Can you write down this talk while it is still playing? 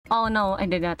Oh no, I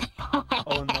did not.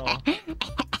 Oh no.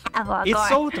 I It's forgot.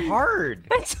 so hard.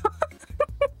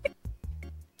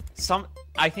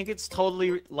 I think it's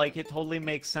totally, like, it totally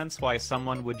makes sense why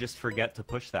someone would just forget to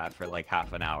push that for like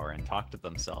half an hour and talk to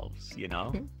themselves, you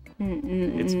know?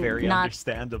 It's very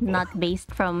understandable. Not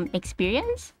based from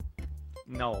experience?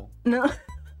 No. No.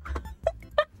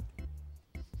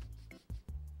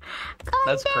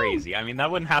 That's crazy. I mean, that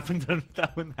wouldn't happen to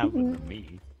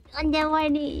me. And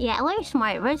then yeah, we're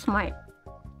smart. We're smart.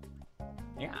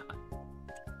 Yeah.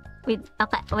 Wait,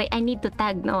 okay, wait, I need to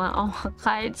tag Noah. Oh my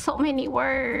god, so many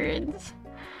words.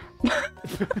 There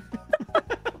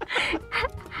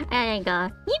you go.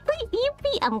 Yippee,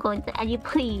 yippee. I'm going to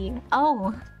yippee.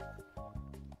 Oh.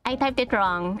 I typed it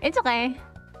wrong. It's okay.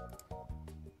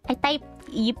 I typed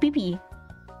yippee.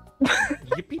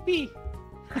 Yippee.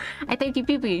 I typed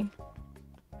yippee.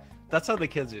 That's how the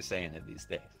kids are saying it these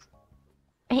days.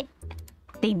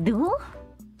 They do?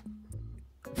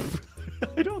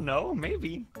 I don't know,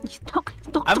 maybe. Stop.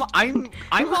 I'm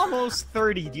almost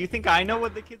 30. Do you think I know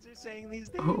what the kids are saying these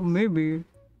days? Oh, maybe.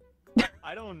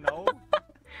 I don't know.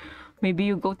 Maybe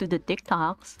you go to the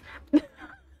TikToks. I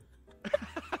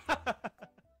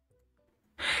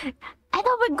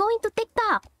thought we're going to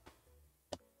TikTok.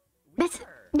 That's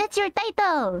your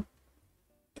title.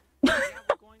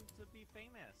 I'm going to be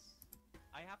famous.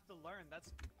 I have to learn.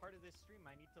 That's part of this stream.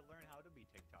 I need to learn how to be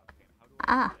TikTok famous. How do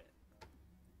I do it?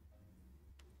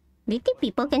 Do you think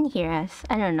people can hear us?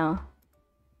 I don't know.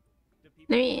 Do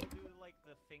people do like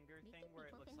the finger thing where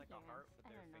it looks like a heart but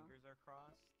their fingers are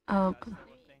crossed? Oh. That's the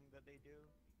thing that they do?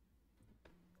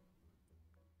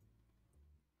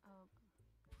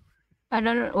 I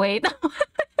don't know. Wait.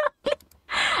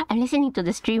 I'm listening to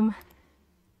the stream.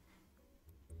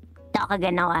 Talk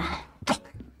again, Noah.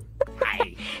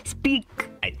 I speak.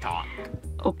 I talk.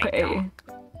 Okay.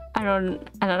 I don't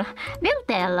know. They'll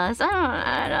tell us.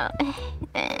 I don't.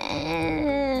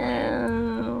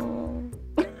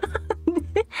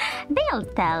 They'll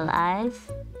tell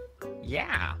us.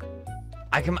 Yeah.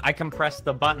 I can press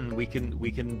the button. We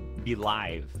can be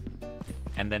live,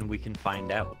 and then we can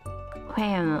find out.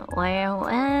 Well,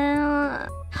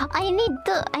 I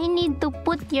need to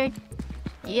put your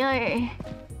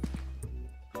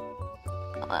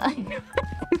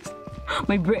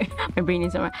my brain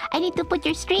is somewhere. I need to put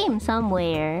your stream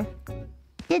somewhere.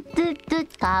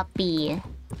 Copy.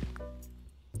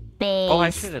 Paste. Oh, I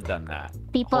should have done that.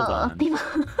 People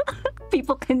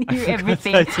can hear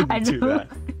everything. I didn't do that.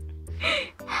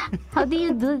 How do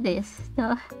you do this?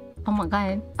 Oh my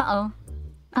god.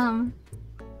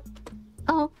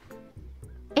 Oh.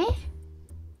 Eh?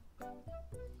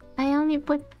 I only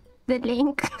put the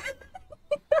link.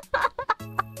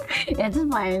 It's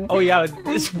fine. Oh yeah,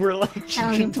 we're like, you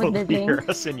can totally hear link.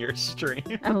 us in your stream.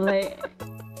 I'm like...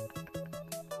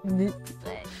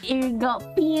 You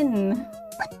got pin.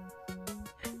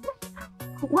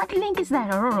 What link is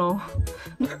that? I don't know.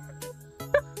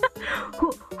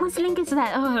 Whose link is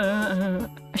that?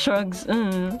 Shrugs.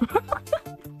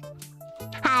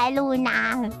 Hi,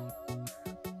 Luna.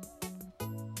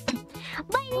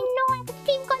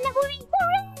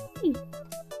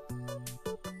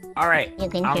 All right. You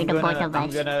can hear the both of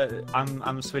us.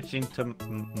 I'm switching to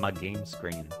my game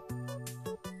screen.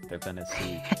 They're gonna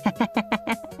see.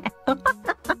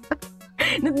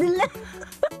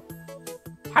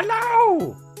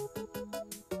 Hello.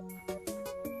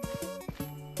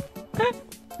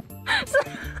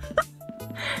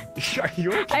 Are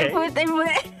you okay? I put.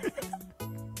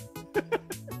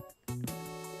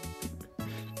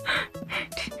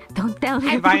 Don't tell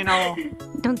him. Hi,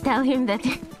 Vinyl. Don't tell him that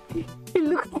he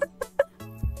looks.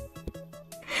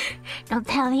 Don't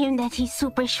tell him that he's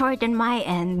super short on my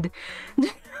end.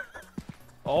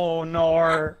 Oh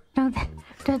no. Don't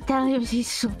tell him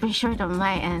he's super short on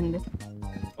my end.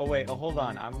 Oh wait, hold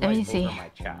on. I'm Let me like see. over my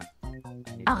chat.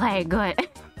 Okay, good.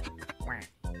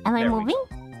 Am I moving?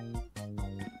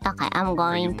 Okay, I'm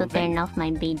going to turn off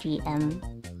my BGM.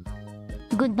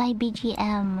 Goodbye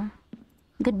BGM.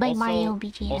 Goodbye Mario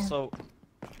BGM. Also,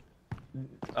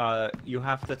 you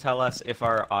have to tell us if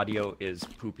our audio is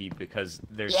poopy because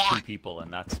there's 2 people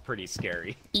and that's pretty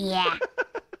scary. Yeah.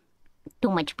 Too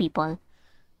much people.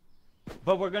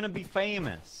 But we're gonna be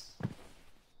famous.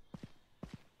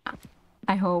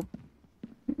 I hope.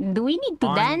 Do we need to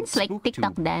On dance? Like SpookTube.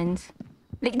 TikTok dance?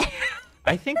 Like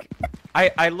I think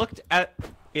I looked at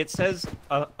it says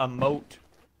a moat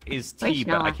is T, Wait,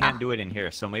 but no, I can't do it in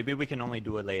here, so maybe we can only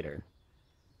do it later.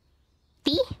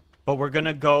 T? But we're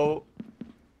gonna go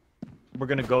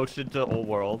to the old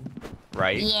world,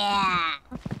 right? Yeah.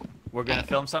 We're gonna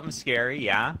film something scary,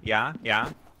 yeah.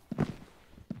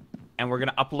 and we're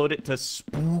gonna upload it to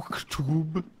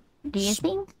SpookTube. Do you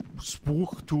think?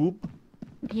 SpookTube.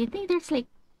 Do you think there's like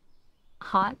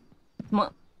hot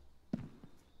mo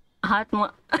hot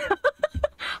monster?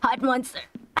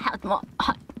 Hot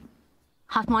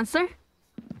monster?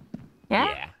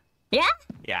 Yeah? Yeah. Yeah?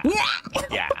 Yeah.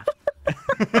 Yeah. Yeah.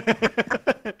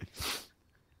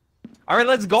 All right,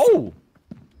 let's go.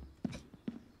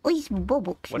 Uy,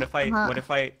 bobo. What if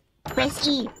I press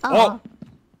E? Oh.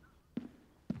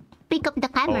 Pick up the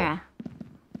camera.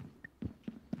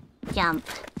 Jump.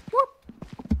 Whoop.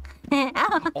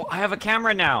 Oh, I have a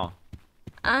camera now.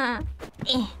 Where?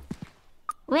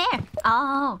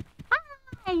 Oh.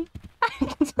 Hi.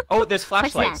 Oh, there's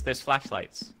flashlights. There's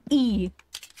flashlights. E.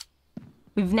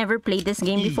 We've never played this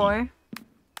game before.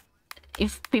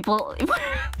 If people...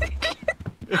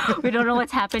 we don't know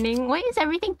what's happening. Why is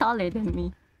everything taller than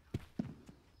me?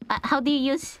 How do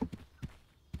you use...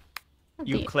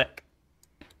 You click.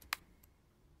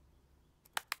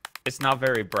 It's not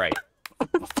very bright.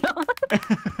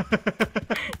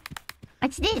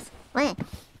 What's this? Wait,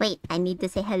 I need to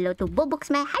say hello to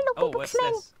Boboxman. Hello, Oh, what's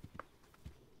Boboxman. this?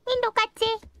 Hello,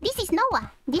 Katse. This is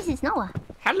Noah. This is Noah.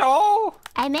 Hello!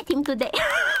 I met him today.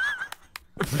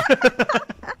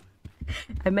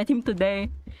 I met him today.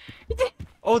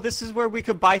 Oh, this is where we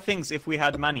could buy things if we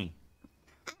had money.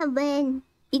 Ben,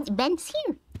 it's Ben's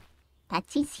here.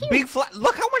 Katse's here.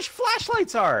 Look how much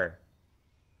flashlights are!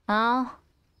 Oh.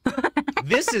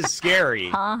 This is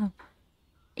scary.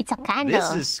 It's a candle.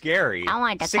 This is scary. I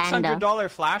want a candle. $600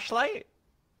 flashlight?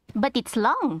 But it's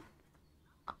long.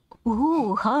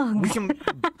 Ooh, hugs. We can...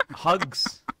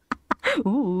 Hugs.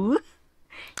 Ooh.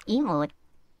 Emote.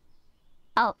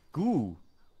 Oh. Goo.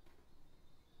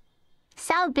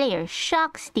 Sound player,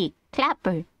 shock stick,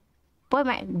 clapper. Boy,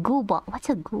 my goo ball. What's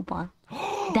a goo ball?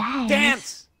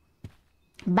 Dance.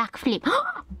 Backflip.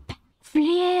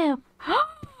 Backflip.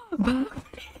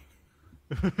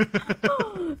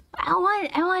 I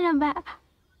want a back.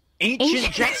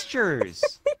 Ancient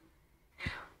gestures.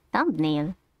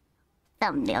 Thumbnail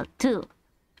 2.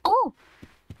 Oh,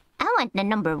 I want the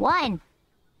number 1.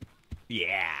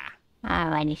 Yeah.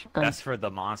 It's good. That's for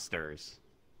the monsters.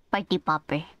 Party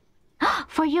popper.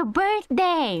 For your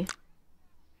birthday.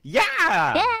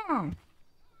 Yeah. Yeah.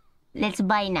 Let's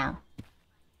buy now.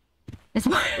 Let's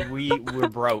buy. We're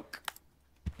broke.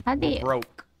 How do you?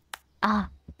 Broke. Oh.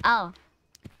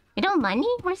 You don't money?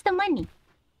 Where's the money?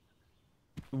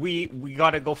 We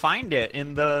gotta go find it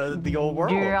in the old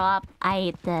world. Drop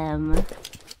item.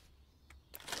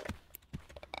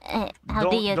 How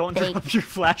do you don't take... drop your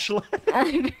flashlight.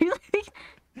 Really?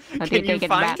 Can you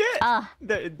find it? Oh.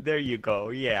 There you go.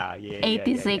 Yeah.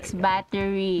 86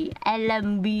 battery.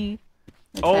 LMB.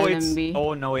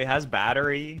 Oh no, it has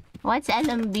battery. What's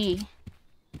LMB?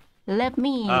 Let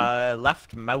me.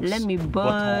 Left mouse. Let me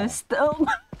bust. Oh.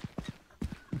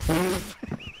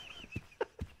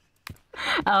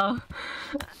 Oh.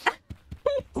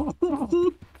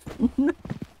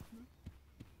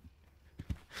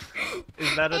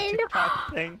 Is that a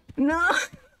TikTok thing? No.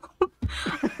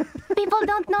 People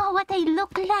don't know what I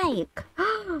look like.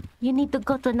 You need to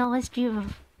go to Noah's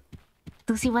stream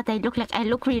to see what I look like. I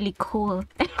look really cool.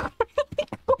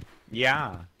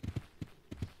 Yeah.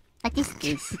 What is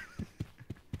this?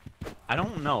 I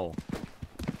don't know.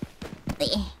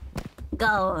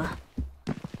 Go.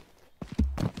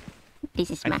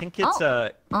 This is my... I think it's Huh?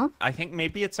 I think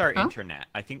maybe it's our internet.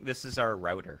 I think this is our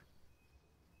router.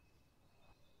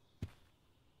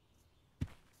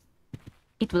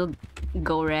 It will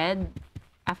go red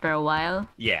after a while.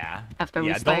 Yeah. After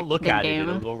we start don't look the at game. it.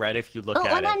 It'll go red if you look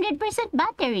at it. 100%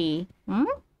 battery. Hmm?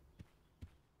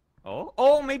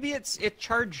 Oh, maybe it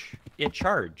charge.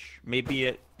 Maybe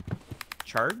it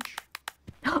charge?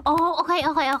 Oh,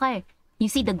 okay. You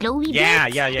see the glowy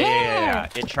bits? Yeah.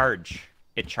 It charge.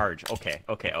 Okay.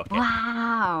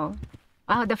 Wow,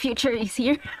 the future is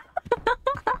here.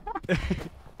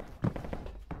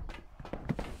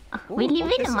 We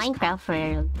live in a Minecraft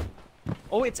world.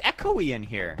 Oh, it's echoey in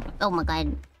here. Oh my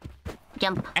god.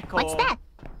 Jump. Echo. What's that?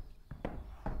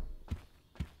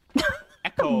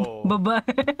 Echo. Bye-bye.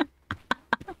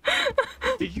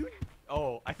 Did you...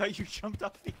 Oh, I thought you jumped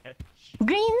off the edge.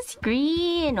 Green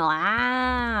screen.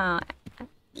 Wow.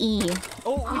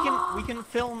 Oh, we can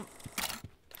film...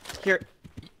 Here,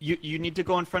 you need to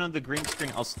go in front of the green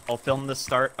screen. I'll film the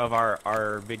start of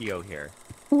our video here.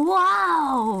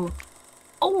 Wow.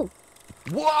 Oh.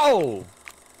 Whoa!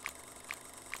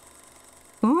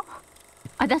 Huh?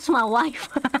 Oh, that's my wife.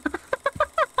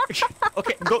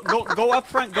 Okay, go up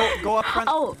front. Go up front.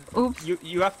 Oh, oops.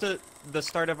 You have to the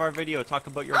start of our video talk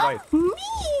about your wife. Me.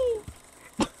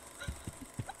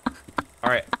 All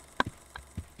right.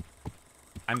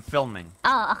 I'm filming.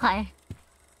 Oh, okay.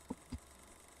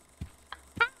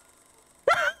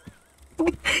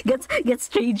 Gets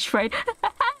stage fright.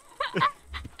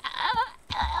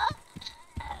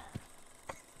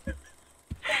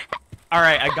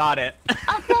 Alright, I got it.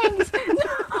 Oh, thanks.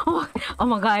 Oh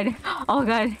my god. Oh my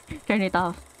god. Turn it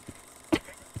off.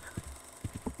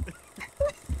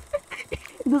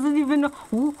 Doesn't even know.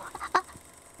 Ooh.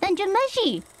 Dungeon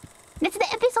Meshi. That's the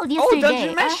episode yesterday. Oh,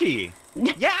 Dungeon Meshi.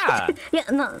 Yeah. Yeah,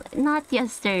 no, not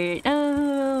yesterday.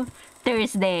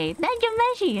 Thursday. Dungeon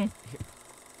Meshi.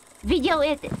 Video.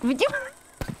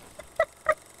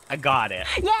 I got it.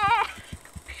 Yeah.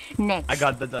 Next. I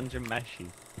got the Dungeon Meshi.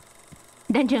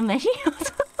 Dungeon Meshi.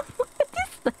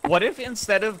 What if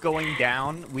instead of going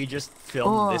down, we just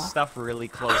film this stuff really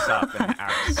close up and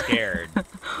act scared,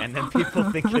 and then people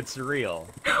think it's real?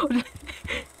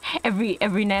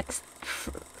 Every next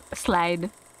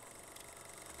slide.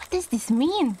 What does this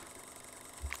mean?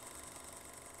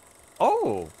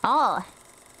 Oh. Oh.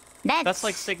 That's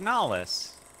like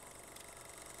Signalis.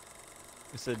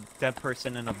 It's a dead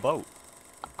person in a boat.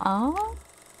 Oh.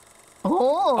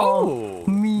 Oh. Oh.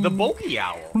 Me. The bogey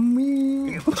owl.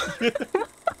 Me.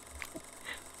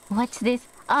 What's this?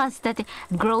 Ah, static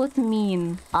growth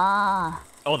mean. Ah.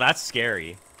 Oh, that's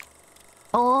scary.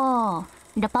 Oh.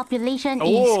 The population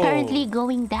is currently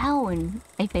going down,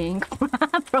 I think.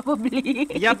 Probably.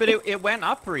 Yeah, but it went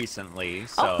up recently,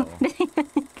 so...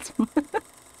 Oh.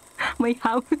 My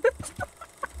house.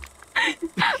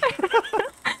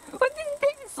 What is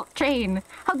this train?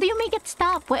 How do you make it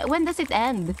stop? When does it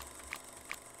end?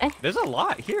 There's a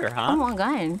lot here, huh? Oh my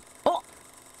god. Oh!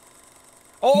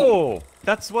 Oh!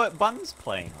 That's what Bun's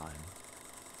playing on.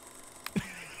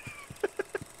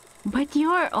 But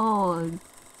you're old.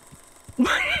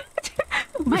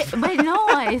 but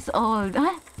No.A is old.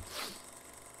 Huh?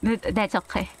 That's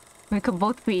okay. We can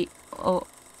both be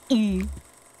E.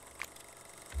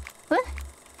 What?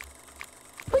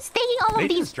 Who's taking all of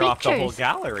these just dropped pictures? a whole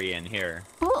gallery in here.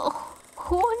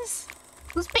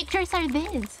 Whose pictures are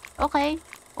these? Okay.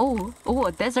 Oh,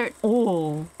 a desert.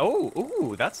 Oh. Oh,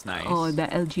 ooh, that's nice. Oh, the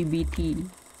LGBT.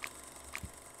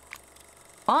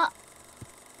 Oh.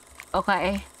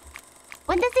 Okay.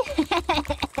 When does it?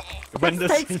 When does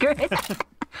That's good.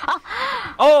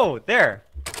 Oh, there.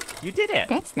 You did it.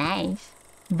 That's nice.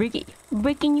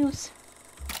 Breaking news.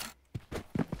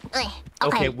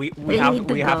 Okay, we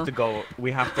have to go.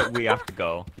 We have to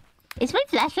go. Is my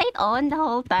flashlight on the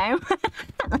whole time?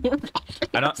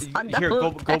 I don't. Here,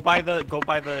 go by the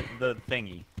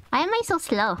thingy. Why am I so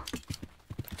slow?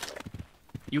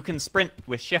 You can sprint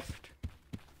with shift.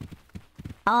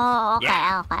 Oh, okay,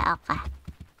 Yeah.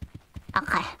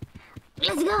 okay.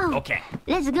 Let's go. Okay.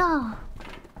 Let's go.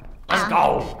 Let's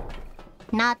go.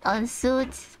 Not all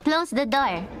suits. Close the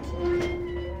door.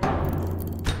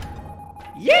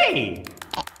 Yay!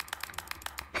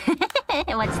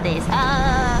 What's this?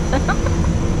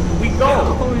 We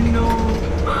go.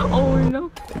 Oh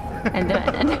no. And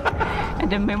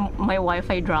then my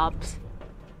Wi-Fi drops.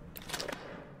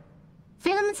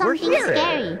 Film something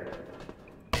scary.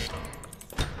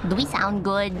 Do we sound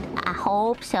good? I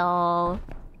hope so.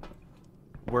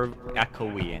 We're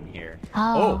echoey in here.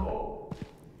 Oh.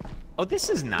 Oh, this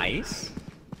is nice.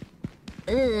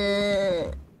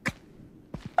 It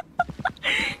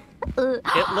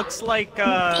looks like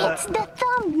It's the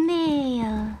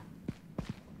thumbnail.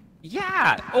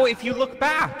 Yeah. Oh, if you look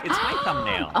back, it's my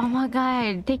thumbnail. Oh my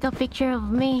god, take a picture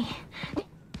of me.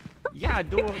 Yeah,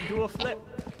 do a flip.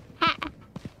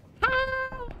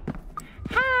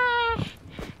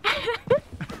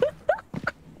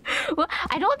 Well,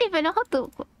 I don't even know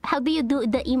how do you do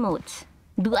the emotes?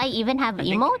 Do I even have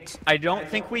emotes? I don't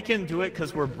think we can do it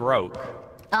because we're broke.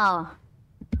 Oh.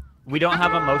 We don't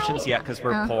have emotions yet because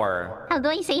we're poor. How do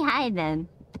I say hi then?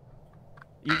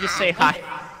 You just say hi.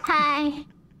 Hi.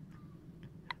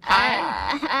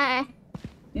 Hi.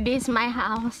 This is my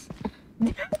house.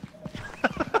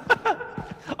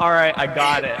 Alright, I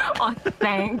got it. Oh,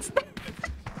 thanks.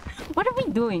 What are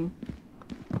we doing?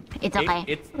 It's okay.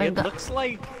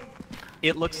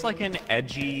 It looks like an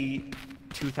edgy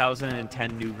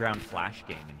 2010 Newground Flash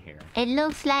game in here. It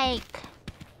looks like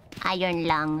Iron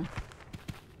Lung.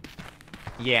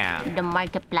 Yeah. The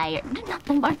Markiplier. Not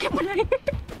the Markiplier.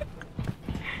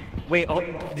 Wait, oh,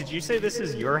 did you say this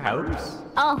is your house?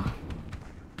 Oh.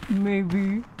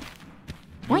 Maybe.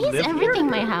 Why is everything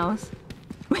my house?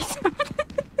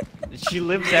 She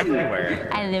lives everywhere.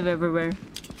 I live everywhere.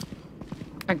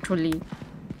 Actually.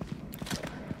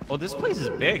 Oh, this place is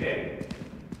big.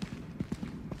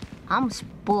 I'm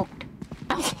spooked.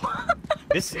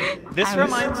 This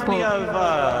reminds me of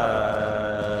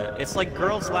it's like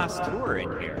Girls' Last Tour in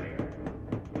here.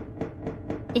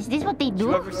 Is this what they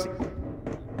do?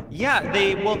 Yeah,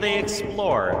 they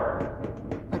explore.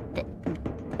 But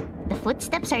the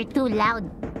footsteps are too loud.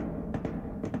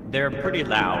 They're pretty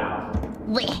loud.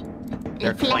 Wait,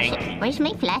 They're clanky. Where's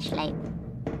my flashlight?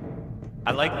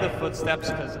 I like the footsteps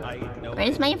because I know.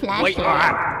 Where's my flashlight? Wait,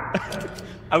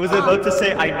 I was about to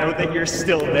say I know that you're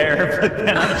still there, but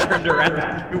then I turned around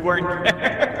and you weren't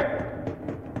there.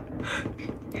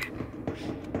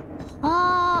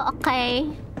 Oh, okay.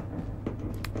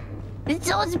 It's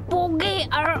so spooky.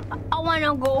 I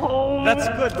wanna go home. That's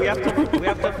good. We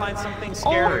have to find something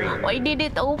scary. Oh, why did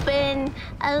it open?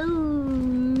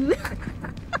 Oh.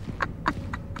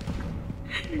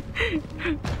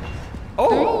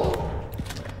 Oh.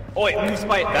 Oh, it moves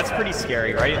by. That's pretty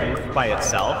scary, right? It moves by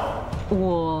itself.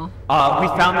 Whoa. We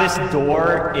found this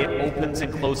door. It opens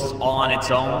and closes all on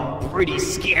its own. Pretty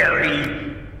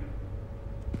scary.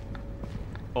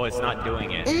 Oh, it's not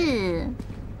doing it.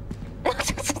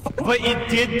 But it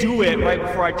did do it right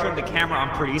before I turned the camera on.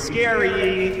 Pretty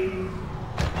scary.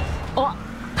 Oh.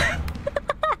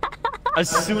 As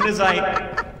soon as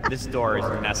this door is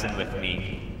messing with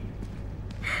me.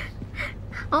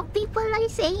 Oh, people are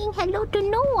saying hello to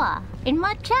Noah in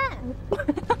my chat.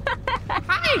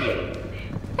 Hi.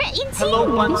 It's Hello,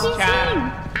 him. once This is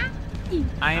chat. him.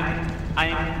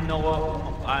 I'm Noah.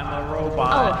 I'm a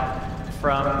robot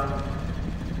from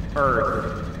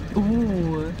Earth.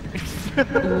 Ooh.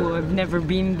 Ooh, I've never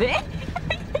been there.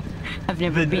 I've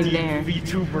never been there.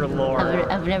 VTuber lore.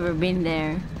 I've never been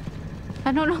there.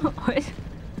 I don't know.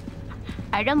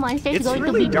 Are the monsters It's going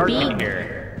really to be dark big? in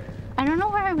here. I don't know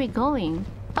where are we going.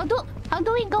 How do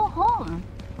we go home?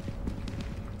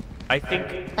 I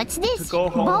think What's this? to go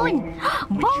home Bone.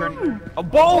 we Bone. turn a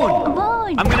bone. A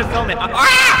bone. I'm gonna film it.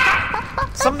 Ah!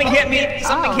 Something hit me.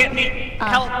 Something hit me.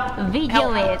 Help.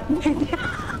 Video Help. it.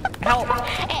 Help.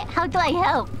 How do I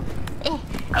help?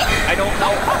 I don't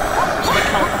know. But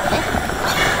help.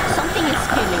 Something is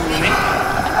killing me.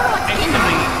 I don't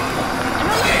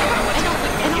know what's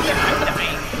killing me.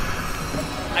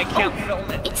 I can't film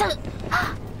it. It's a...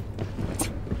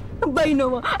 Bye,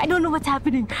 Noah. I don't know what's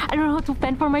happening. I don't know how to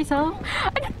fend for myself.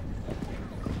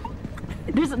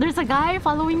 There's a guy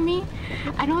following me.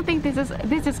 I don't think this is...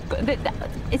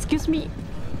 Excuse me.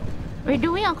 We're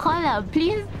doing a collab.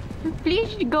 Please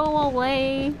go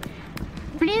away.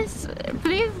 Please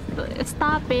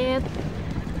stop it.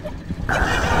 Oh,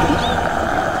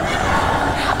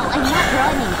 I'm not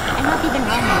running. I'm not even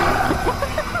running.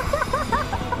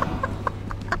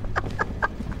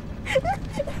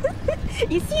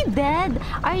 Is he dead?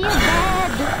 Are you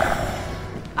dead?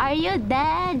 Are you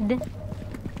dead?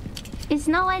 Is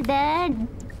Noah dead?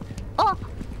 Oh!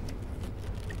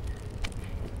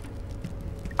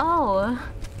 Oh!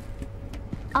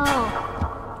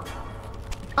 Oh!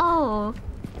 Oh!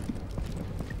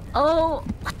 Oh!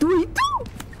 What do we do?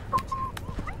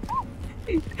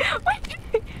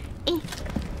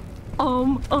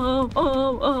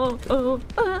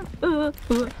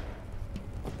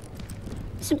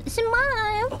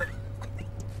 Smile.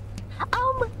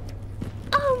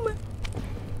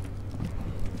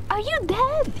 Are you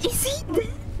dead? Is he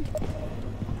dead?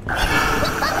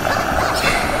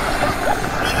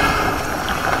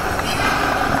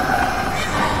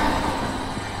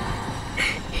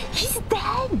 He's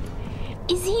dead.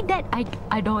 Is he dead?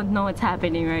 I don't know what's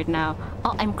happening right now.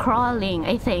 Oh, I'm crawling,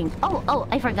 I think. Oh,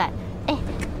 I forgot.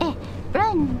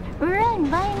 Run,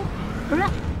 Vine,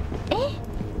 run.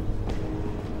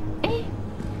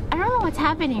 I don't know what's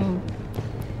happening.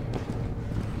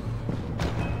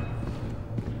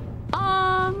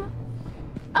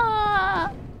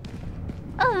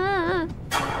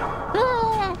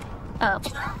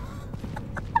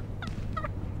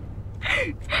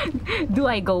 Do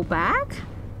I go back?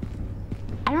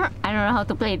 I don't know how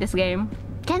to play this game.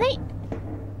 Can I?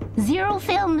 0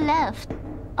 film left.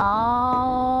 Oh,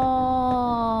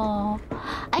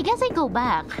 I guess I go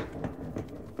back.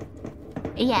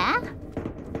 Yeah?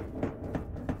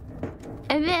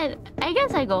 And then I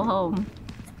guess I go home.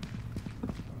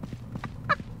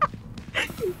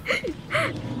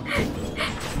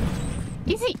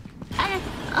 Is he?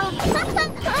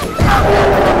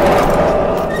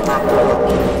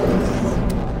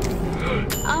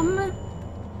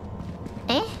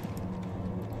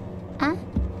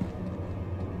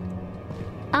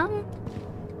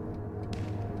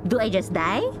 Do I just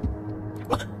die?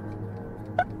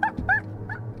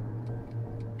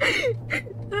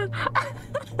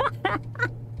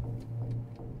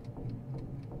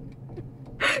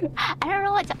 I don't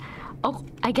know what. Oh,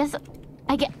 I guess. Is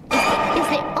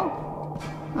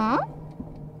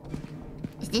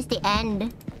this the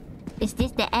end? Is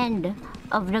this the end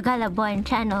of Regala Born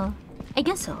channel? I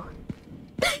guess so.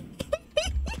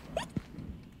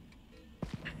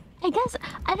 I guess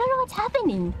I don't know what's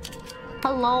happening.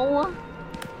 Hello?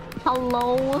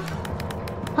 Hello?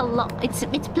 Hello? It's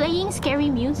playing scary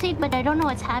music, but I don't know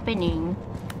what's happening.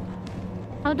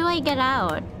 How do I get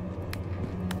out?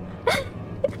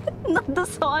 Not the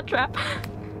saw trap.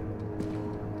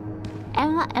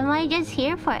 Am I just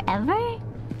here forever?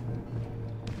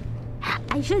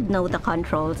 I should know the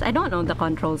controls. I don't know the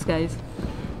controls, guys.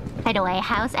 By the way,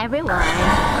 how's everyone? Oh.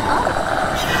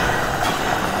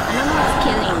 I don't know what's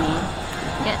killing me.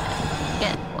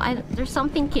 There's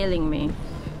something killing me.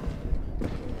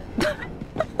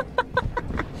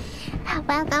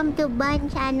 Welcome to Bun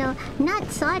Channel.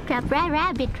 Not Saw Trap,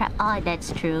 Rabbit Trap. Oh,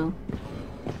 that's true.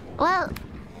 Well,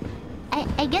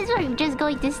 I guess we're just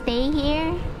going to stay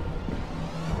here.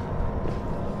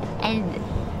 And...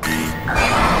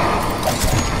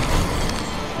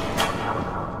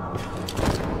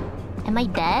 Am I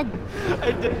dead?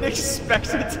 I didn't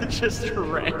expect it to just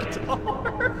ragdoll.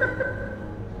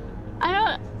 I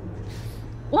don't...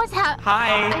 What's happening?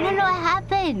 Hi. I don't know what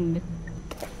happened.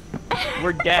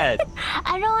 We're dead.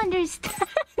 I don't understand.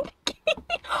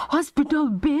 Hospital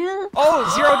bill? Oh,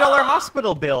 $0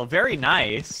 hospital bill. Very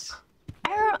nice.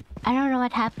 I don't know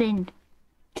what happened.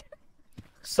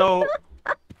 So,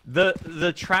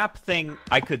 the trap thing,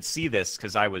 I could see this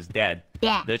because I was dead.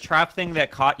 Yeah. The trap thing that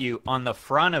caught you on the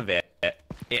front of it,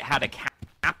 it had a cap.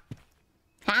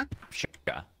 Huh?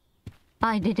 Sure.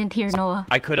 I didn't hear Noah.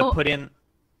 I could have put in...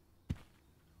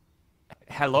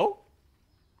 Hello?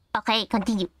 Okay,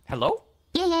 continue. Hello?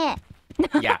 Yeah.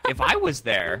 Yeah, if I was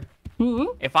there...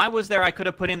 If I was there, I could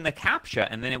have put in the CAPTCHA,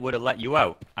 and then it would have let you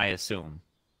out, I assume.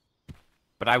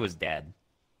 But I was dead.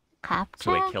 CAPTCHA?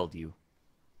 So it killed you.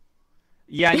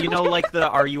 Yeah, you know, like the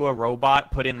 "Are you a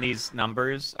robot?" Put in these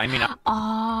numbers. I mean,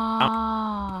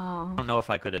 I don't know if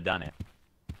I could have done it.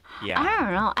 Yeah. I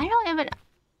don't know. I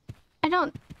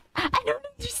don't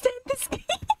understand this game.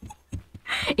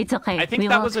 It's okay. I think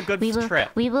that was a good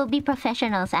trip. We will be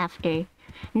professionals after.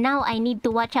 Now I need to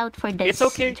watch out for the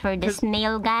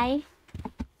snail guy.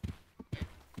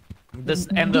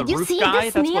 And the roof guy.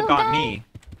 That's what got me.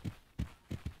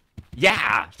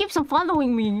 Yeah. He keeps on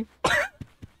following me.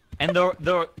 And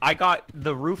I got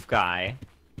the roof guy.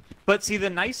 But see, the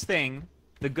nice thing,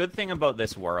 the good thing about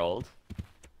this world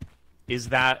is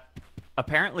that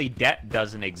apparently debt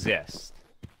doesn't exist.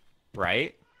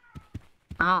 Right?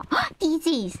 Oh,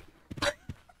 DCs.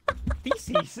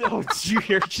 DCs? Oh, did you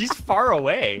hear? She's far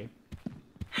away.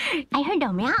 I heard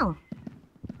a meow.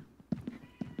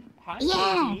 Hi,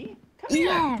 yeah. baby. Come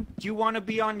here. Do you want to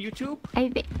be on YouTube?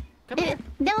 Come here.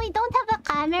 Then we don't have a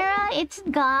camera. It's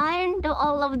gone.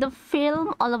 All of the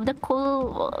film, all of the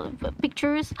cool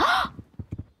pictures.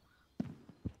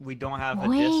 We don't have a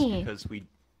disc because we...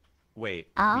 Wait,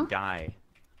 we die.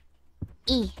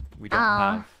 We don't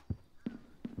have...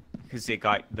 Because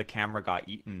the camera got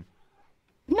eaten.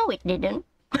 No, it didn't.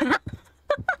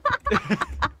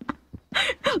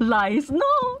 Lies,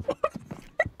 no.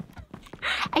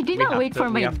 I did not wait for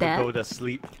my death. We have to go to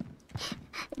sleep.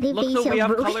 Look, so we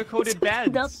have color-coded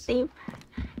beds. Time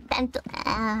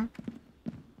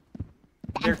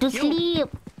to sleep.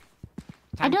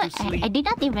 I did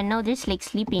not even know there's like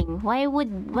sleeping. Why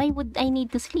would I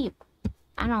need to sleep?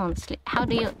 I don't sleep. How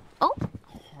do you? Oh.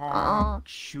 How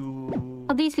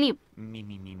do you sleep?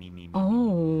 Me.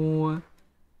 Oh.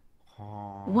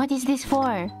 What is this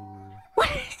for?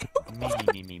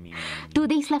 Me. 2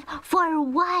 days left. For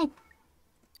what?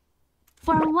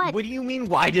 For what? What do you mean,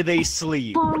 why do they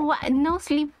sleep? For what? No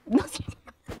sleep. No sleep.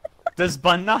 Does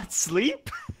Bun not sleep?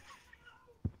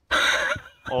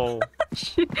 Oh.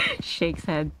 Shakes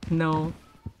head. No.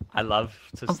 I love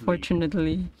to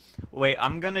Unfortunately. Sleep. Wait,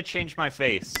 I'm gonna change my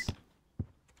face.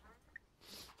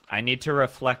 I need to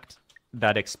reflect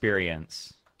that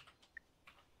experience.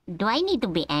 Do I need to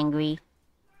be angry?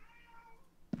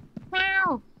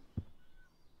 Meow.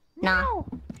 No.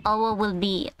 Owa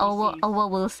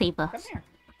will save us. Come here.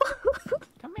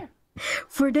 Come here.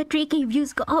 For the 3K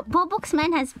views,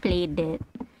 Boboxman has played it.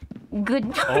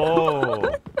 Good.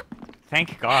 Oh.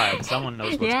 Thank God. Someone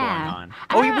knows what's going on.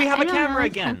 Oh, we have a camera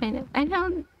again. I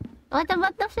don't... What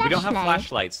about the flashlight? We don't have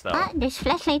flashlights, though. There's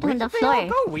flashlight on the floor.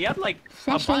 Go? We have, like,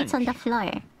 flashlights on the floor.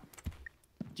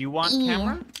 Do you want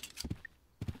camera?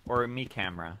 Or me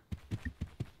camera?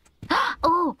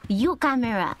 Oh, you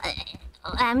camera.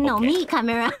 No, me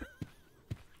camera.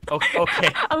 Okay.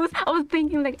 I was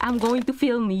thinking like I'm going to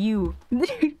film you.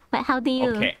 But how do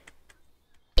you? Okay.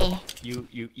 You.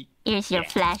 Here's your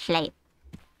flashlight.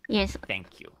 Here's.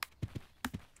 Thank you.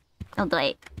 How do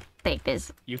I take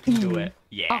this? You can do it.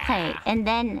 Yeah. Okay, and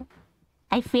then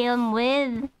I film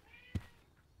with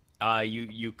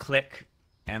you click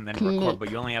and then Click. record, but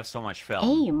you only have so much film.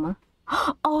 aim.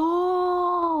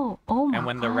 Oh my And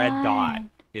when the red dot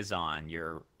is on,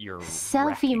 you're selfie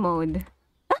wrecking. mode.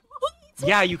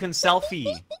 Yeah, you can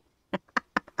selfie.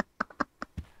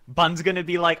 Bun's gonna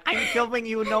be like, I'm filming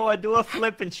you, Noah, do a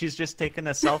flip, and she's just taking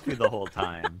a selfie the whole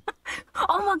time.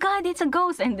 Oh my god, it's a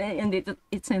ghost, and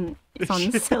it's on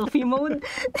selfie mode.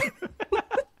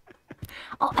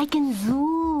 Oh, I can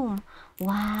zoom.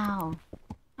 Wow.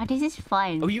 Oh, this is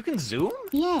fun. Oh, you can zoom?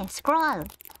 Yeah, scroll.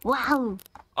 Wow.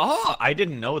 Oh, I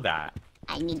didn't know that.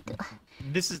 I need to.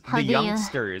 This is How the do you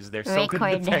youngsters. They're so good at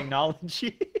record? the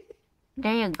technology.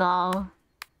 There you go.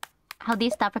 How do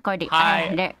you stop recording?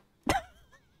 Hi. There.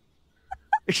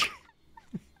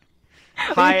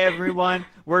 Hi everyone.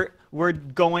 We're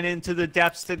going into the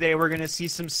depths today. We're gonna see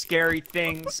some scary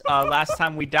things. Last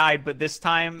time we died, but this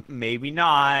time maybe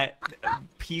not.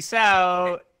 Peace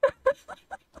out.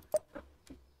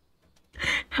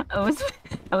 I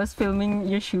was filming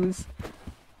your shoes.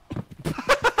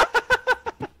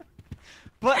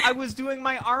 But I was doing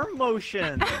my arm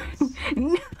motions.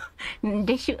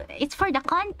 It's for the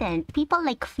content. People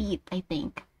like feet, I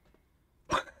think.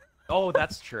 Oh,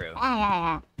 that's true.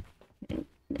 Yeah.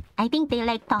 I think they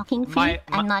like talking feet.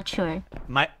 I'm not sure.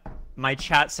 My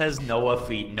chat says Noah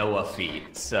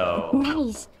feet, so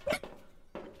Nice.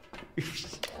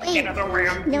 get out of the way.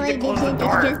 No, I Close the didn't.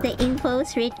 door. It's just the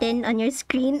infos written on your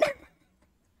screen.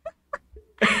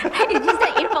 It's just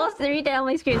the infos written on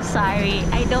my screen. Sorry,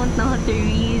 I don't know how to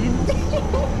read.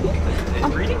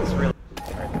 Reading's really.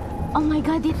 Oh my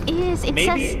god, it is.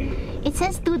 It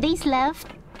says 2 days left,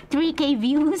 3K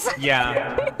views.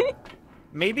 Yeah.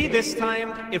 Maybe this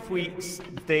time, if we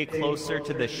stay closer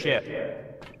to the ship.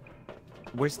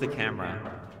 Where's the camera?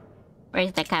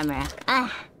 Where's the camera?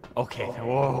 Ah, Okay.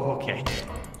 Whoa. Okay.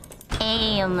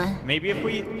 aim. Maybe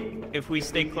if we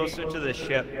stay closer to the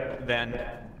ship, then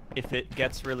if it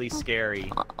gets really scary,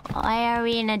 Why are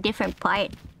we in a different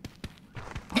part?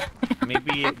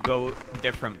 maybe go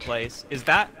different place. Is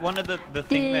that one of the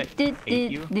thing that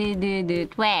ate you?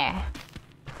 Where?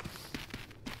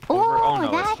 Over, Oh, no,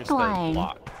 it's that just a one.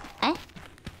 block. Eh?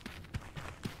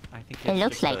 I think It it's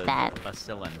looks just like that. a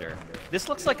cylinder. This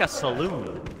looks like a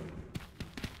saloon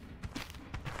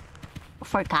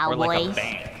For or cowboys. like a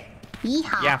bank.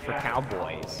 Yeehaw. Yeah, for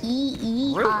cowboys.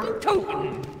 Yeehaw. Rootin'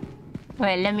 tootin'.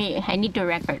 Wait, I need to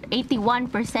record.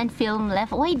 81% film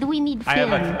left. Why do we need I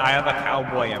film? have a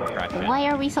cowboy impression. Why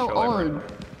are we so Show everyone. old?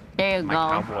 There you My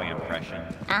go. cowboy impression.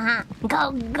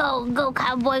 Go,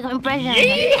 cowboy impression.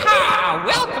 Yeehaw!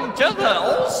 Welcome to the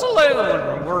old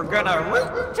saloon. We're gonna root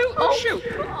toot and shoot.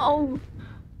 Oh.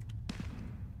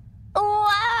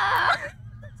 Wow.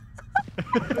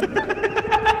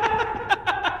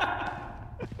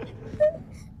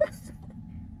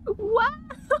 Wow.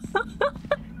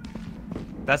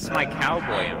 That's my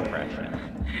cowboy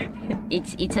impression.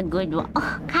 It's a good one.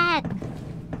 Oh, cat.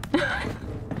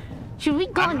 Should we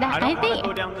go down? I don't want to think.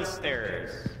 go down the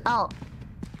stairs. Oh,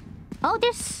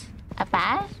 there's a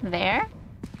path there.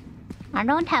 I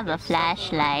don't have a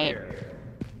flashlight. Here.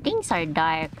 Things are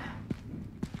dark.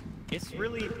 It's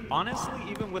really, honestly,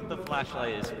 even with the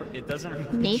flashlight, it doesn't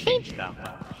Do really you think- change that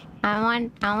much. I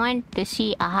want to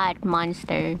see a hot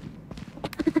monster.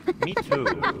 Me too.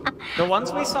 The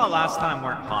ones we saw last time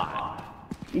weren't hot.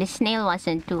 The snail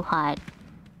wasn't too hot.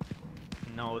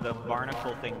 No, the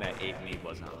barnacle thing that ate me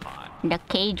wasn't hot. The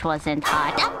cage wasn't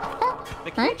hot.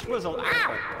 The cage was a...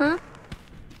 Ow! Huh?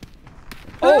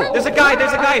 Oh, there's a guy!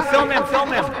 Film him!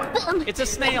 It's a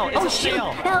snail! It's a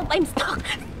snail! Help! I'm stuck.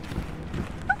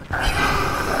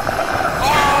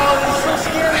 Oh, it's so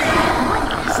scary!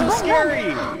 So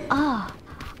scary!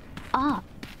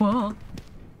 Whoa.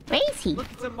 Where is he? Look,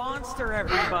 it's a monster,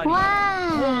 everybody! Wow.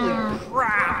 Holy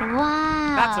crap!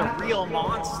 Wow. That's a real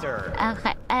monster!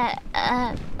 Okay.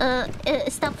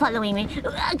 Stop following me.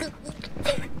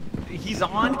 He's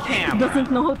on camera! Doesn't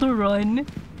know how to run.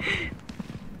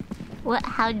 What?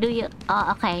 How do you?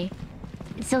 Oh, okay.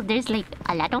 So there's like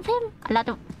a lot of him. A lot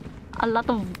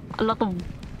of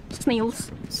snails.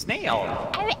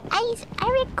 Snail! I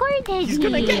recorded He's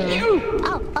gonna get you!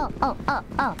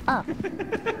 Oh.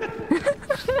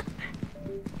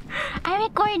 I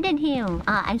recorded him.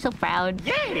 I'm so proud.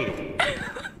 Yay!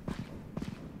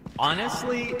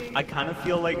 Honestly, I kind of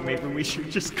feel like maybe we should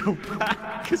just go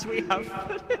back because we have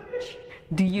footage.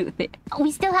 Do you?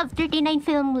 We still have 39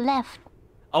 film left.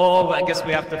 Oh, I guess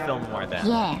we have to film more then.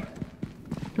 Yeah.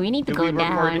 Do we need to Did go we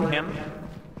record down? him?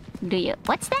 Do you?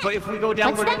 What's that? But if we go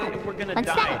down, What's we're that? gonna What's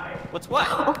die. that? What's what?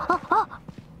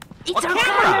 It's A our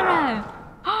camera!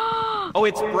 camera! Oh,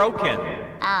 it's broken.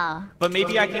 Oh. But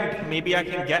maybe I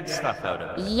can get stuff out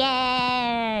of it.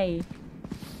 Yay!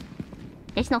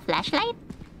 There's no flashlight?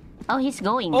 Oh, he's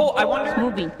going. Oh, I wonder- He's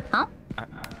moving. Huh?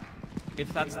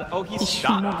 If that's the oh, he's He's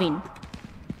stuck. moving.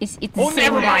 It's the Oh, same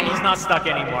never guy. mind. He's not stuck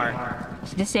anymore.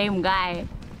 It's the same guy.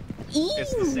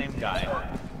 It's the same guy.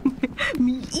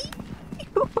 Me.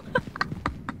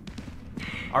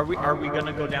 Are we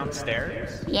gonna go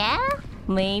downstairs? Yeah?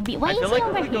 Maybe. Why I is feel he like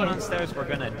over if we go here? downstairs, we're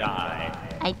gonna die.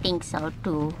 I think so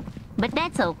too. But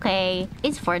that's okay.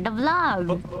 It's for the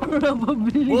vlog.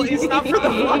 Probably. Well, it's not for the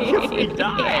vlog if we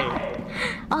die.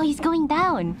 Oh, he's going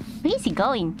down. Where is he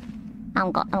going?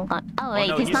 I'm going. Oh wait,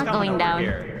 no, he's not coming going over down.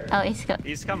 here. Oh,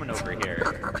 He's coming over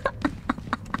here.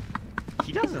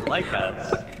 He doesn't like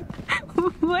us.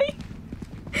 Why?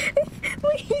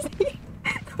 Why is he?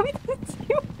 Why is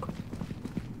he?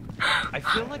 I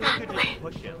feel like I could just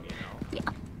push him, you know?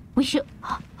 Yeah. We should.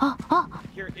 Oh.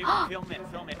 Here, film it.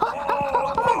 Oh my god!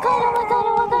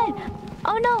 Oh my god!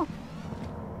 Oh no!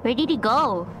 Where did he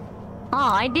go? Oh,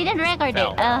 I didn't record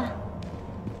Fell. it.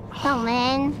 Oh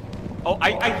man. Oh,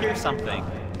 I hear something.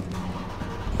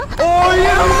 Oh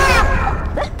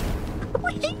yeah!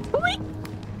 Wait.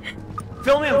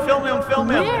 Film him!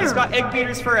 Where? He's got egg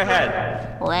beaters for a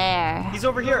head. Where? He's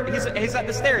over here. He's at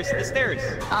the stairs.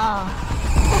 Oh.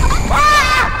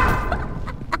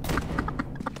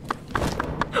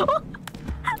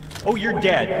 Oh, you're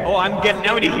dead. Oh, I'm getting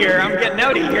out of here.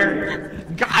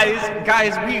 Guys,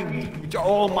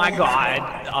 oh my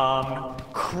god.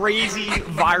 Crazy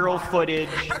viral footage.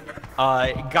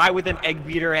 Guy with an egg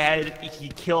beater head. He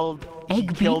killed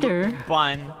Beater?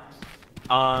 Bun.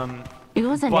 It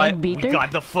was an But egg beater. we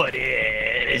got the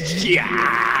footage.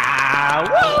 Yeah. Woo!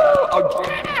 Oh,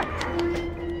 yeah.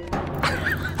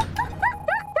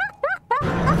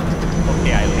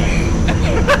 Okay, I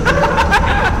leave.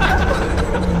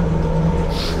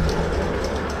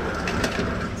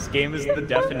 This game is the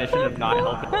definition of not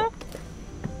helping.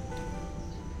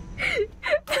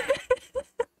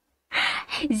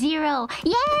 0.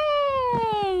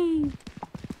 Yay!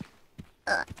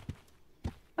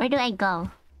 Where do I go?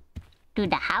 To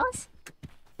the house?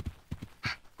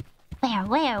 Where?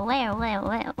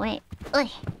 Wait.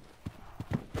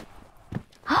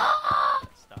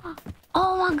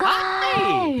 Oh my god!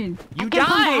 Hi! I You came from the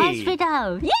died!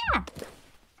 hospital. Yeah!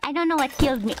 I don't know what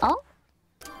killed me. Oh?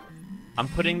 I'm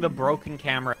putting the broken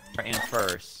camera in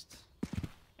first.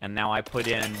 And now I put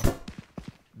in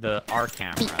our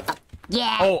camera.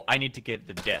 Yeah! Oh, I need to get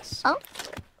the disc. Oh?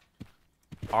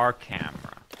 Our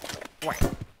camera.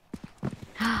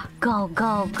 Go.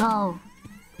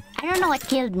 I don't know what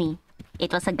killed me.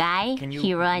 It was a guy. Can you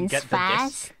He runs get the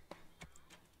fast.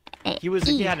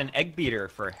 He had an egg beater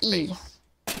for a E. face.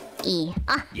 E.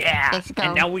 Yeah! Let's go.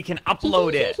 And now we can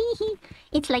upload it.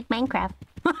 It's like Minecraft.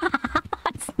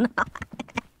 It's not.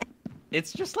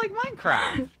 It's just like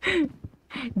Minecraft.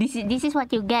 This is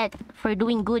what you get for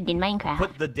doing good in Minecraft.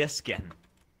 Put the disc in.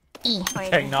 E.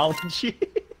 Technology.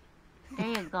 There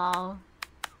you go.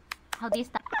 How do you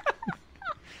stop?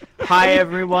 Hi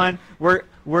everyone.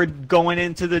 We're going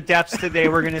into the depths today.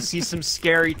 We're gonna see some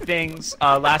scary things.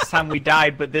 Last time we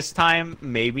died, but this time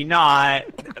maybe not.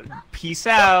 Peace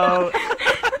out.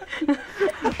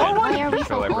 Why are we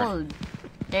so old?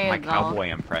 There you My go. cowboy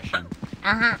impression.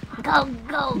 Go.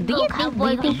 Do you think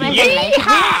President like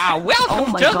Yeehaw! Welcome Oh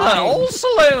my to the God. old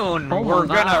saloon. Oh my We're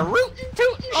God. gonna root and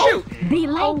toot and shoot. it? They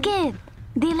like it.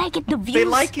 They like it. The views. They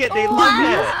like it. They love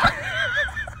it.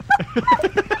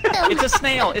 It's a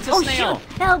snail. It's a snail.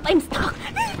 Shoot. Help! I'm stuck.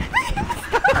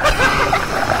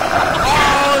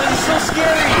 Oh, this is so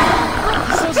scary.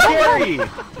 This is so scary.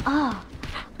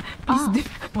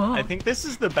 I think this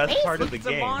is the best part of the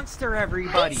game. It's a monster,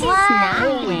 everybody. Wow.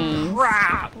 Holy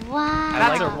crap. Wow.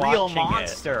 That's like a real watching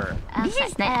monster. This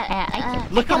is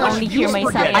not. Look how can much only hear views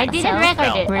we're myself. getting. I didn't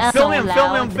record it. We're Film so him,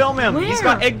 loud. film him. He's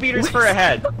got egg beaters for a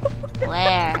head.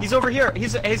 Where? He's over here.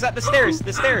 He's at the stairs.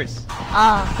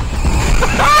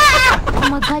 Oh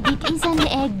my god, it is an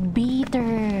egg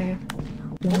beater.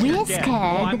 Whisked.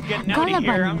 I'm getting out of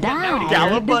here. Galabandai.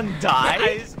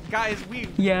 Gallabandai? Guys, we...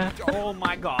 Yeah. Oh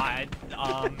my god.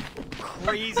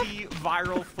 Crazy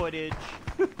viral footage.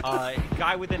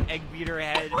 Guy with an egg beater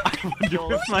head.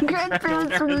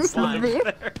 Grandparents will listen to this.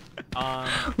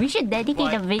 We should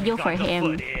dedicate a video for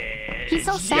him. He's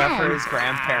so sad. Yeah, for his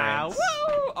grandparents.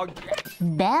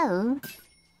 Bell?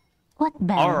 What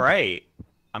bell? Alright.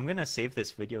 I'm gonna save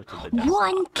this video to the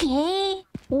desktop. 1K?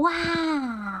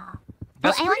 Wow.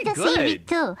 That's I want to pretty save good. it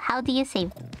too. How do you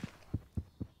save?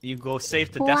 You go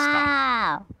save to desktop.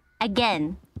 Wow.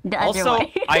 Again, the other Also,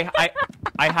 way.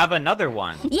 I have another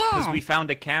one. Yeah. Because we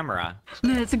found a camera.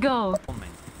 Let's go.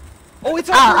 Oh, it's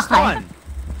our first okay. one.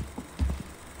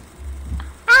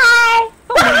 Hi.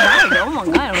 Oh my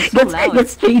god! It was so loud.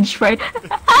 That's stage fright. Oh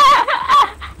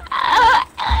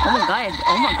my god!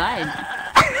 Oh my god!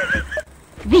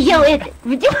 Video it.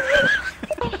 Video.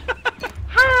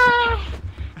 Hi.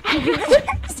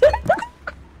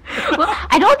 Well,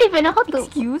 I don't even know how to.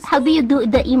 Excuse How do you do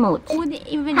the emote? Would it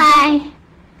even? Hi.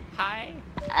 Hi.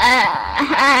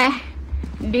 Hi.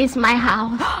 This is my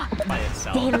house. By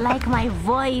itself. They like my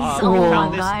voice. We Oh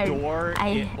found my this god! door. I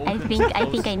It opens think and I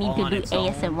think I closes need to on do its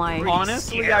own. ASMR.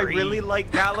 Honestly, I really like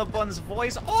Galabun's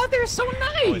voice. Oh, they're so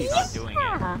nice. Oh, it's not doing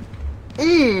it.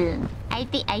 Ugh. I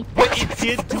think I. But it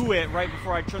did do it right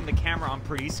before I turned the camera on.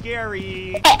 Pretty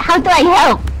scary. How do I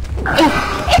help?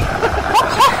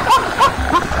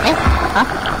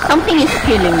 Something is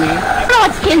killing me. I don't know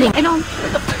what's killing. I don't.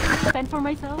 Fend for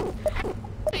myself.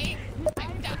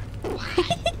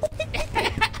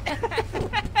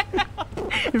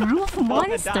 Roof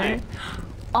monster.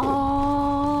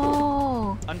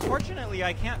 Oh. Unfortunately,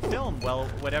 I can't film well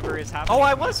whatever is happening. Oh,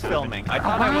 I was filming. I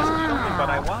thought I wasn't filming, but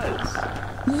I was.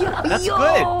 That's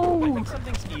good. I think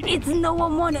something's eating. It's No.A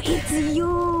Mono. It's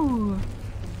you.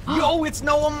 Yo, it's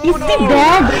No.A Is Mono. he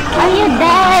dead? Are you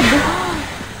dead?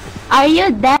 Are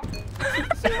you dead?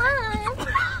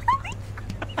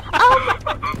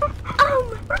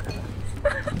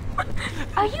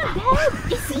 Are you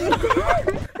dead? Is he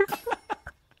dead?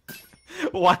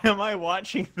 Why am I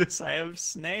watching this? I have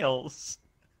snails.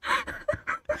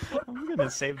 I'm gonna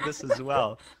save this as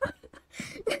well.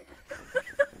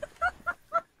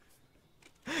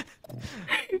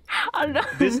 Oh, no.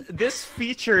 This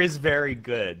feature is very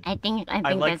good. I think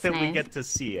I like that's that nice. we get to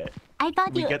see it. I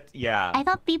thought We get I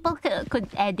thought people could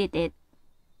edit it,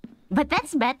 but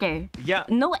that's better. yeah.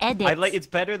 No edits. I like. It's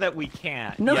better that we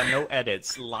can't. No. Yeah, no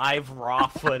edits. Live raw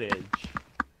footage.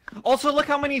 Also, look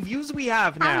how many views we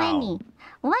have now. How many?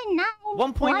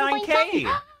 1.9K.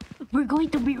 We're going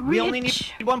to be rich. We only need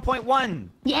 1.1.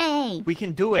 Yay! We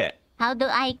can do it. How do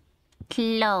I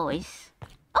close?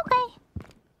 Okay.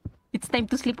 It's time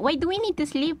to sleep. Why do we need to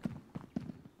sleep?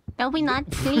 Can we not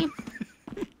sleep?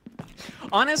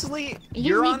 Honestly, You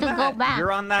you're need on to that. go back.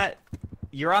 You're on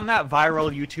that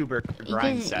viral YouTuber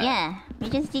grind Because, set. yeah, we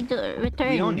just need to return.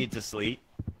 We don't need to sleep.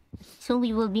 So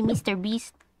we will be Mr.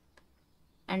 Beast.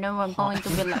 And then we're going to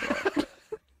be like...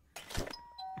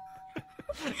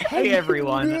 Hey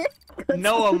everyone,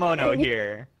 No.A Mono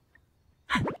here.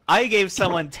 I gave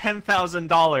someone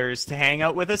 $10,000 to hang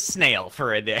out with a snail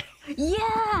for a day.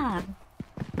 Yeah!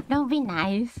 That would be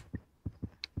nice.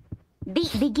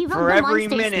 They give For out the every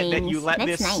monsters minute that names. you let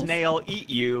That's this nice. snail eat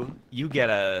you, you get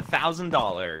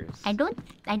 $1,000. I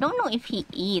don't know if he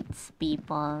eats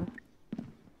people.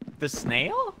 The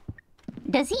snail?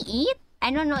 Does he eat?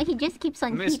 I don't know. He just keeps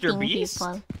on Mr. eating Beast?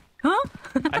 people. Huh?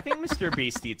 I think Mr.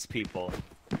 Beast eats people.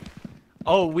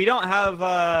 Oh, we don't have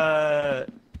a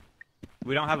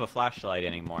flashlight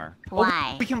anymore.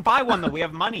 Why? Oh, we can buy one though. We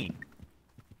have money.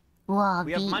 Whoa,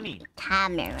 We have the money.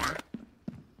 camera.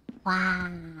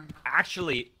 Wow.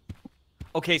 Actually,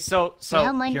 okay. So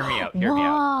Real money. hear me out. Hear me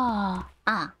out. Whoa.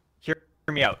 Ah. Hear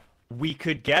me out. We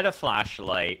could get a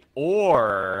flashlight,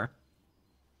 or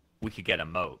we could get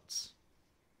emotes.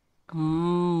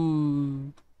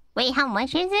 Wait, how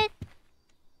much is it?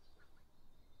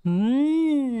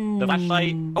 Hmm. The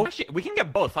flashlight. Oh shit, we can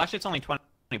get both. Flashlight's only $20.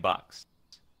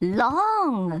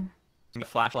 Long. The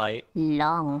flashlight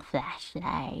Long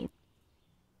flashlight.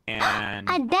 and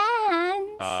A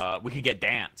dance. we could get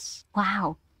dance.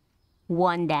 Wow.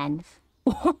 One dance.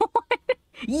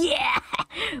 Yeah.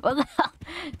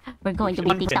 We're going to be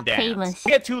One TikTok dance. famous.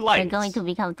 We get 2 lights. We're going to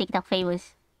become TikTok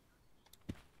famous.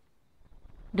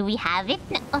 Do we have it?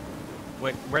 No.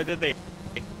 Wait, where did they?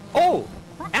 Oh,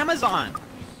 Amazon.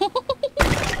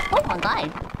 Oh my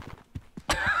god.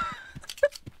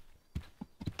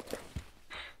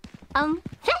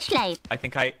 Flashlight. I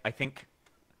think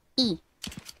E.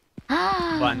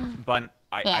 Bun.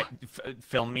 Yeah.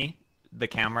 Film me. The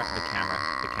camera.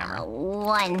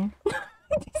 One.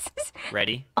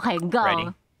 Ready? Okay, go. Ready?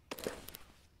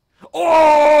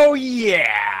 Oh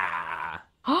yeah!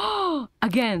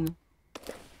 Again.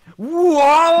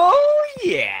 Whoa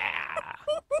yeah!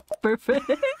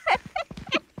 Perfect.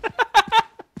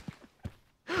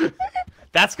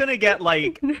 That's gonna get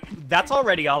like. That's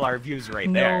already all our views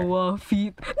right there. No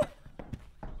feet.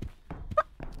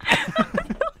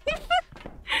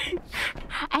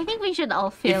 I think we should all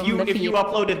film the If you feet.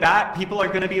 uploaded that, people are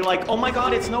gonna be like, "Oh my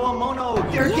God, it's No.A Mono!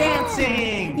 You're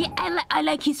dancing!" Yeah, I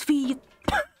like his feet.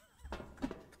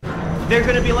 they're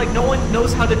gonna be like, no one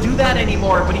knows how to do that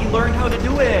anymore, but he learned how to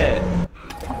do it.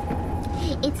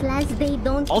 It's last day,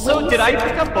 don't Also, waste did I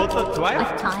pick up both of... Do I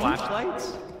have time?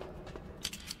 flashlights?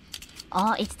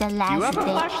 Oh, it's the Do last you have a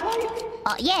day. flashlight?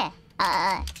 Oh, yeah.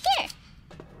 Here.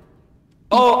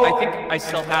 Oh, I think I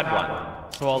still had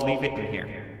one. So I'll leave it in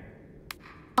here.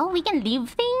 Oh, we can leave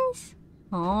things?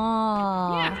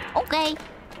 Oh. Yeah. Okay.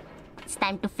 It's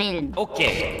time to film.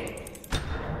 Okay.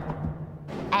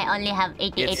 I only have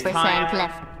 88% It's time.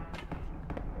 left.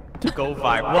 To go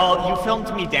viral. Well, you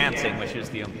filmed me dancing, which is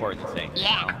the important thing. you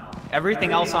Yeah. know?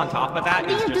 Everything else on top of that How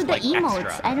do is you do just the like emotes?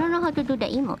 extra. I don't know how to do the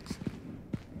emotes.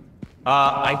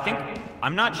 I think...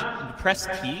 I'm not... Press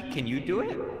T, can you do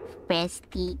it? Press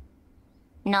T.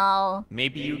 No.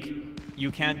 Maybe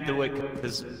you can't do it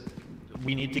because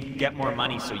we need to get more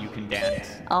money so you can dance.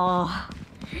 Oh.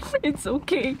 It's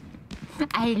okay.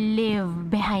 I live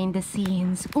behind the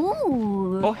scenes.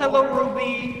 Ooh. Oh, hello,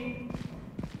 Ruby!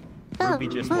 Ruby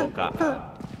just woke up.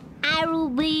 Hi,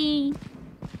 Ruby.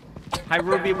 Hi,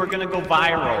 Ruby, we're gonna go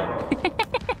viral.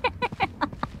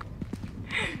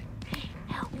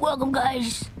 Welcome,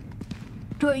 guys,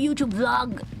 to our YouTube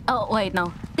vlog. Oh, wait,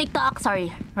 no. TikTok,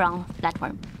 sorry. Wrong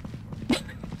platform.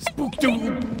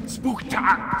 SpookTube!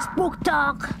 SpookTok! Spook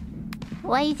Talk.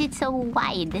 Why is it so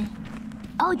wide?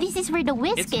 Oh, this is where the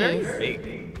whisk It's very is.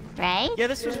 big. Right? Yeah,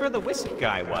 this was where the whisk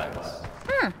guy was.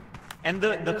 Huh. And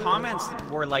the comments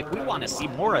were like, we want to see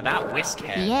more of that whisk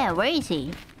head. Yeah, where is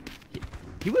he?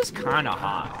 He was kind of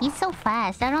hot. He's so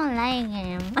fast. I don't like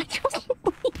him.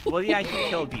 Well, yeah, he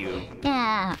killed you.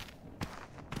 Yeah.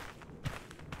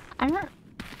 I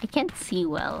can't see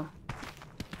well.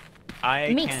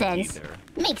 I Makes can't sense. either.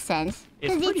 Makes sense.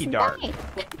 It's 'cause pretty dark. dark.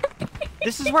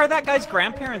 This is where that guy's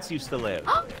grandparents used to live.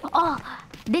 Oh,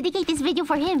 dedicate this video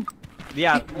for him.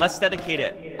 Yeah, let's dedicate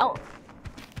it. Oh,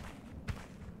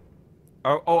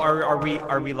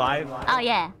 Are we live? oh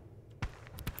yeah.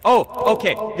 Oh,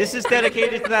 okay. This is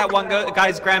dedicated to that one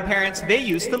guy's grandparents. They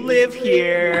used to live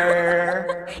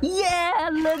here. Yeah,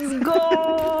 let's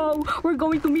go. We're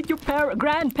going to meet your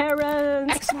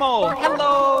grandparents. Exmo,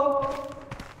 hello.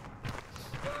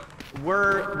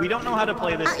 We don't know how to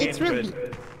play this game It's Ruby.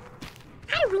 good.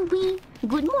 Hi, Ruby.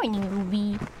 Good morning,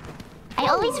 Ruby. I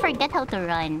always forget how to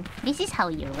run. This is how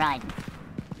you run.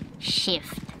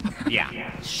 Shift. Yeah,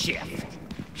 shift.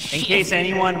 In case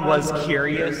anyone was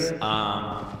curious,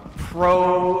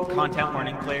 pro content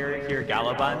warning player here,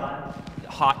 Galabun,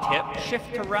 hot tip,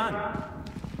 shift to run.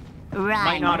 Run.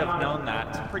 Might not have known that.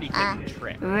 It's a pretty hidden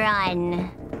trick.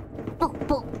 Run. Poop,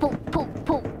 poop, poop, poop,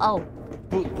 poop. Oh.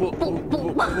 Boop, boop, boop,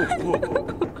 boop,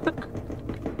 boop, boop.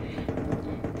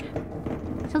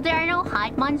 So there are no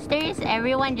hot monsters?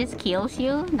 Everyone just kills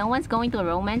you? No one's going to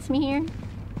romance me here?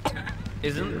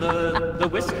 Isn't the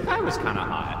whisk guy was kind of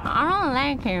hot? I don't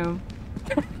like him.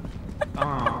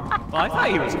 Oh. Well, I thought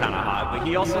he was kind of hot, but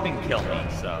he also didn't kill me,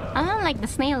 so... I don't like the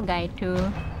snail guy too.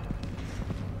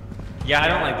 Yeah, I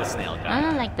don't like the snail I guy.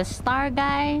 don't like the star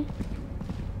guy.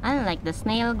 I don't like the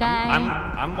snail guy.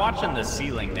 I'm watching the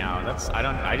ceiling now.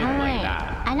 I didn't like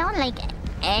that. I don't like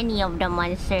any of the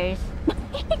monsters.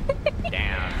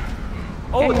 Damn.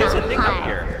 Oh, They're there's a not thing hot. up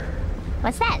here.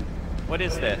 What's that? What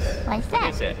is this? What's What that?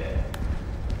 is it?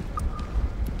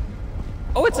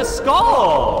 Oh, it's a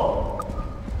skull!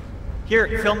 Here,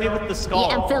 film me with the skull.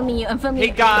 Yeah, I'm filming you. I'm filming Hey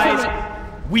you. guys,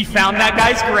 we found that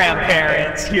guy's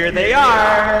grandparents. Here they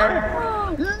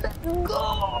are. Let's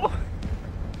go.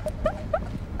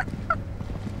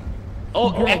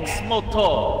 Oh, ex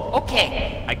moto.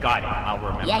 Okay, I got it. I'll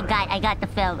remember. Yeah, I got the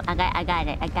film. I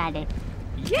got it.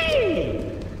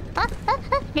 Yay!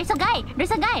 There's a guy.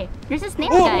 There's a snail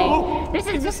Oh, guy. oh, There's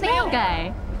it's a a snail snail.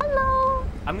 guy. Hello.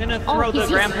 I'm gonna throw the he's-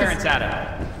 grandparents at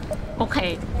him.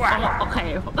 Okay.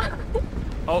 Okay.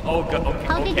 Oh, go, okay.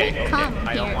 How did okay, we come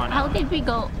I here? don't want How did we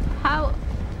go? How?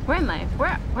 Where am I?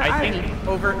 Where I are think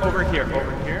we? over here.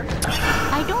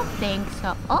 I don't think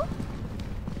so. Oh.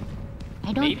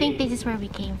 I don't Maybe. think this is where we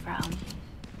came from.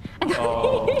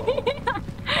 Oh.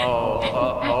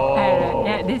 Oh.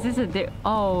 Yeah, this is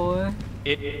oh.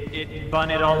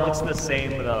 Bun, it all looks the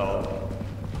same though.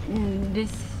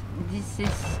 This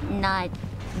is not.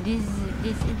 This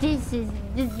is.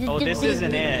 Oh, this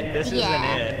isn't it. This isn't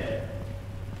it.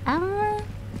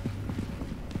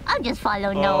 I'll just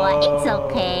follow No.A. It's Oh.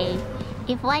 okay.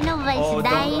 If one of us Oh,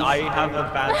 dies, I have a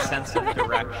bad sense of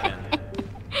direction.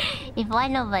 if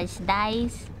one of us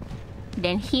dies,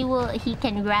 then he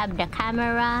can grab the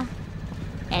camera,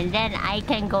 and then I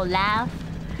can go laugh.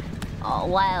 Oh,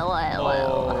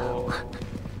 while.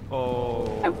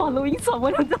 Oh. I'm following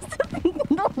someone who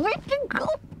doesn't know where to go.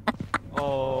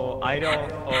 Oh, I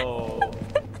don't. Oh.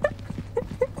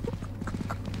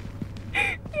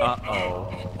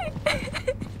 Uh-oh.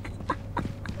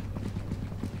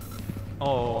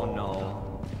 Oh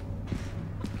no.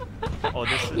 Oh,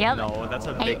 this is Yep. no. That's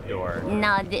a big door.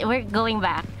 No, we're going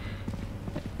back.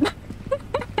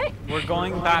 We're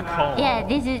going back home. Yeah,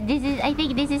 this is. I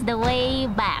think this is the way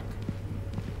back.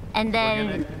 And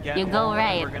then you go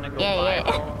right. We're gonna go yeah.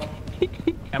 viral,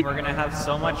 and we're gonna have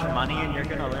so much money, and you're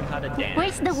gonna learn how to dance.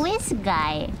 Where's the whiz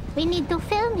guy? We need to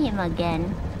film him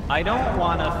again. I don't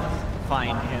wanna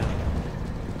find him.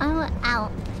 Oh,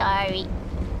 ow. Sorry.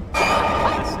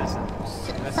 This isn't.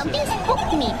 This Something isn't.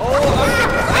 spooked me.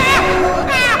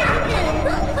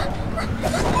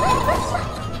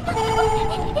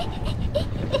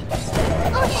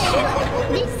 Oh shit!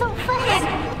 They're so fast!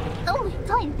 Oh my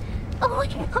god! Oh my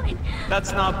god!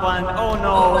 That's not fun. Oh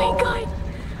no. Oh my god!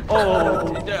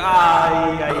 Oh.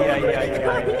 Ay.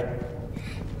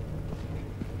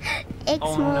 X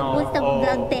Oh mo, no. boost of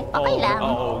vlog tech. Okay lang.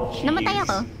 Oh, jeez. Namatay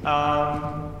ako.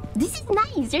 This is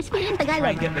nice. You're speaking Tagalog. Try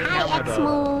and get the Hi, camera X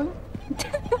mo.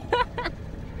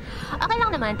 Okay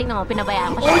lang naman. Tingnan mo,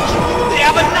 pinabayaan ko siya. They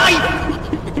have a knife!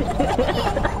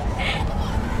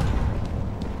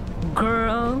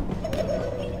 Girl.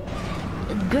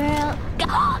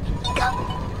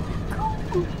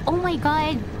 Oh my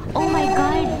god. Oh my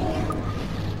god.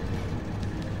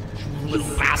 Little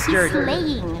He's bastard.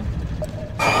 slaying.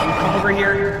 Come over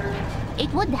here.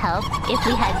 It would help if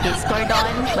we had Discord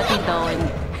on, but we don't.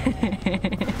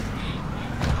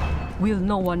 Will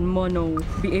no one mono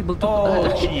be able to...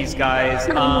 Oh, jeez, guys.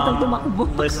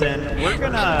 Listen, we're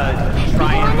gonna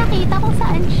try Hindi ko nga and nakita kung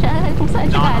saan siya not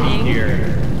be galing. here.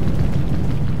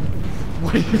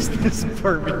 What is this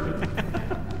permit?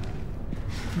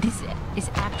 This is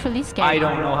actually scary. I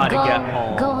don't know how to get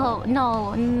home. Go home.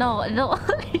 No.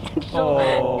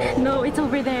 Oh. No, it's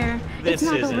over there. This it's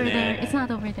not isn't over there. it. It's not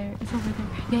over there. It's over there.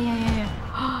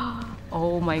 Yeah.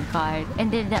 Oh my god. And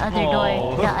then the other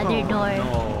door. The other door.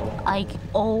 No.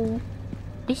 Oh.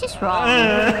 This is wrong.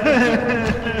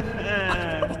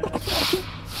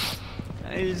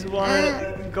 I just want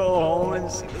to go home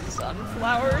and see the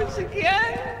sunflowers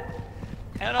again.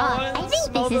 And I want I to think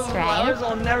smell this the is right. flowers.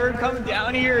 I'll never come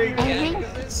down here again. think-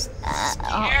 'Cause it's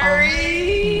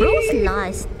scary. Bro's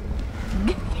lost.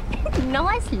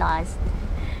 Noah's lost.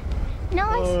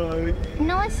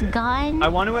 Noah's gone. I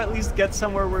want to at least get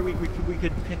somewhere where we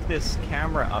could pick this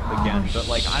camera up again, but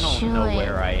like I don't know shoot.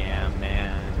 where I am,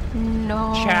 man.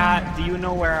 No. Chat, do you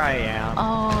know where I am?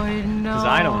 Oh no. Because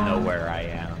I don't know where I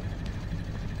am.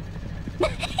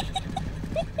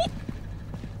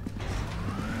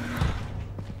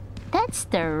 That's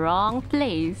the wrong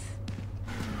place.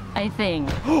 I think.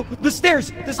 The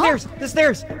stairs! The stairs! The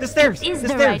stairs! The stairs! Is the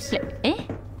the right stairs! place?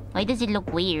 Eh? Why does it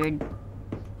look weird?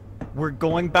 We're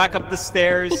going back up the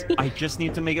stairs. I just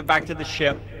need to make it back to the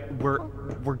ship.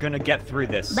 We're gonna get through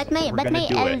this. But may We're gonna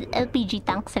do it. LPG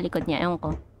tank sa likod niya. Ewan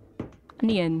ko.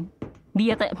 Ano yan?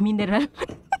 Di yata mineral.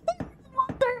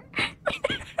 Water.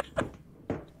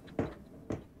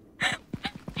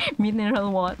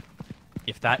 Mineral what?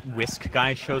 If that whisk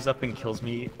guy shows up and kills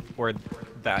me, or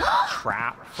that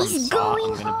trap from He's Saw,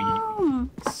 going I'm gonna home.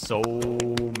 be so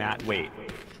mad. Wait,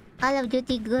 Call of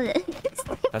Duty good.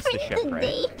 That's the ship,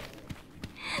 right?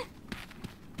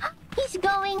 He's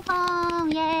going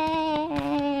home!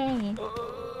 Yay!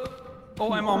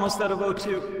 oh, I'm almost out of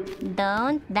O2.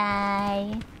 Don't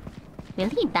die. Will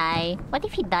he die? What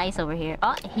if he dies over here?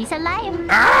 Oh, he's alive!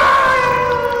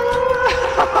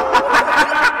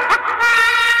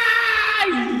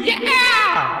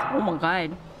 Yeah! Oh my god.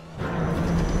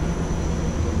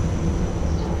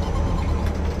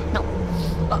 No.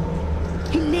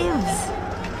 He lives!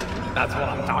 That's what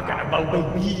I'm talking about,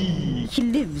 baby. He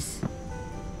lives.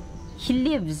 He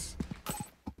lives.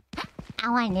 I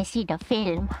wanna see the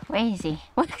film. Where is he?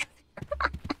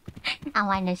 I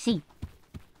wanna see.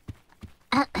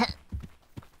 I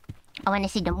wanna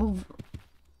see the move.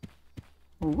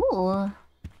 Ooh.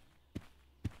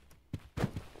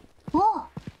 Whoa.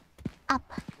 Up,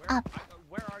 up,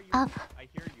 Where are you? up, I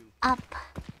hear you. up,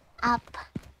 up,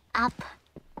 up.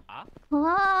 Up?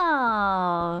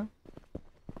 Whoa.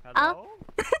 Hello?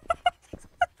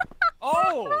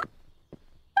 Oh!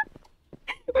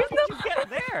 How did you get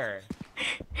there?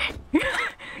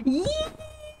 Yee!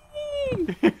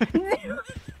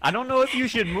 I don't know if you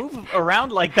should move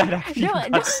around like that after you No,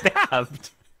 got no. stabbed.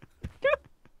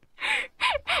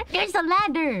 There's a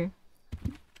ladder.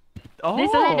 Oh.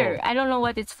 There's a ladder. I don't know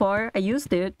what it's for. I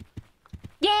used it.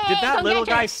 Yay! Did that little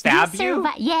guy stab you?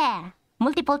 Yeah,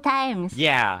 multiple times.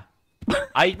 Yeah.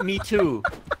 Me too.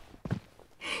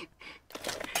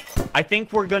 I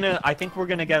think we're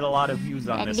gonna get a lot of views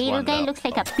on That this little one. guy though. looks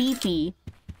like a pee-pee.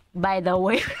 By the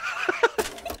way.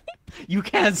 You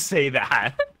can't say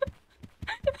that.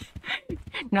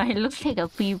 No, he looks like a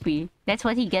pee-pee. That's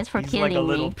what he gets for He's killing like a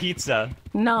little me. pizza.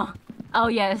 No. Oh,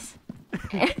 yes.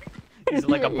 He's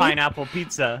like a pineapple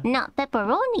pizza. Not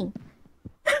pepperoni.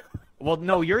 Well,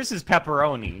 no, yours is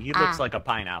pepperoni. He looks like a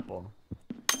pineapple.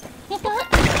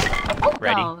 Oh,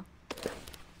 Ready? no.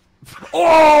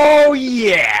 Oh,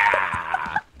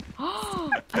 yeah!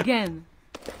 Again.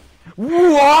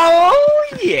 Whoa,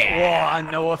 yeah!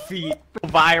 Oh, No.A feet.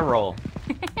 Viral.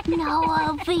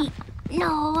 No.A feet.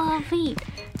 No.A feet.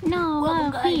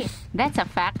 No.A feet. That's a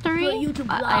factory?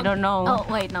 I don't know. Oh,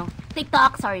 wait, no.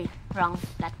 TikTok, sorry. Wrong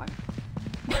platform.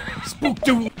 Spooked.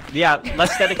 Yeah,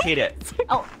 let's dedicate it.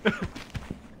 Oh.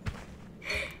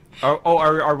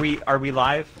 Are we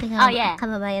live? Oh, yeah.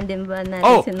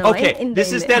 Oh, okay.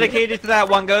 This is dedicated to that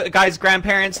one guy's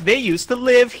grandparents. They used to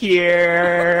live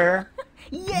here.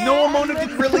 Yeah! No, Mona did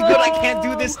really good. I can't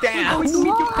do this dance.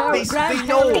 Wow. They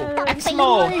know.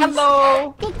 Exmo,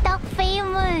 hello. TikTok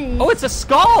famous. Oh, it's a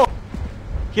skull.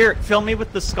 Here, film me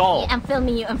with the skull. I'm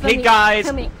filming you. I'm filming Hey guys,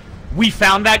 Filming. we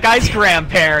found that guy's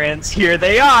grandparents. Here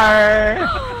they are.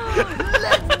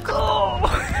 Let's go!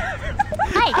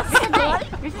 Hi, this is a guy.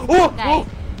 This is Oh, a guy. oh,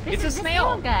 This it's a is the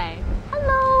snail. guy.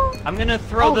 Hello. I'm gonna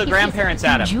throw the he's grandparents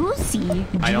at him. Juicy.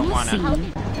 I don't wanna.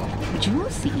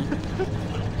 Juicy.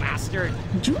 Bastard.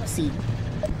 Juicy.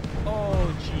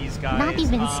 Oh, jeez, guys. Not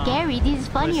even scary. This is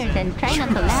funnier listen. than try not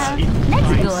to laugh. See, That's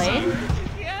I'm good. sorry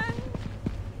again.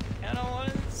 I don't want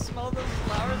to smell those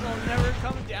flowers. I'll never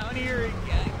come down here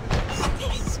again.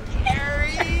 It's so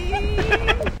scary.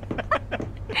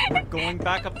 We're going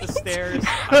back up the stairs.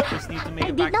 I just need to make I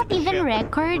it did back to not the even ship.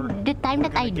 record the time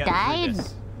that gonna I get through died.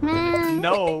 this. Man.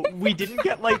 No, we didn't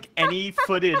get like any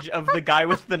footage of the guy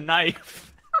with the knife.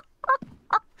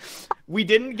 We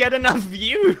didn't get enough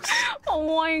views.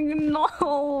 Oh my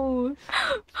no.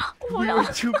 We were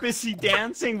too busy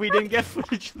dancing. We didn't get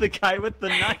footage of the guy with the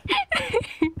knife.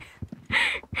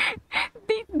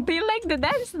 They like the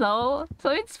dance though, so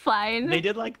it's fine. They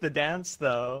did like the dance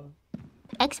though.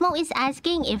 Exmo is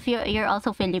asking if you're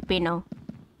also Filipino.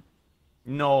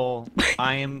 No,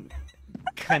 I am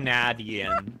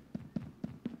Canadian.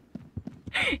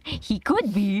 He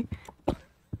could be.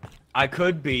 I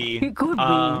could be. He could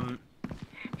be.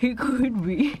 He could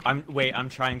be. I'm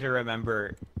trying to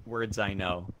remember words I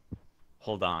know.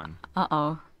 Hold on.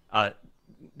 Uh-oh.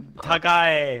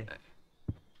 Tagai.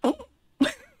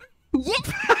 Yeah.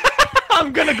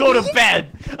 I'm gonna go to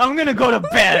bed. I'm gonna go to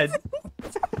bed.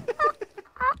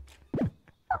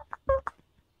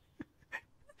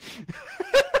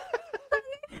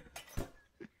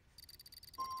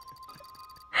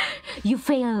 You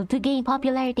failed to gain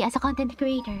popularity as a content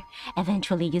creator.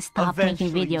 Eventually, you stop making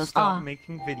Eventually, you videos. stop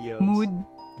making videos. Mood.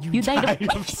 You died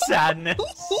of sadness.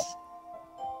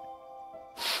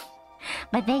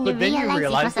 But then you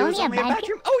realized it was only a bad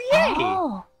dream. Oh, yay!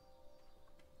 Oh.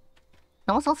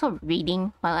 I was also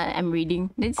reading while I'm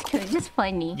reading. It's just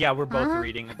funny. Yeah, we're both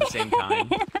reading at the same time.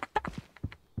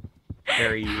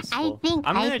 Very useful.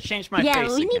 I'm gonna change my face Yeah,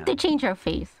 we need again. to change our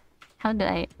face. How do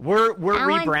I... We're I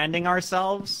want- rebranding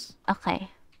ourselves. Okay.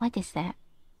 What is that?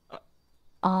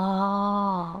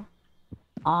 Oh.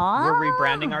 Oh. We're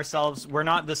rebranding ourselves. We're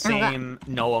not the same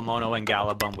No.A, Mono, and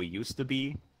Galabum we used to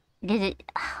be. Did it...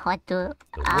 What do...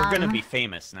 We're gonna be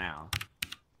famous now.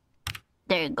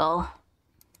 There you go.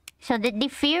 So did they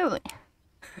fear...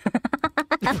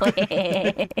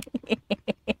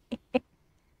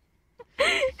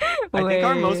 I think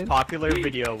our most popular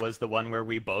video was the one where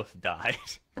we both died.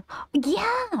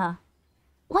 Yeah.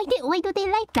 Why do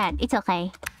they like that? It's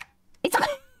okay. It's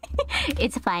okay.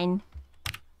 It's fine.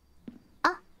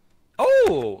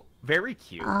 Oh, very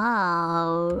cute.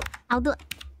 Oh. I'll do...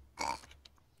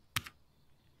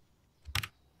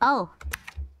 Oh.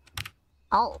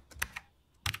 Oh.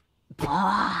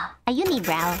 Oh. A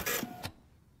unibrow.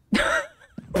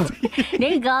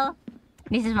 There you go.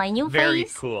 This is my new Very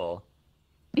face. cool.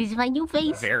 This is my new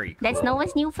face. Very cool. That's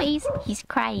No.A's new face. He's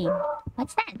crying.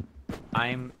 What's that?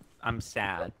 I'm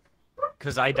sad.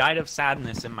 Cause I died of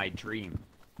sadness in my dream.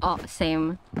 Oh,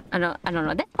 same. I don't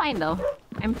know. That's fine though.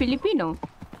 I'm Filipino.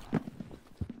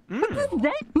 What does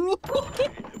that mean?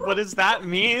 What does that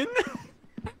mean?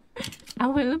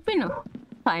 I'm Filipino.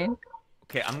 Fine.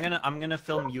 Okay, I'm gonna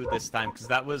film you this time because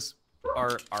that was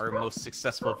our most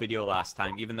successful video last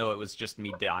time, even though it was just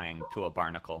me dying to a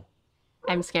barnacle.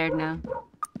 I'm scared now.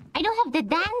 I don't have the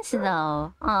dance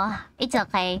though. Oh, it's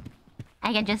okay.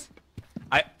 I can just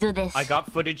do this. I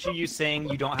got footage of you saying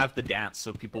you don't have the dance,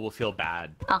 so people will feel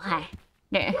bad, Okay.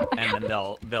 There. and then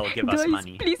they'll give us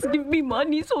money. Please give me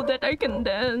money so that I can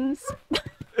dance.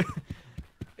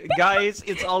 Guys,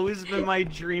 it's always been my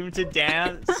dream to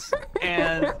dance,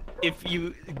 and if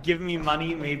you give me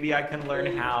money, maybe I can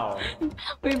learn how.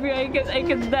 Maybe I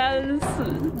can dance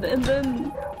and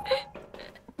then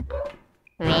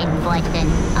red button.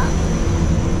 Oh.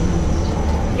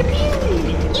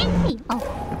 Yippee! Yippee! Oh.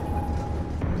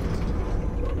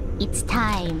 It's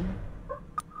time.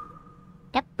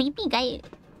 That baby guy.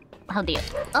 How do you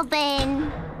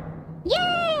open?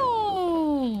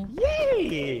 Yay!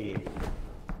 Yay!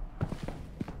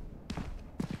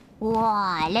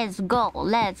 Wow, let's go.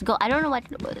 Let's go. I don't know what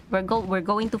we're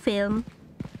going to film.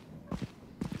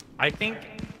 I think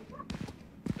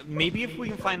maybe if we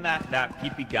can find that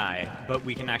peepee guy, but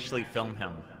we can actually film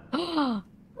him.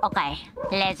 Okay,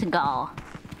 let's go.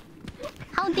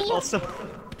 How do you... Also,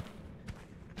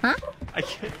 Huh?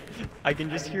 I can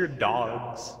just hear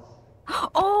dogs.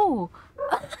 Oh!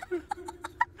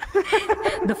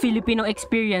 The Filipino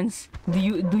experience. Do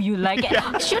you like it?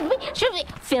 Yeah. Should we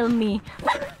film me?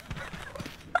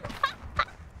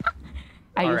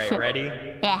 Are you Alright, ready?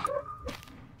 Yeah.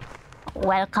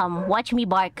 Welcome. Watch me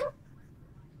bark.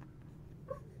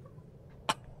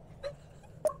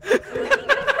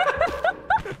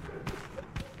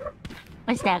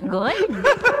 Was that good?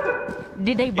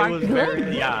 Did I bark It was good?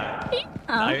 very, yeah.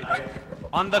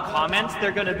 On the comments,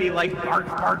 they're gonna be like, bark,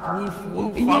 bark, woof,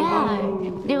 woof, Yeah,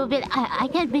 woof. they will be. I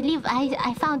can't believe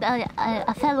I found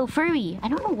a fellow furry. I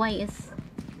don't know why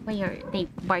are they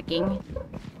barking.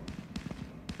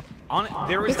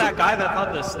 There was that guy that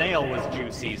thought the snail was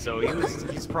juicy, so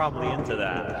he's probably into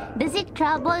that. Does it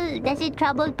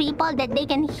trouble people that they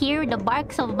can hear the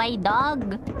barks of my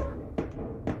dog?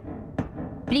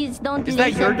 Please don't Is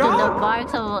listen that your to the dog?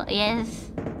 barks of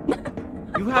yes.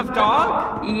 You have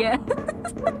dog? Yeah.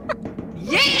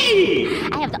 Yay!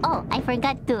 I have. Oh, I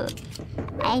forgot to.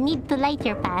 I need to light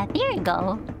your path. Here you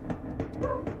go.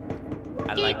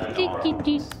 I like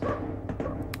dogs.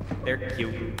 They're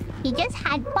cute. He just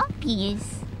had puppies.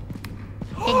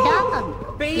 The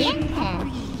dog. Babies! Yeah.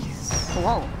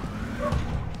 Whoa.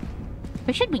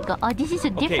 Where should we go? Oh, this is a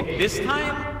different. Okay, this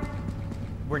time,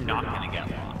 we're not gonna get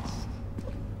lost.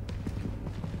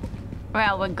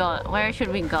 Where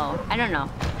should we go? I don't know.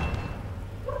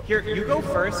 Here, you go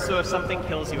first, so if something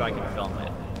kills you, I can film it.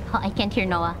 Oh, I can't hear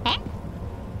Noah. Eh?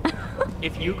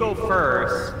 If you go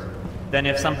first, then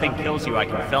if something kills you, I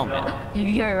can film it.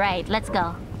 You're right. Let's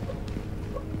go.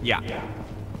 Yeah.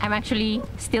 I'm actually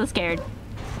still scared.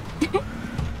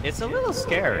 It's a little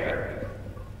scary.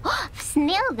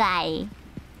 Snail guy.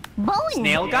 Bone.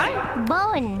 Snail guy?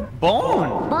 Bone.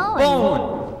 Bone! Bone.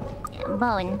 Bone!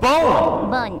 Bone. Bone! Bone.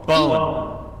 Bone!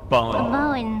 Bone!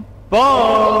 Bone.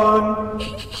 Bone!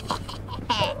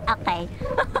 Okay.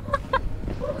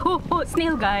 Oh,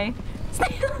 snail guy.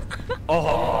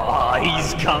 Oh,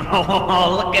 he's coming.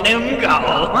 Oh, look at him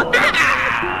go.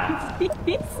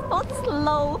 He's so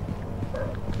slow.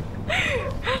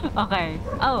 Okay.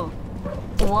 Oh.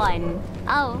 One.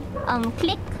 Oh.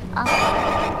 Click.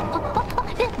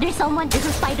 There's someone. There's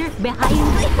a spider behind me.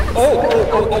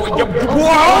 Oh, yeah.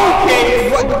 Whoa, okay.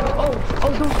 What?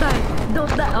 Oh, don't die.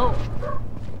 Don't die. Oh.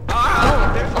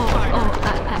 There's a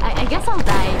spider. I guess I'll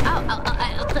die.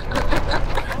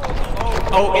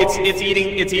 Oh, it's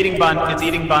eating bun. It's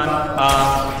eating bun.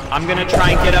 I'm gonna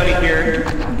try and get out of here.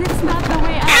 That's not the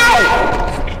way out.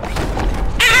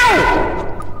 Ow!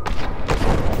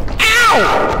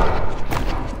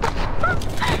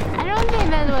 I don't think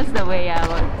that was the way out.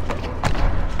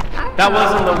 That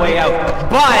wasn't the way out.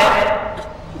 But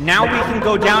now we can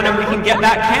go down and we can get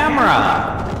that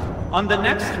camera on the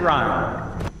next run.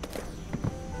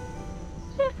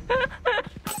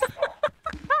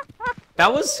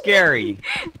 That was scary.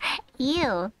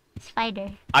 Ew.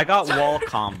 Spider. I got wall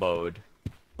comboed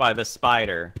by the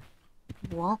spider.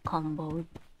 Wall combo.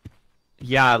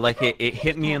 Yeah, like it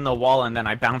hit me in the wall and then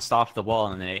I bounced off the wall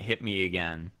and then it hit me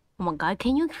again. Oh my god,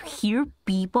 can you hear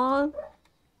people?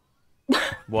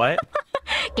 What?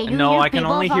 Can you No, hear I can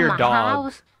people only from hear my dog.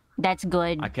 house? That's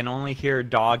good. I can only hear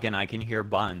dog and I can hear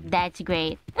bun. That's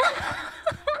great.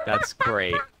 That's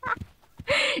great.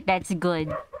 That's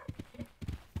good.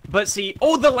 But see,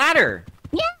 oh, the ladder!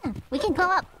 Yeah, we can go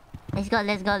up. Let's go,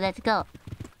 let's go, let's go.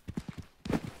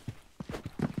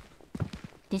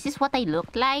 This is what I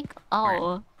look like?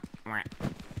 Oh.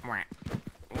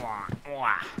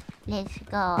 Let's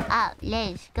go up,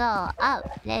 let's go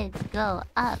up, let's go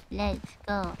up, let's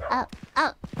go up,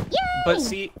 up. Yay! But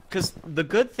see, because the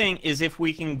good thing is if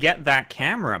we can get that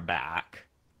camera back,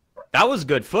 that was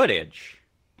good footage.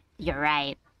 You're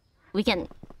right. We can...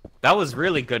 That was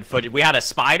really good footage. We had a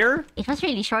spider. It was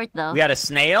really short though. We had a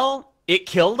snail. It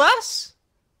killed us?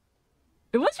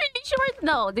 It was really short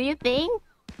though, do you think?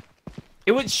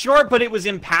 It was short, but it was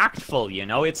impactful, you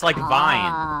know? It's like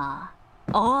Vine. Ah.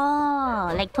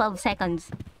 Oh, like 12 seconds.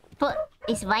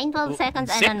 Is Vine 12 seconds?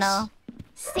 I don't know.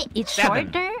 It's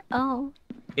 7. shorter? Oh.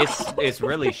 It's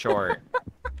really short.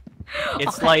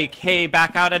 It's like, hey,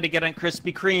 back out at it again on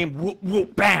Krispy Kreme. Whoop,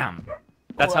 whoop, bam.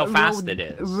 That's how fast it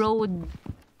is.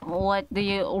 What do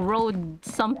you road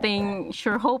something?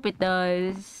 Sure hope it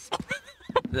does.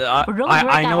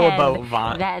 I know ahead. about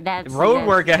Vine. That's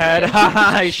work ahead.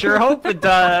 I sure hope it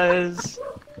does.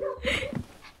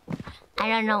 I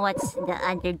don't know what's the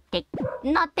other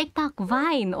not TikTok,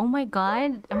 Vine. Oh my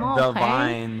god. Am I The okay?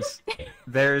 Vines.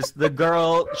 There's the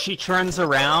girl, she turns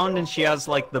around and she has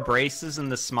like the braces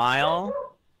and the smile.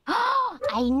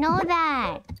 I know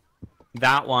that.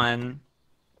 That one.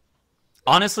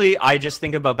 Honestly, I just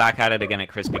think about back at it again at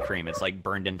Krispy Kreme. It's like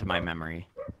burned into my memory.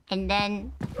 And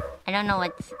then I don't know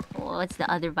what's the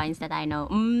other Vines that I know.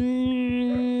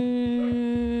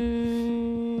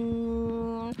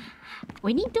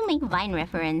 We need to make Vine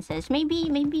references. Maybe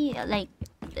like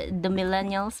the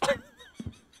millennials.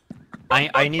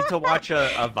 I need to watch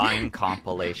a Vine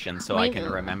compilation so I can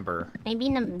remember. Maybe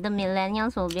the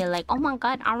millennials will be like, oh my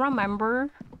god, I remember.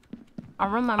 I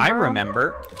remember. I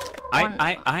remember.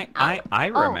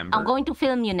 I'm going to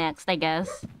film you next, I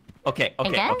guess. Okay.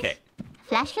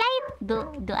 Flashlight?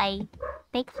 Do I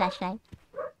take flashlight?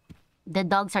 The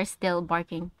dogs are still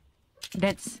barking.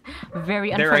 That's very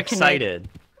unfortunate. They're excited.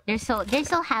 They're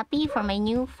so happy for my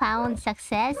newfound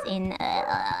success in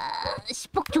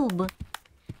SpookTube.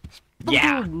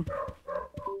 Yeah.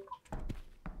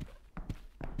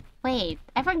 Wait,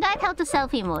 I forgot how to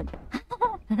selfie mode.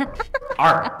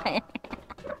 Art.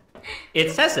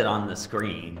 It says it on the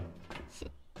screen.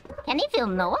 Can you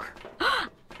film Noah?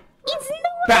 It's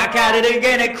Noah! Back at it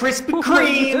again at Krispy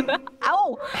Kreme!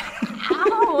 Ow!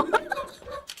 Ow!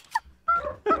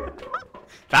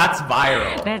 That's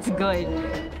viral. That's good.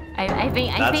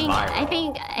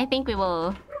 I think we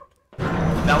will.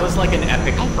 That was like an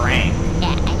epic prank.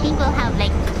 Yeah, I think we'll have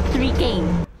like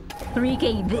 3K.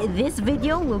 3K. This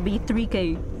video will be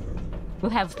 3K.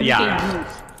 We'll have 3K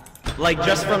views. Like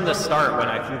just from the start when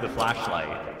I threw the flashlight.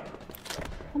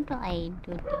 How do I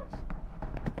do this?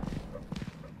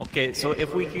 Okay, so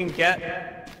if we can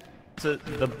get to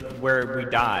where we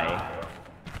die,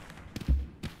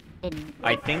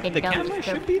 I think the camera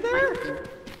should be there.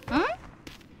 Hmm?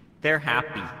 They're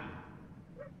happy.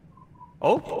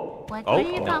 Oh. What were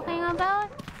you talking about?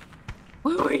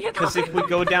 What were you Because talking if we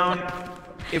go down,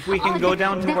 if we can go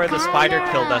down to where the spider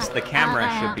killed us, the camera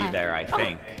should be there, I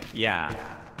think. Yeah.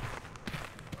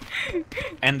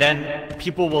 And then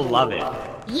people will love it.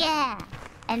 Yeah.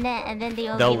 And then they'll be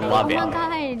like, love oh it. my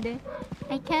god,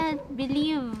 I can't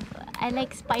believe I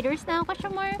like spiders now,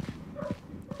 question mark?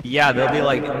 Yeah, they'll be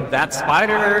like, that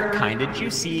spider, kinda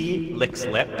juicy, licks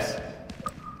lips.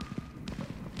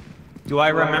 Do I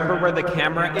remember where the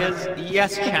camera is?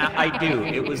 Yes, chat, I do.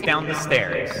 It was down the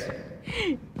stairs.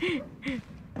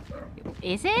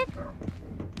 Is it?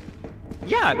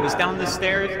 Yeah, it was down the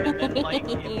stairs and then like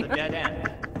in the dead end.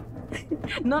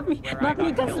 Not me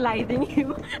gaslighting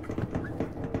you.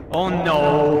 Oh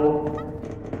no!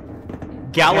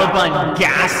 Galaban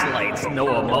gaslights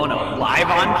No.A Mono live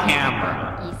on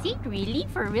camera. Is it really?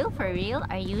 For real? For real?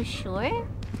 Are you sure?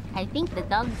 I think the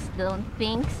dogs don't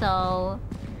think so.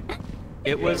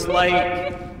 It was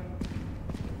like...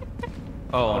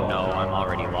 Oh no, I'm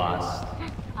already lost.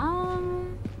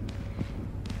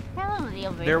 Probably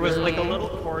over There was like a there. little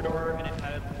corridor and it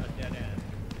had a dead end.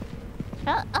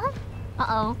 Uh-oh.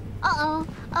 Uh-oh. Uh-oh.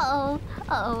 Uh-oh.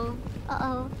 Uh-oh.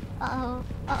 Uh-oh. Uh-oh.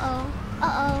 Uh-oh.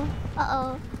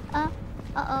 Uh-oh. Uh-oh.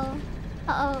 Uh-oh.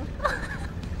 Uh-oh.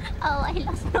 Oh, I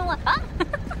lost Noah.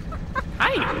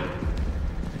 Hi!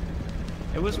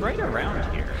 It was right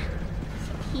around here.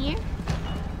 Here?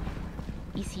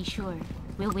 Is he sure?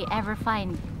 Will we ever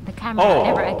find the camera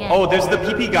ever again? Oh, there's the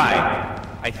pee-pee guy,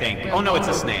 I think. Oh no, it's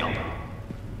a snail.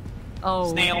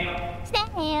 Oh. Snail.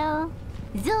 Snail.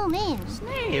 Zoom in.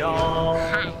 Snail.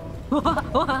 Hi.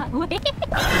 Wait.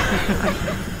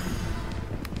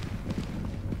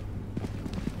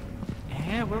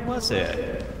 Yeah, where was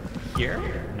it? Here?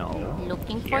 No.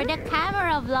 Looking Here? for the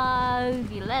camera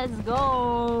vlog. Let's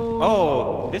go.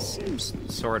 Oh, this seems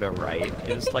sort of right.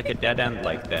 It's like a dead end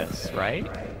like this, right?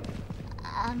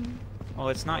 Oh,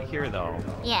 it's not here though.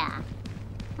 Yeah.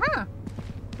 Huh.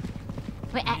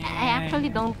 Wait, I actually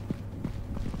don't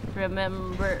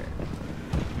remember.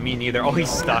 Me neither. Oh, he's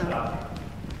stuck.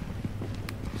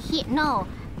 No,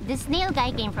 the snail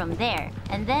guy came from there,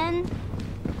 and then.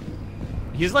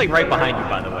 He's like right behind you,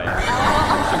 by the way.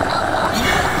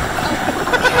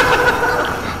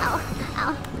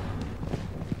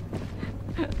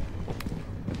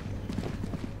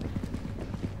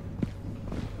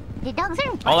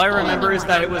 All I remember is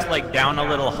that it was like down a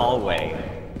little hallway.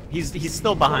 He's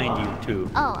still behind you too.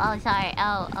 Oh, sorry.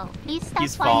 Oh. Please stop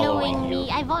He's following following me.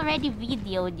 you. I've already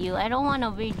videoed you. I don't want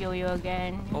to video you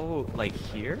again. Oh, like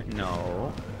here?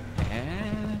 No.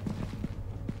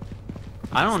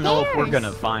 I don't know if we're Stairs.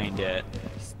 gonna find it.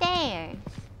 Stairs.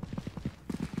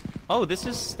 Oh, this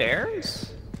is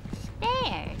stairs?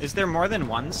 Stairs. Is there more than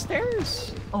one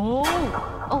stairs? Oh.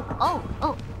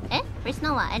 Where's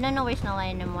No.A? I don't know where's No.A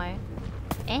anymore.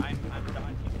 I'm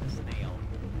dodging the snail.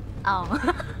 Oh.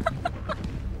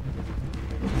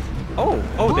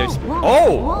 Oh, there's... whoa,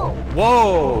 Oh!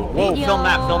 Whoa! Video. Film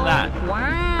that, film that.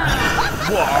 Wow.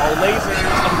 Whoa, lasers!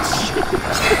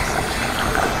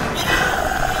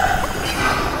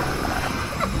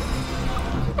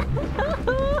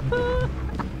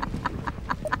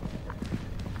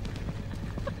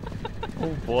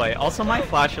 Oh boy, also my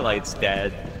flashlight's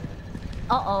dead.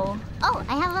 Uh-oh. Oh,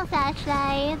 I have a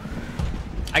flashlight.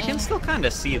 I can still kind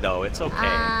of see though, it's okay.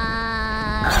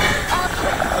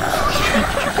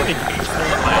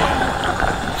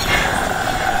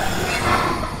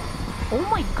 Oh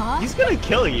my god. He's gonna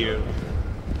kill you.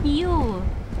 Q.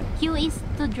 Q is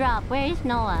to drop. Where is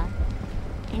No.A?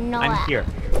 No.A. I'm here.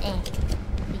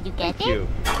 Did you get Thank it? you.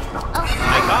 Oh.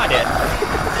 I got it.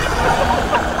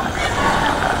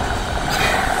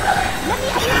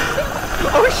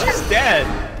 Oh, she's dead.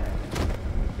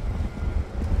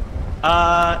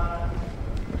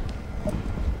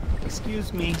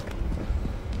 Excuse me.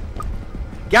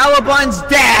 Galabun's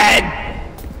dead!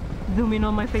 Zoom in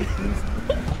on my face, please.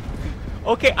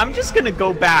 Okay, I'm just gonna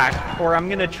go back, or I'm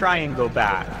gonna try and go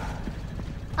back.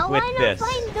 With Why not this.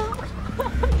 find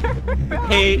the...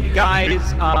 Hey, guys,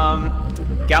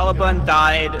 Galabun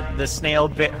died, the snail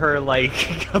bit her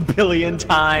like a billion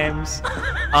times.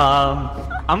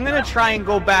 I'm gonna try and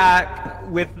go back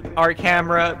with our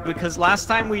camera, because last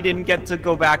time we didn't get to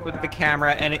go back with the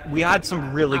camera, and we had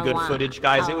some really good footage,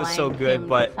 guys. It was so good,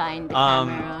 but,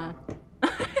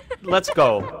 let's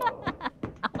go.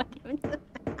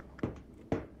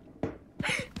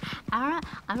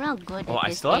 I'm not good at this Oh,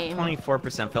 I still have game.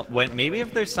 24% film. Wait, maybe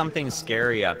if there's something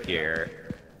scary up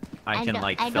here, I can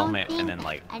like film it and then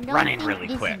like run in really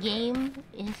quick. This game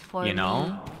is for You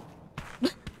know? me.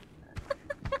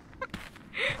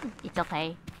 It's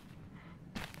okay.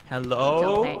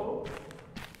 Hello? It's okay.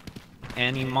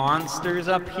 Any monsters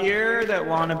up here that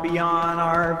want to be on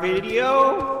our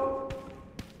video?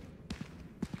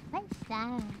 What's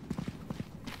that?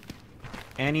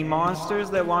 Any monsters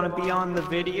that want to be on the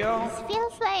video? This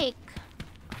feels like...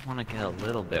 I want to get a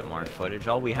little bit more footage.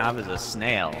 All we have is a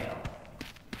snail.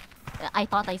 I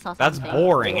thought I saw That's something.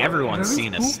 boring. Everyone's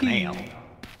seen a snail.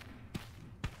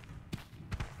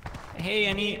 Hey,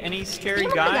 any scary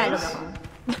guys?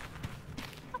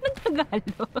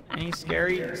 Any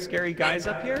scary guys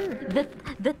up here?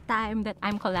 The time that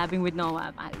I'm collabing with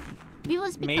No.A, we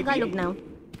will speak Maybe. Tagalog now.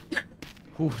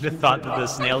 Who would have thought that the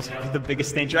snails would be the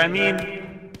biggest danger? I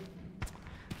mean,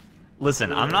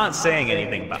 listen, I'm not saying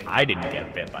anything, but I didn't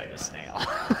get bit by the snail.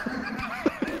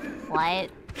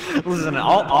 What? Listen,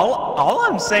 all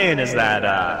I'm saying is that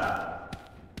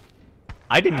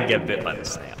I didn't get bit by the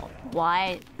snail.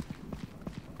 What?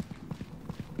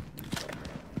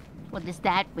 What does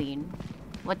that mean?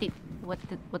 What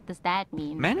does that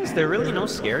mean? Man, is there really no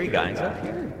scary guys up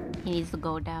here? He needs to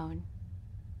go down.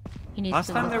 He needs Last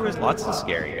to time there was lots of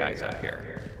scary guys up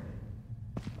here.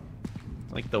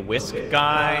 Like the whisk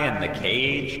guy and the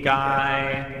cage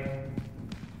guy.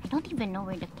 I don't even know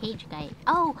where the cage guy is.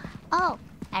 Oh!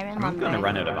 I remember. I'm gonna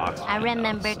run out of oxygen. I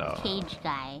remember though, so. cage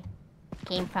guy.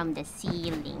 Came from the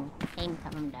ceiling. Came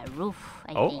from the roof,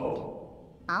 I think.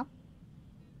 Huh?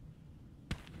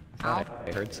 I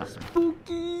heard something.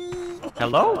 Spooky.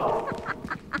 Hello?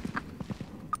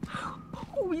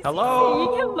 Who is Hello?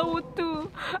 saying hello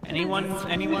to? Anyone?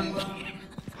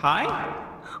 Hi?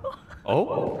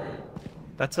 Oh?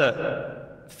 That's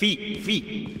a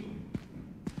feet.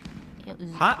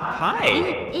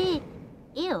 Hi.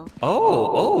 Ew.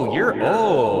 You're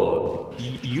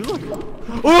you look.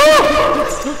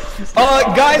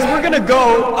 Oh! Guys, we're gonna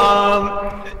go.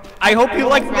 I hope you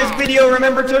liked this video.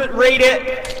 Remember to rate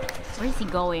it. Where is he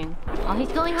going? Oh,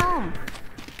 he's going home.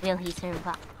 Will he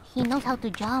survive? He knows how to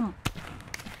jump.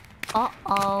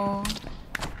 Uh-oh.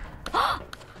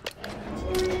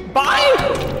 Bye.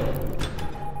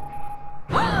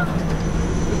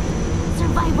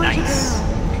 Survivor Nice.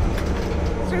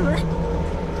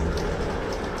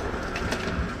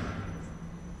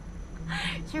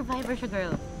 Survivor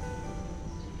girl.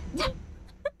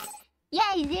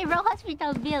 Yay, 0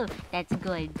 hospital bill. That's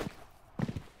good.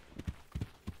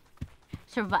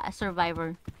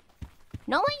 Survivor.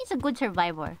 No.A is a good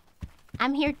survivor.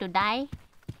 I'm here to die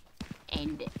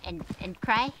and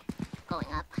cry.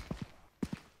 Going up.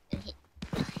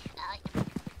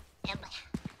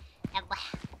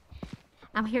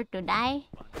 I'm here to die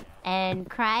and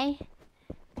cry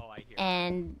Oh, I hear.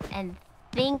 and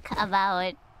think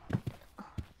about.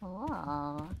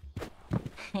 Oh.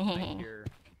 I hear.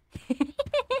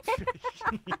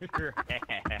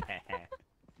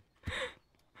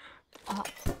 Oh,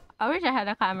 I wish I had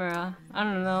a camera. I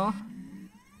don't know.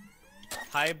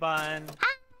 Hi, Bun.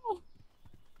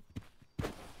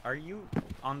 Are you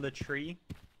on the tree?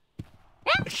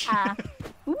 Ah.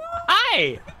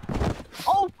 Hi!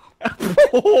 Oh!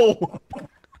 Oh!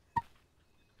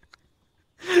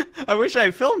 I wish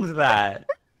I filmed that.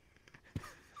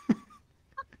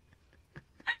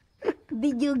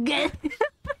 Did you get?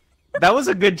 That was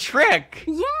a good trick.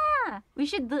 Yeah, we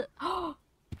should do.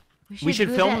 We should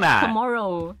do film that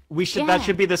tomorrow. We should. Yeah. That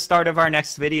should be the start of our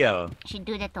next video. Should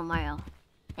do that tomorrow.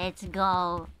 Let's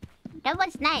go. That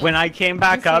was nice. When I came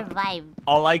back We up, survived.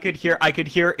 all I could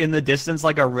hear in the distance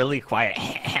like a really quiet.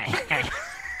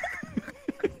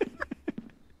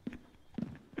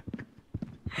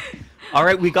 All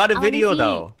right, we got a wanna video see.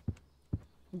 though.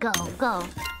 Go, go.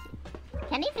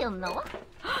 Can you film No.A?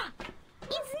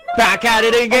 It's No.A! Back at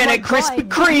it again Oh my at Krispy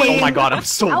God. Kreme. Oh my god, I'm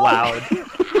so Ow. loud.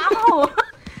 Ow!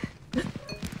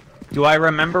 Do I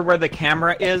remember where the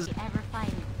camera is? Did you ever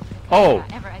find the Oh,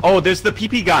 camera ever again? oh, there's the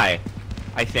pee-pee guy.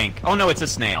 I think. Oh no, it's a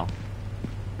snail.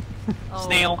 Oh.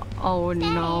 Snail. Oh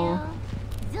no.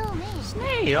 Zoom in.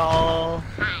 Snail.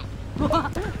 Hi.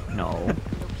 No.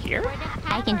 Here?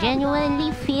 I can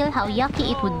genuinely feel how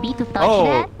yucky it would be to touch Oh,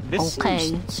 that. this Okay.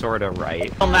 seems sort of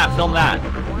right. Film that, film that.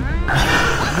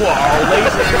 Whoa,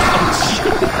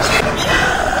 laser.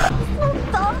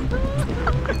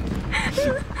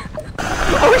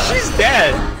 Oh, she's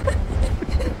dead.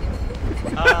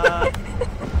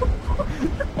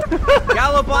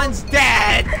 Galabun's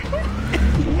dead.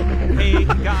 Hey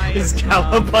guys. Is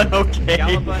Galabun okay?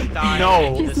 Galabun died.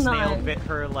 No. The He's snail not. bit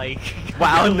her like.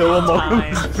 Wow, no emotion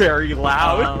was times. very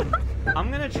loud.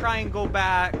 I'm gonna try and go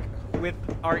back with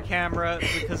our camera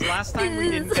because last time we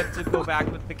didn't get to go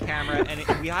back with the camera and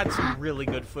we had some really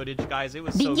good footage, guys. It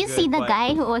was so Did you good, see the but,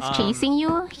 guy who was chasing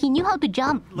you? He knew how to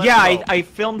jump. let's Yeah, go. I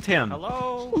filmed him.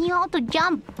 Hello. He knew how to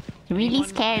jump. Really Anyone-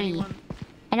 scary. anyone-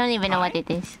 I don't even know Hi? what it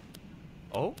is.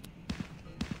 Oh,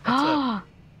 Oh,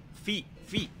 feet.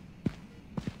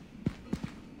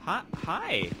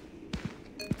 Hi.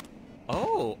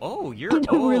 Oh, you're.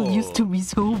 the world used to be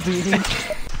so big.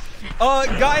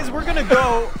 Guys, we're gonna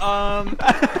go.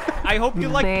 I hope you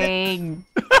like this. Big.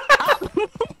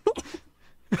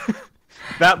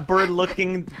 That bird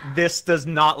looking this does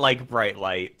not like bright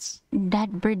lights.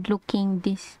 That bird looking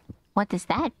this. What does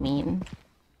that mean?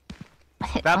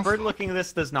 That What's- bird looking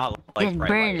this does not like That bright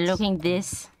bird lights. looking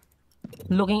this.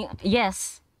 Looking.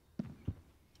 Yes.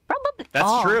 Probably. That's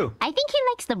oh, true. I think he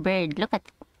likes the bird. Look at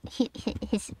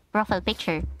his profile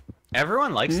picture.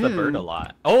 Everyone likes the bird a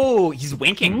lot. Oh, he's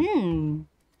winking. Hmm.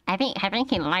 I think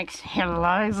he likes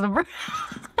the bird.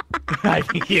 I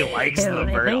think he likes the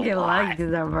bird I think he a lot. likes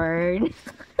the bird.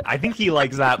 I think he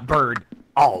likes that bird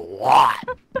a lot.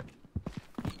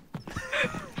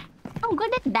 I'm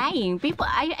good at dying. People,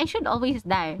 I should always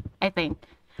die. I think.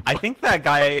 I think that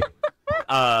guy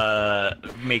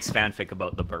makes fanfic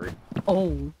about the bird.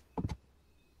 Oh.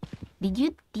 Did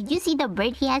you see the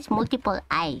bird? He has multiple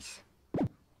eyes.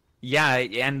 Yeah,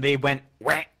 and they went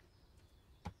whack.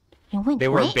 He went. They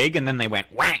were whack? big and then they went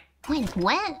whack. Went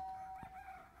what?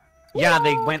 Yeah,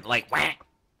 they went like whack.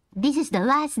 This is the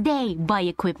last day. Buy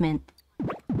equipment.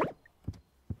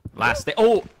 Last day.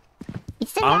 Oh,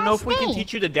 It's the I don't know last if we can day.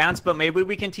 teach you to dance, but maybe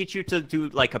we can teach you to do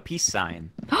like a peace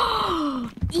sign.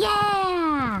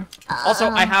 Yeah. Also,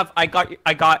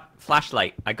 I got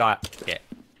flashlight. I got it.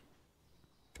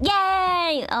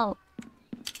 Yay! Oh.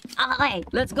 Okay,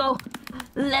 let's go.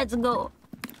 Let's go.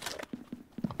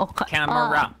 Okay.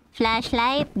 Camera.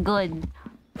 Flashlight, good.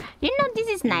 You know, this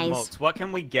is nice. Remotes. What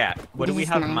can we get? What do This we is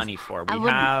have nice. money for? I We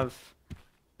would- have.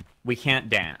 We can't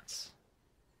dance.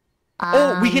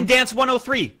 Oh, we can dance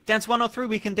 103. Dance 103.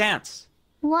 We can dance.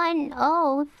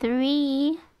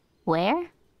 103. Where?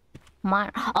 This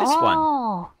one.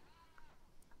 Oh,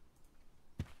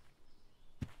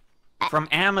 From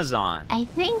Amazon. I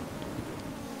think.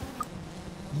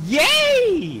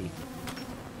 Yay!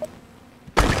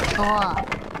 Oh.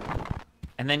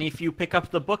 And then if you pick up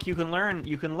the book, you can learn.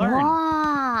 You can learn.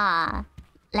 Wow.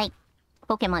 Like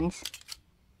Pokemons.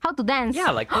 How to dance? Yeah,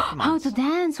 like Pokemon. How to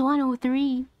dance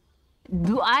 103.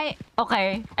 Do I?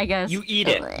 Okay, I guess. You eat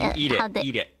it. You eat How it. the-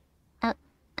 Eat it. Huh?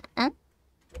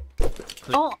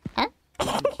 Click. Oh, huh?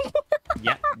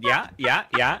 Yeah.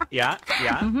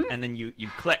 And then you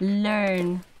click.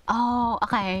 Learn. Oh,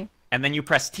 okay. And then you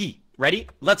press T. Ready?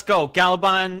 Let's go.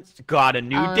 Galabon's got a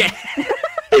new dance.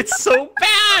 It's so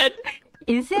bad.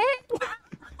 Is it?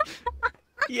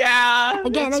 Yeah.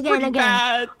 Again.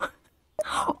 Bad.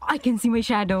 Oh, I can see my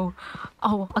shadow.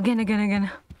 Oh, again.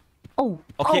 Oh,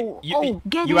 okay, you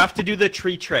have to do the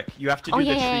tree trick. You have to do the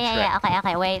tree trick. Yeah.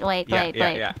 Okay. Wait.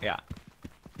 Yeah.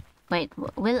 Wait,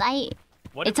 will I?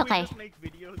 What It's if we okay. just make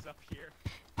videos up here?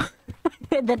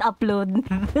 Then upload.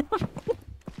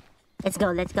 Let's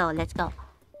go.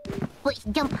 Wait,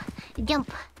 jump.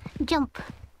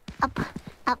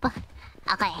 Up.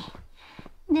 Okay.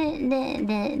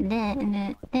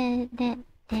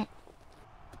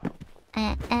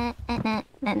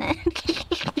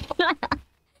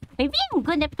 Maybe I'm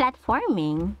good at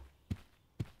platforming.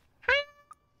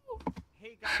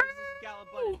 Hey guys, this is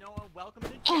Galabon and Noah. Welcome to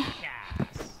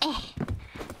Jackass.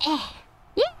 Yeah.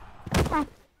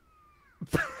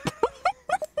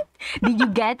 Did you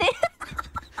get it?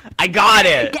 I got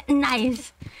it.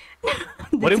 Nice.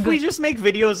 What if we just make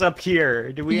videos up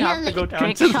here? Do we Yeah, have to go like down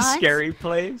trick to the shots? scary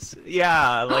place?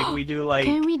 Yeah, like we do like...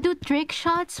 Can we do trick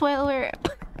shots while we're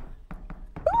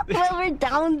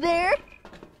down there?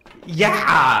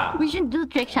 Yeah! We should do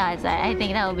trick shots. I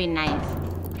think that would be nice.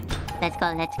 Let's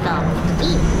go.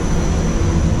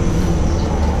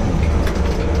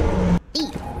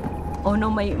 Eat. Oh no,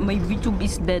 my VTube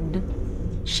is dead.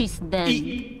 She's dead.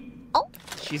 Oh,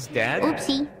 She's dead?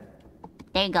 oopsie.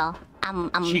 There you go.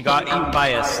 She got eaten by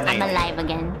a snake. I'm alive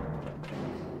again.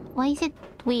 Why is it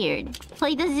weird?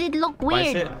 Why does it look Why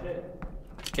is weird?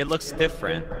 it looks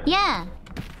different. Yeah.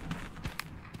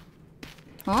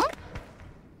 Huh?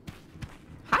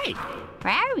 Hi!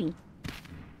 Where are we?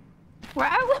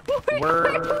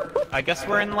 I guess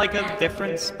we're in like a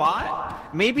different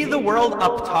spot? Maybe the world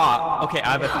up top. Okay,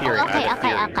 I have a theory. Okay.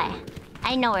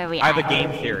 I know where we are. I have a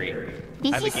game theory.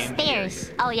 This is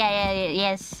stairs. Oh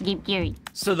yes, game theory.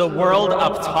 So the world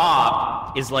up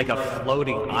top is like a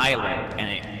floating island, and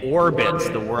it orbits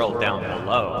the world down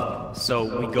below. So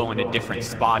we go in a different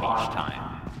spot each time.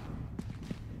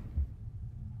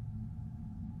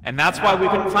 And that's why we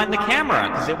couldn't find the camera,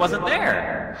 because it wasn't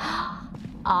there.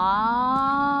 Oh.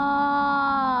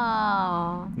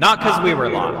 Not because we were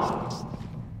lost.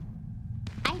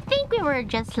 I think we were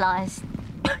just lost.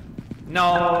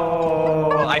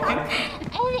 No, I think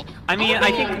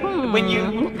when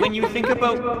you think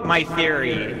about my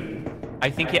theory, I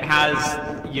think it has,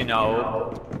 you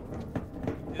know,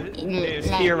 there's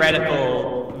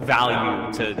theoretical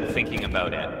value to thinking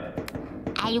about it.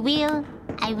 I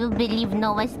will believe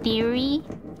Noah's theory,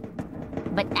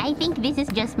 but I think this is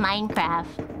just Minecraft.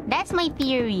 That's my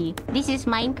theory. This is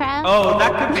Minecraft. Oh,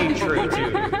 that could be true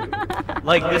too.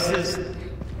 Like this is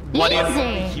what if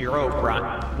Laser.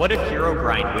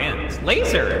 Herobrine wins?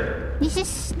 Laser. This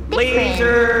is different.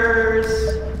 Lasers.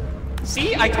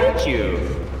 See, I told you.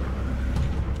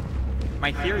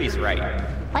 My theory's right.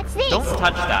 What's this? Don't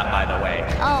touch that, by the way.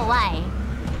 Oh, why?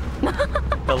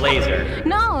 The laser.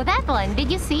 No, that one.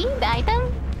 Did you see the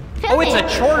item? Film Oh, it's a it.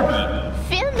 Chorby.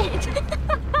 Film it.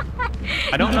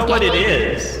 I don't know what it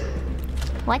is.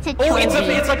 What's a Oh,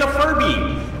 Chorby? it's like a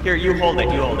Furby. Here, you hold it.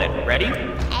 Ready?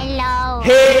 Hello.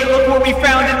 Hey, look what we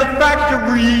found in the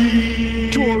factory.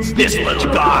 It's this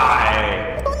little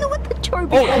guy. I don't know what the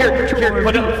Chorby Oh, is.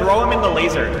 here, throw him in the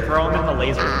laser.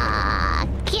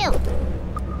 Kill.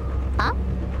 Huh?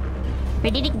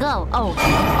 Where did it go? Oh.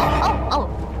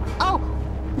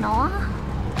 Noah?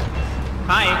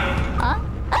 Hi. Huh?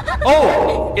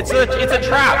 Oh, it's a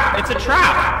trap.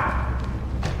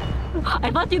 I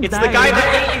thought you It's the guy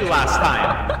that ate you last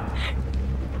time.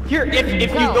 Here, if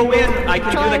you go in, I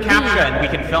can do the capture and we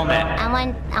can film it. I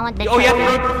want the Oh yeah,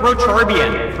 Chorby. throw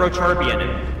Chorbian. Throw Chorbian in.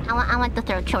 I want to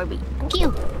throw Chorby.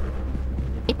 Kill.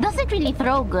 It doesn't really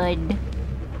throw good.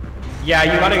 Yeah,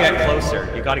 you gotta get closer.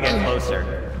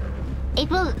 It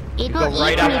will Go eat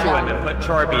right me up to though. him and put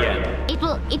Chorby in. It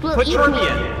will Put eat Chorby me.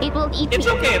 in. It will eat It's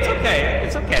me. okay.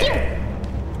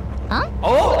 Huh?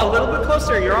 Oh, a little bit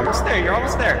closer. You're almost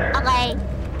there. Okay.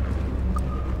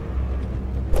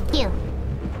 Kill.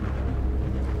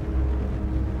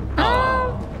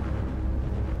 Oh.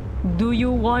 Do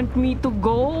you want me to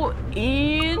go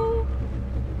in?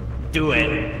 Do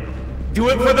it. Do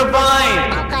it for the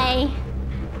vine. Okay.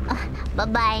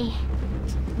 Bye-bye.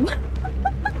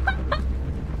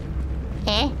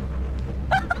 Eh?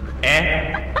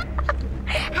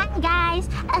 Hi guys.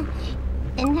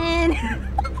 And then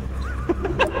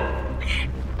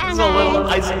It's a little.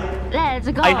 let's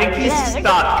go. I think he's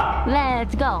stuck.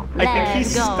 Let's go. I think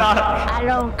he's stuck. I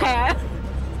don't care.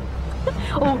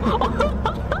 Oh.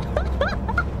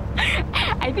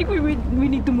 I think we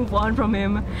need to move on from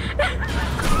him.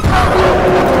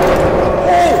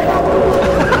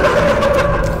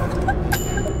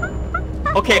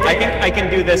 Okay, I can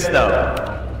do this though.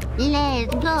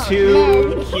 Let's go.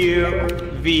 2 Q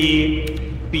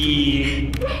V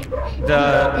B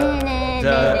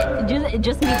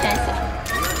Just need that.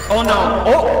 Oh no!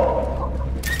 Oh!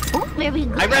 Oh, very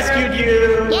good. I rescued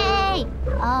you! Yay!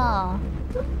 Oh.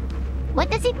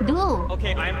 What does it do?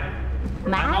 Okay, I'm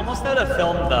Math? almost out of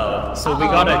film though, so we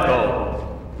gotta go.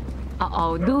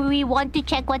 Uh-oh. Do we want to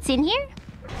check what's in here?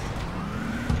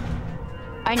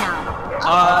 Or no?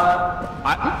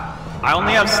 I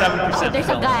only have 7% Oh, there's a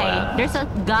film guy. left. There's a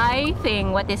guy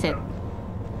thing. What is it?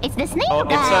 It's the snail Oh,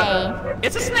 guy.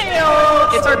 it's a snail!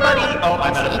 It's our buddy! Oh,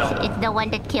 I'm out of film. It's the one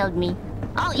that killed me.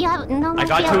 Oh, you have no. I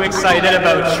got too excited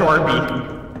about Shorby.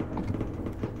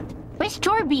 Where's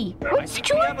Chorby? Where's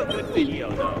We have a good Chorby?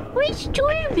 video though. Where's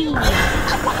Chorby?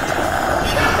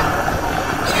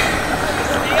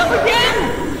 Snail again!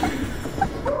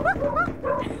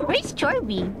 Where's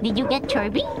Chorby? Did you get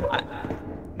Chorby?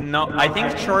 No, I think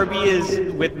Chorby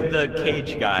is with the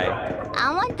cage guy.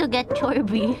 I want to get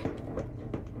Chorby.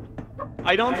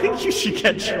 I don't think you should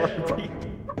get Chorby.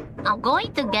 I'm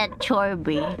going to get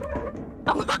Chorby.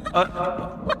 I'm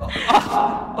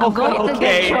Oh, going to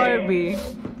get okay. Chorby.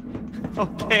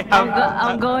 Okay,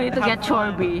 I'm going to get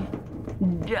Chorby.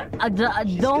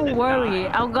 Don't worry.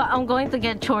 I'm going to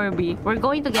get Chorby. We're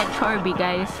going to get Chorby,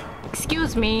 guys.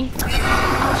 Excuse me.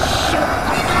 Oh,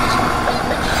 shoot.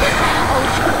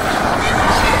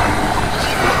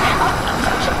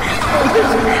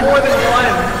 There's more than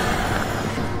one.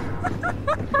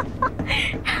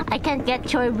 I can't get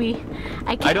Chorby.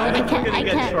 I don't think we're gonna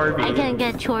get Chorby. I can't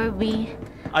get Chorby.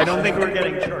 I don't think we're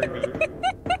getting Chorby.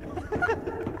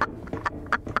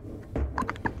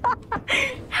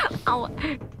 Oh,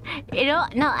 you know,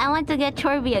 no, I want to get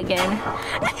Chorby again.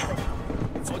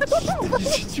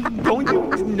 Don't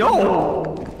you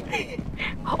know?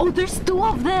 Oh, there's two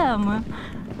of them.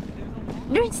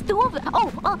 There's two of them.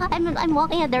 Oh, I'm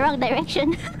walking in the wrong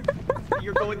direction.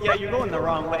 You're going the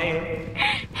wrong way.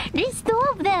 There's two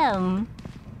of them.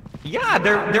 Yeah,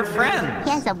 they're friends.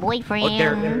 He has a boyfriend. Oh,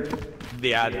 they're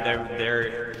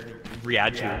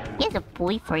Ryaju. He has a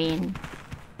boyfriend.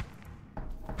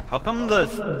 How come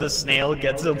the snail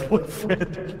gets a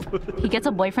boyfriend? He gets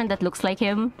a boyfriend that looks like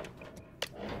him.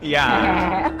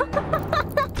 Yeah.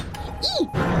 Eee!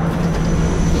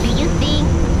 Do you think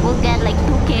we'll get like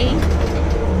 2K?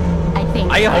 I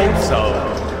think. I hope so.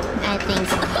 I think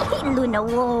so. Luna,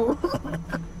 whoa.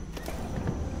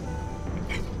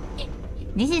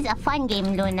 This is a fun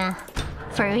game, Luna.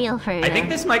 For real, for real. I think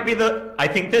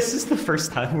this is the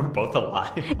first time we're both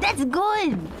alive. That's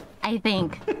good, I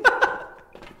think.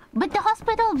 But the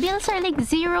hospital bills are like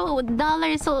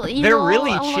 $0, so you They're know,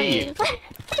 really oh, cheap.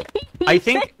 I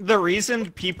think the reason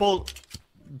people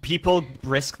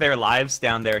risk their lives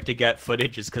down there to get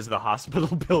footage is because the hospital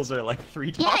bills are like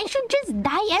 $3. Yeah, I should just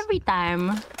die every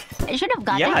time. I should have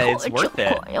gotten. Yeah, it's worth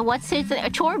it. What's his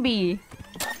Chorby?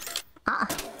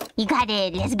 You got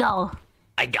it. Let's go.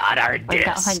 I got our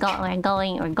disc.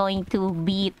 We're going to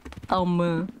beat I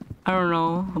don't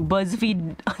know,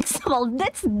 BuzzFeed. Well,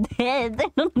 that's dead. I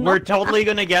don't know. We're totally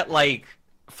gonna get like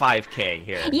 5K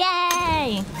here.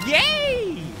 Yay!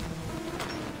 Yay!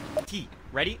 T,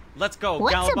 ready? Let's go.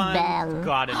 What's a Galaban bell?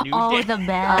 got a new Oh, day. the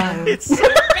bell. It's so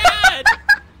bad.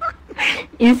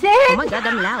 Is Oh it? my god,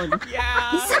 I'm loud.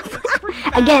 Yeah. it's pretty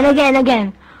bad.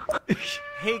 Again.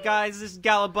 Hey guys, this is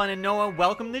Galabun and Noah.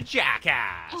 Welcome to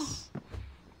Jackass.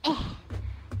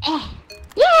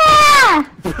 Yeah!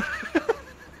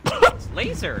 It's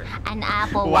Laser. An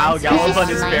apple. Wow, once Galabun was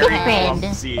is my very friend.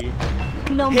 clumsy.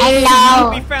 No, Hello.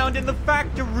 Will be found in the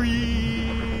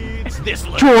factory. It's this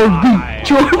little Chorby. guy.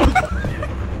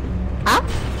 Huh?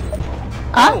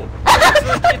 Oh, it's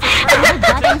Oh my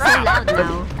god, I'm so loud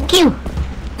now. Q.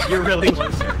 you're really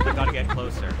closer. You gotta get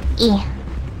closer. E.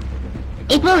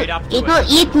 It will Right up to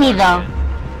eat me though.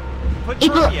 Put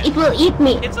It Chorby in. will eat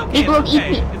me. It's okay. It will it's eat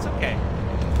okay. me. It's okay.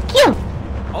 Q.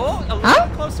 Oh, a little Huh?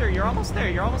 bit closer. You're almost there.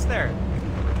 You're almost there.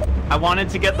 I wanted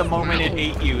to get the moment it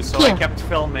ate you, so I Here. kept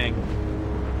filming.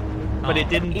 But it Oh.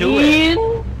 didn't do it.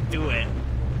 Do it.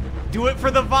 Do it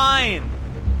for the vine.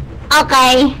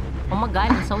 Okay. Oh my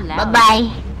god, I'm so loud.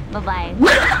 Bye Bye-bye.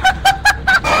 bye.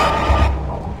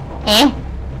 Eh?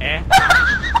 Eh?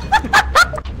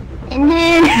 And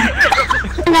then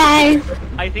guys,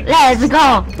 I think. let's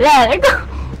go. Let's go.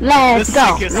 Let's The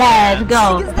go. sickest Let's dance.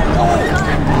 go.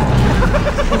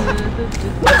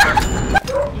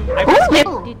 I Ooh, must,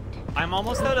 it- I I'm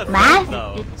almost out of Math? food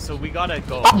though, so we gotta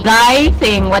go. Guy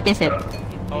thing, what is it?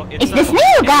 Oh, It's the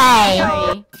snail guy!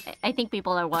 Sorry. I think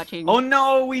people are watching. Oh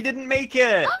no, we didn't make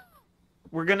it.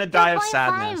 We're gonna die of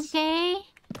sadness. 2.5K?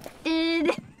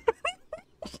 Dude.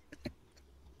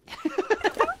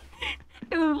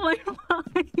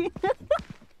 2.5.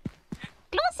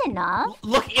 Close enough.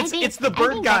 Look, it's the I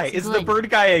bird think guy. that's It's the good. bird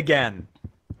guy again.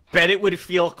 Bet it would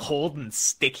feel cold and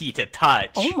sticky to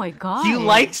touch. Oh my god. He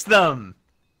likes them.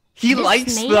 He The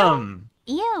likes snail? them.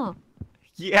 Ew.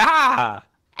 Yeah.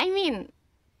 I mean,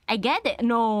 I get it.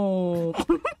 No.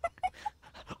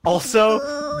 Also,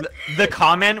 the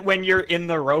comment when you're in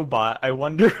the robot, I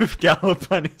wonder if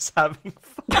Galopin is having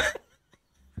fun.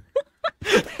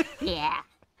 Yeah.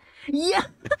 Yeah.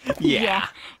 Yeah.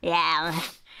 Yeah.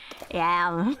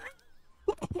 Yeah.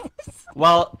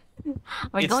 Well,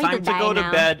 We're it's going time to die go to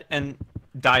now. bed and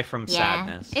die from Yeah.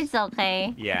 sadness. It's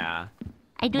okay. Yeah.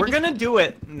 I do We're this- gonna do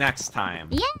it next time.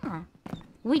 Yeah.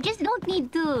 We just don't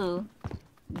need to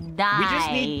die. We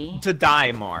just need to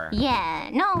die more. Yeah.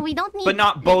 No, we don't need. But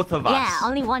not both of us. Yeah,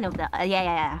 only one of the.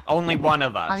 Yeah. Only one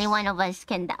of us. Only one of us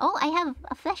can die. Oh, I have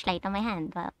a flashlight on my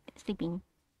hand while sleeping.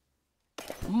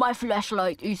 My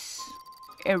flashlight is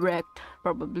erect,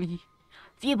 probably.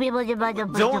 Few people.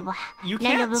 Don't. You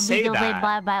can't say that.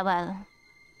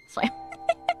 Sorry.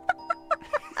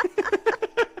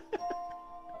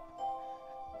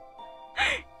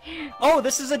 Oh,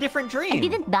 this is a different dream. I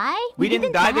didn't die. We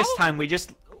didn't die this time. We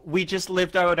just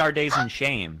lived out our days in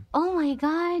shame. Oh my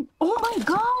god. Oh my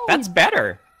god. That's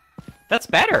better. That's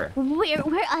better. We're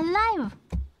alive.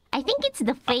 I think it's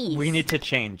the face. We need to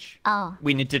change. Oh,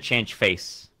 We need to change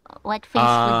face. what face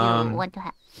would you want to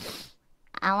have?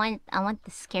 I want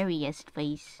the scariest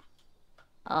face.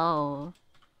 Oh.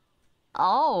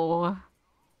 Oh.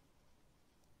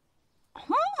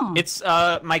 It's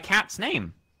my cat's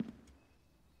name.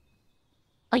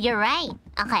 Oh, you're right.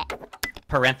 Okay,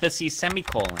 Parentheses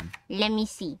semicolon. let me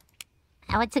see.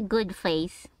 What's a good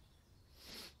face?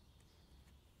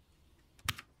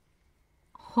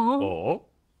 Huh? Oh.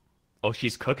 Oh,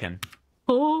 she's cooking.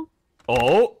 Huh?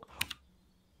 Oh.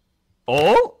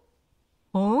 Oh.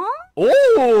 Huh?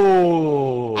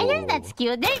 Oh. I guess that's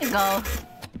cute. There you go.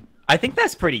 I think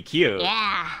that's pretty cute.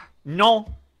 Yeah.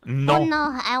 No. No. Oh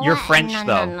no, You're French, no,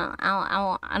 though. No.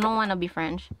 I don't want to be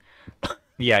French.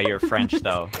 Yeah, you're French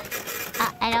though.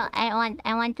 I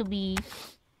want to be.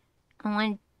 I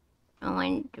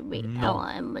want to be. No.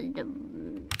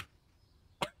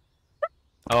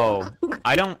 Oh, Oh,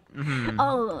 I don't.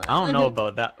 Oh. I don't know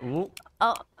about that. Ooh.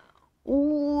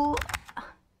 Ooh.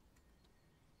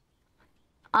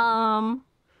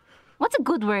 What's a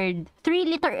good word? Three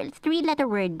letter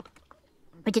word.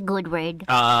 What's a good word?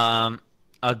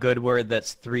 A good word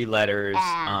that's 3 letters.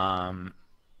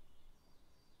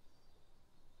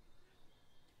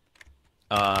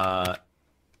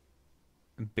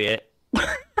 Bit.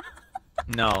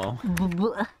 No.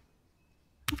 Boob.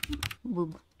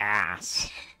 Boob. Ass.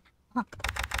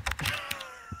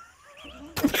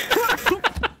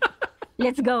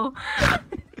 Let's go.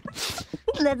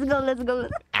 Let's go.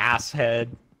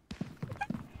 Asshead.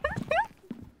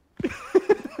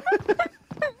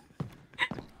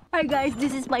 Hi guys,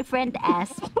 this is my friend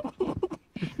Ass.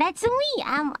 That's me.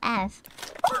 I'm Ass.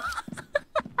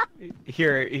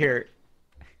 Here.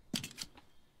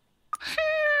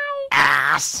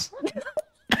 Ass.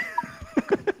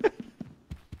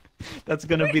 That's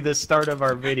gonna be the start of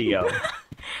our video.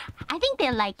 I think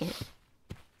they like it.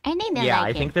 I think they Yeah, like I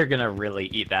it. think they're gonna really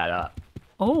eat that up.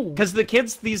 Oh. Because the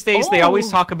kids these days, they always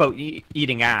Oh. talk about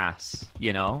eating ass,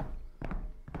 you know?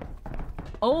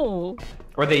 Oh.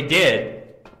 Or they did.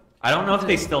 I don't know if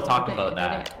they still talk about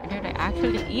that. Did I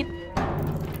actually eat?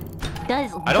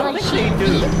 I don't think they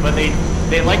do, but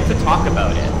they like to talk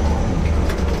about it.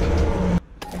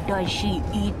 Does she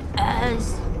eat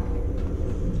ass?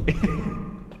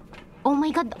 Oh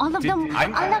my god, all of them,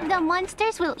 I'm- all of the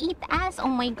monsters will eat ass. Oh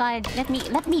my god, let me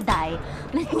die. Let me die.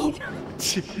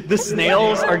 The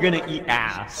snails are gonna eat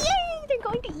ass. Yay, they're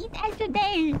going to eat ass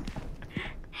today.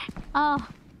 Oh,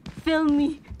 film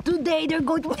me. Today they're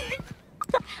going to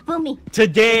film me.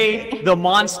 Today, the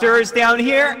monsters down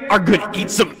here are gonna eat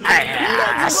some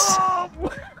ass.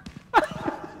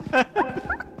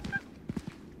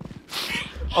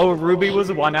 Oh, Ruby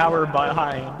was 1 hour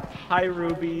behind. Hi,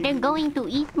 Ruby. They're going to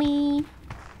eat me.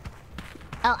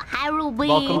 Oh, hi Ruby.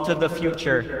 Welcome to the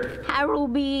future. Hi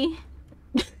Ruby.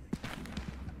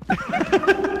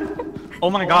 Oh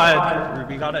my god,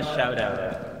 Ruby got a shout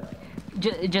out.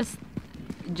 Just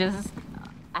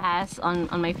ass on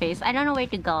my face. I don't know where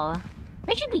to go.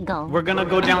 Where should we go? We're gonna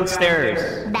go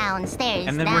downstairs. Downstairs.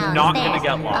 And then we're not gonna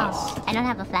downstairs. get lost. Oh, I don't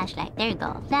have a flashlight. There you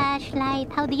go.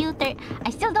 Flashlight. How do you turn? I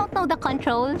still don't know the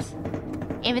controls.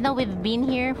 Even though we've been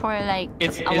here for like a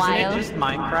Isn't while. it just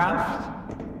Minecraft?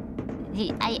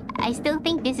 I still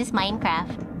think this is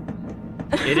Minecraft.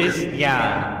 It is,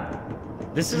 yeah.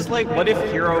 This is like, what if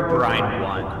Herobrine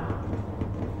won?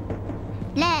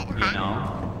 You know?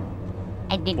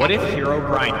 I did What not. if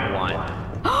Herobrine won?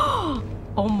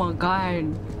 Oh my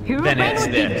god. Then Herobrine it's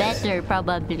would be this. better,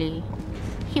 probably.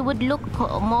 He would look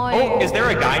more... Oh, is there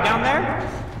a guy down there?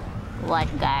 What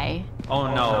guy? Oh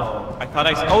no. I thought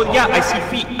I saw... Oh yeah, I see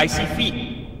feet. I see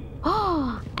feet.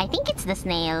 Oh, I think it's the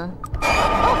snail.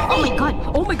 Oh my god!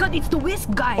 Oh my god, it's the whisk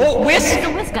guy! Oh, Whisk! It's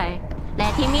the whisk guy!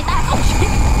 Let him eat us! Oh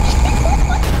shit!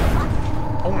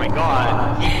 Oh my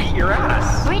god. He beat your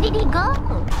ass. Where did he go?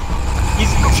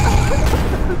 He's...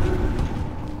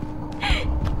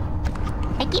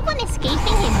 I keep on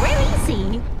escaping him. Where is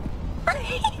he?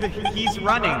 He's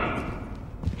running.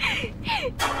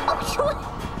 Oh shoot!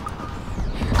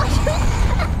 Oh shoot!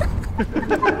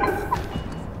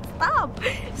 Stop!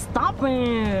 Stop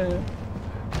it!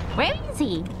 Where is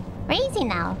he? Where is he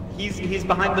now? He's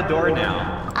behind the door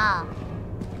now. Ah,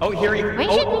 Oh, here he... where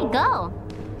should we go?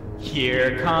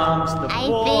 Here comes the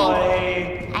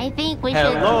boy. I think we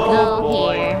Hello, should go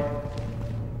boy. here.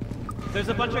 There's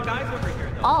a bunch of guys over here,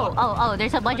 though. Oh,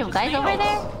 there's a bunch of guys over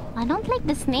there? I don't like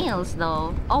the snails,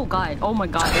 though. Oh god, oh my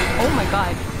god, oh my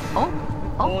god.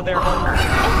 Oh, they're hungry.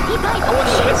 He died. Oh,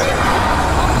 the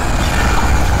whisk.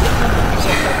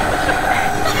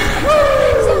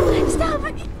 Stop!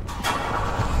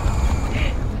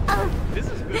 Oh, This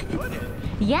is good footage.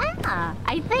 yeah,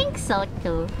 I think so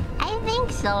too. I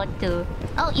think so too.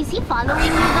 Oh, is he following me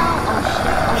though? Oh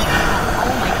shit!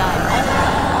 Oh my god!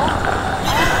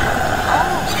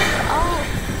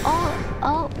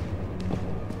 Oh!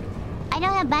 I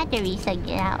don't have batteries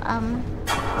again.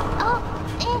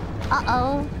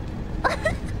 Uh-oh.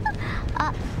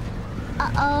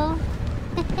 Uh-oh.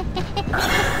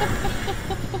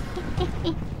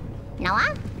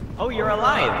 No.A? Oh, you're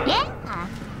alive. Yeah.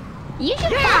 You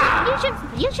should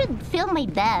you should film my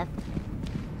death.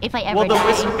 If I ever Well, the die.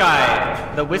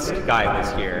 whisk guy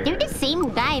was here. They're the same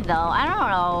guy though. I don't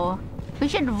know. We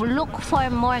should look for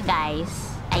more guys,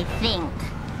 I think.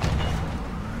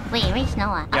 Wait, where's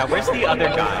No.A? Yeah, where's the other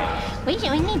guy? We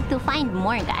need to find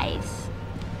more guys.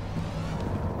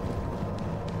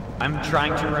 I'm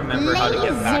trying to remember how to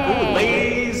get back. Ooh,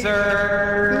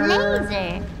 laser!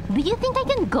 Laser. Do you think I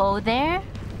can go there?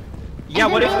 Yeah,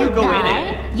 And what then if you they'll go in die?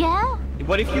 it? Yeah?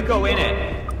 What if you go in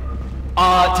it?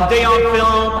 Today on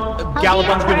film,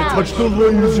 Galabon's gonna proud. touch the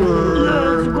laser!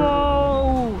 Let's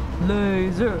go!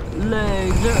 Laser.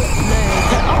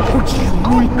 Oh, jeez,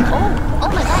 boy. Oh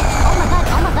my god!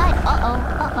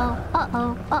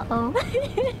 Uh-oh.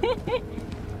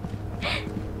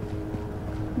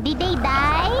 Did they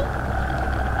die?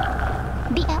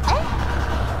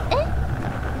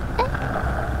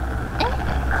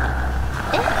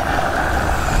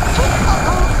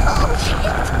 Oh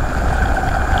shit!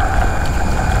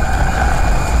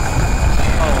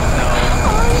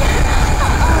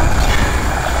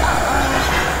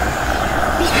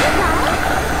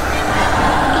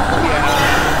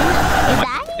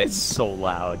 It's so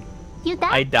loud. You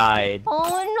died? I died.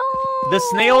 Oh no! The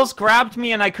snails grabbed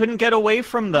me and I couldn't get away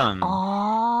from them.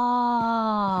 Oh,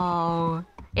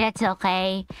 it's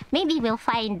okay. Maybe we'll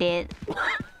find it.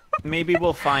 Maybe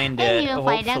we'll find Maybe it. we'll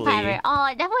find the Hopefully. camera.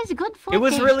 Oh, that was good footage. It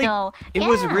was really, though. it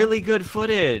was Yeah. really good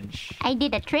footage. I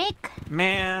did a trick,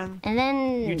 Man, and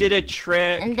then you did a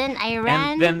trick, and then I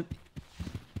ran. and then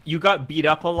you got beat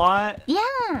up a lot.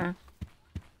 Yeah.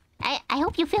 I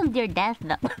hope you filmed your death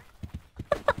though.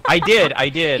 I did. I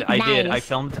Nice.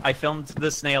 filmed the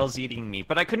snails eating me,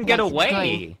 but I couldn't get That's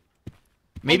away.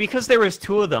 Maybe because there was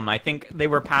two of them. I think they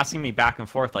were passing me back and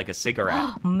forth like a cigarette.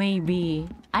 Maybe.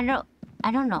 I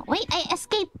don't know. Wait, I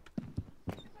escaped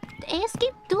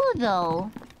too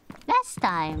though. Last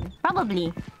time,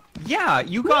 probably. Yeah,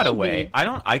 you got Maybe. away.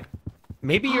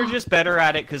 Maybe you're just better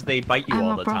at it because they bite you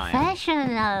all the time.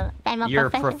 Professional. You're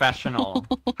professional.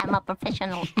 I'm a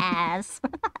professional ass.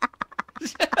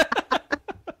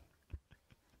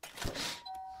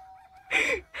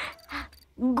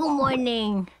 Good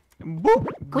morning. Boop.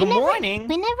 Good morning.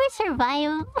 We never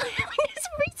survive.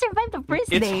 We survived the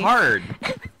first It's day. hard.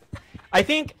 I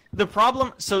think the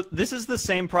problem... So this is the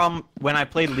same problem when I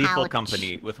played Lethal Ouch.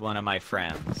 Company with one of my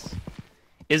friends.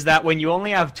 Is that when you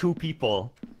only have 2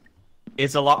 people,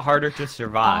 it's a lot harder to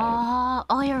survive.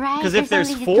 Oh, you're right. Because if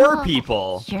there's only 4 two.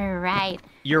 people, You're right.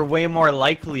 you're way more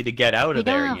likely to get out We of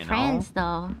there, don't have you know? friends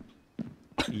though.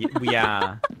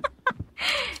 Yeah.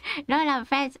 No,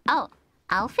 friends. Oh,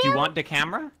 I'll Do film. you want the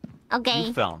camera? Okay.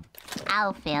 You film.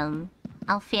 I'll film.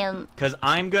 I'll film. Because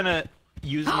I'm gonna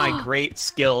use my great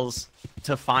skills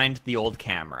to find the old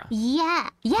camera. Yeah.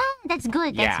 Yeah, that's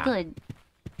good. That's Yeah. good.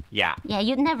 Yeah. Yeah,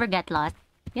 you never get lost.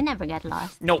 You never get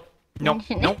lost. Nope. Nope.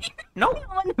 Nope. Nope.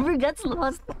 No one never gets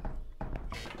lost.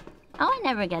 No one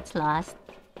never gets lost.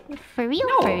 For real,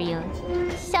 No. for real.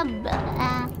 Submerge.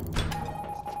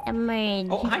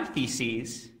 Oh, hi,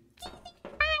 Theses.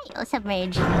 Oh,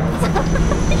 submerge.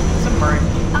 Submerge.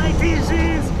 Hi,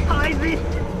 feces. Hi, feces.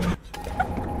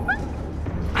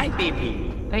 Hi,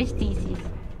 baby. Where's thesis?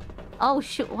 Oh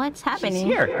shoot, what's happening? She's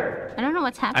here. I don't know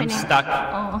what's happening. I'm stuck.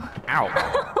 Oh. Ow.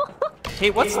 Hey,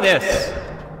 what's this?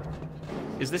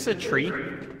 Is this a tree?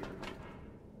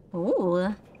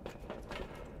 Ooh.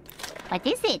 What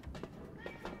is it?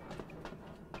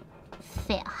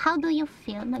 How do you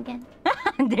film again?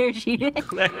 There she is.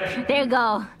 There you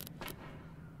go.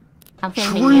 I'm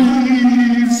filming you.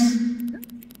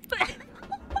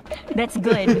 That's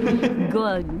good.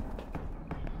 Good.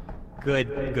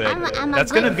 Good, good. I'm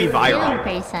That's a good gonna be viral.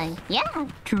 film person. Yeah.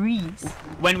 Trees.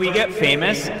 When we get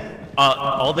famous,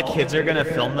 all the kids are gonna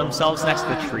film themselves next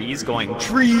to trees going,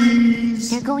 trees!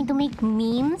 They're going to make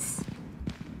memes?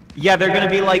 Yeah, they're gonna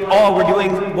be like, oh, we're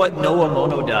doing what No.A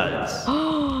YIPPEEE does.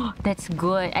 That's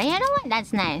good. You know what?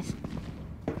 That's nice.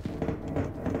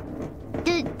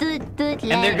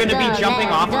 And they're gonna be jumping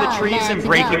off the trees and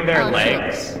breaking their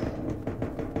legs.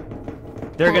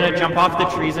 They're gonna jump off the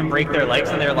trees and break their legs,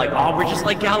 and they're like, oh, we're just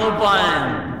like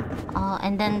Gallopun. Oh,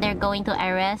 and then they're going to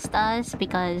arrest us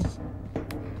because...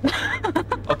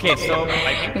 Okay, so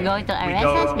I think You're going to arrest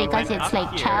us because it's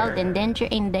like child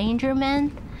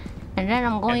endangerment. And then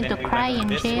I'm going to cry in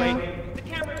jail. The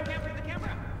camera.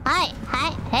 Hi,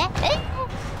 hey.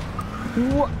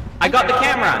 I got the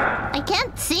camera. I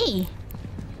can't see.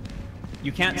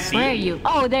 You can't see. Where are you?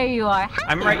 Oh, there you are. Hi.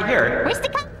 I'm right here. Where's the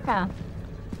camera?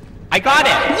 I got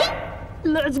it.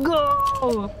 Let's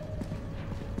go.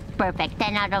 Perfect.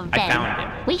 10 out of 10. I found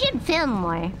it. We should film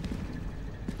more.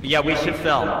 Yeah, we should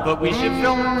film, but we should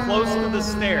film close to the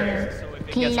stairs. So if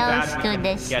it gets bad, Close we to can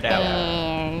the get out.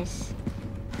 stairs.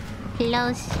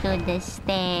 Close to the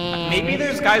stairs. Maybe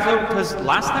there's guys out, because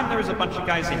last time there was a bunch of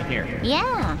guys in here.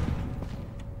 Yeah.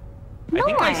 I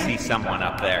think I More. see someone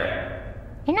up there.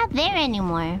 You're not there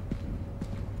anymore.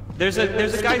 There's a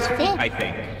guy's feet, I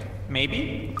think.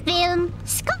 Maybe? Film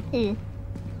Skull.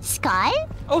 Skull?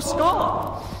 Oh,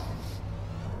 Skull!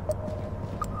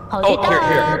 Hold Oh, it here, up.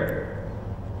 here.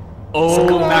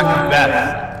 Oh,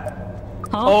 Macbeth.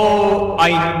 Oh,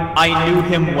 I knew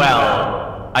him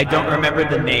well. I don't remember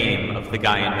the name of the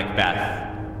guy in Macbeth.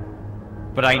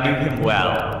 But I knew him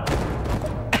well.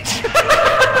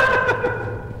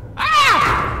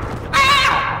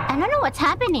 I don't know what's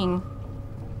happening.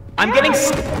 I'm getting...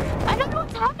 I don't know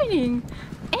what's happening.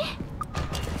 Eh?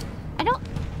 I don't...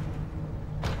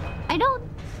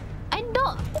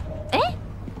 Eh?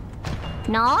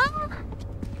 No?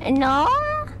 No?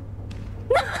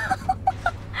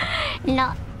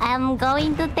 No, I'm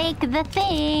going to take the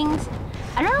things.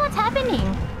 I don't know what's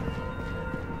happening.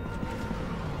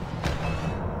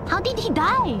 How did he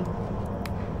die?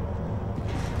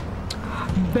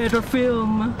 Better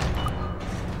film.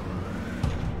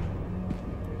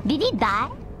 Did he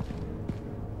die?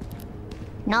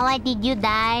 Noah, did you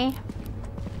die?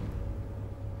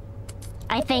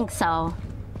 I think so.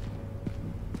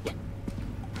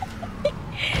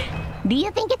 Do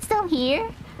you think it's still here?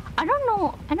 I don't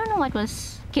know. I don't know what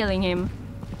was killing him.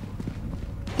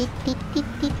 And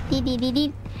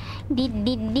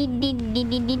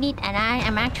I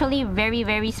am actually very,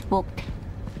 very spooked.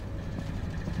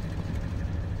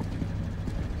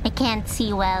 I can't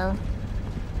see well.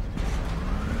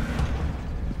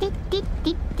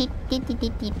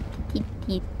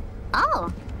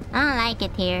 Oh, I don't like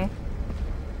it here.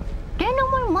 There are no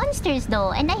more monsters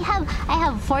though, and I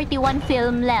have 41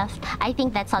 film left. I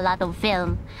think that's a lot of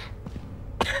film.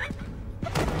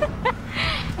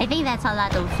 I think that's a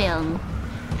lot of film.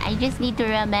 I just need to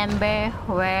remember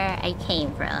where I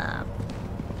came from.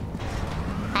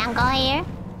 Can't go here.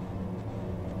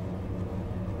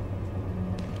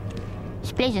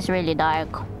 This place is really dark.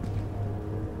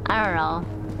 I don't know.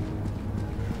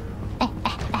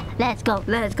 Let's go,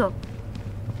 let's go.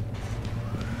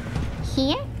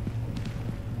 Here?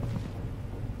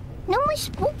 No more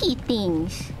spooky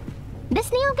things. The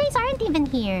snail guys aren't even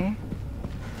here.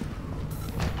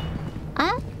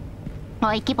 Huh? Oh,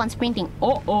 I keep on sprinting.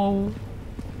 Uh-oh.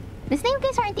 The snail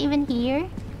guys aren't even here.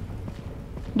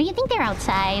 Do you think they're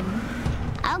outside?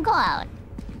 I'll go out.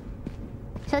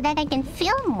 So that I can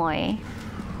film more.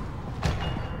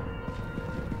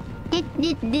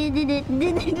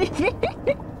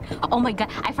 Oh my god,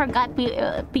 I forgot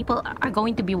people are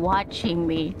going to be watching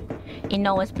me in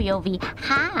Noah's POV.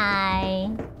 Hi.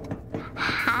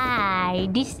 Hi.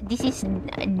 This is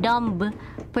a dumb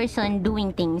person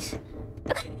doing things.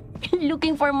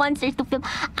 Looking for monsters to film.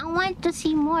 I want to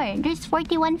see more. There's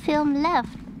 41 film left.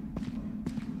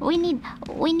 We need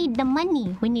the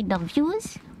money. We need the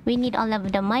views. We need all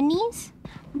of the monies.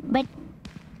 But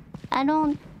I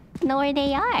don't know where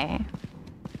they are.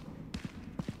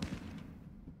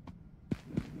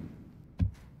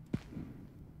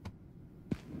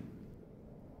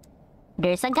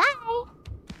 There's a guy.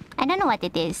 I don't know what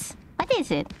it is. What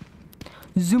is it?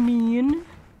 Zoom in.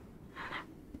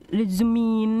 Let's zoom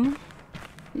in.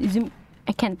 Zoom.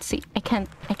 I can't see. I can't.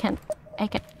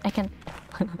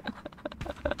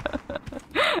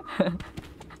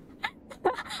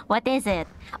 What is it?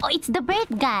 Oh, it's the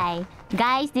bird guy.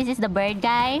 Guys, this is the bird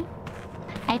guy.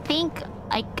 I think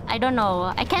I don't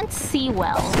know. I can't see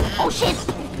well. Oh shit.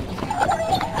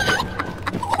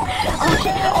 Oh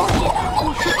shit.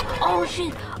 Oh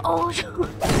shit. Oh shit.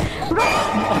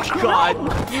 Oh god.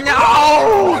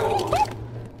 No!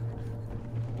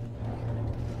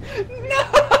 No!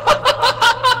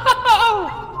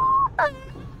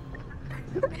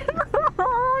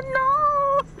 Oh no!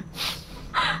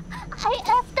 I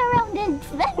effed around and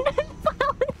found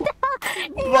out.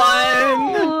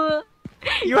 Bun!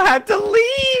 You had to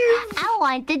leave! I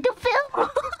wanted to film.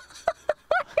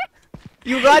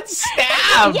 You got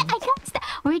stabbed! Yeah, I got stabbed.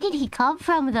 Where did he come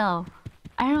from though?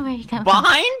 I don't know where he came from.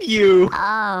 Behind you!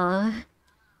 Oh.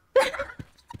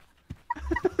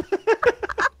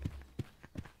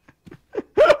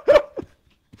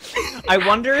 I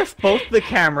wonder if both the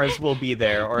cameras will be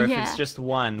there or if Yeah. it's just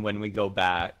one when we go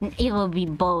back. It will be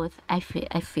both. I don't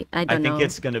know. I think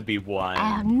it's gonna be one.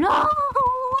 No!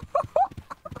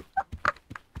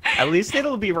 At least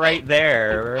it'll be right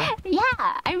there. Yeah,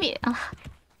 I mean...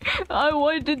 I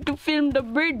wanted to film the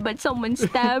bird, but someone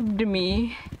stabbed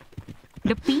me.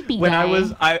 The pee-pee guy. When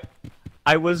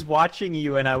I was watching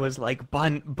you and I was like,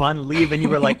 Bun, leave, and you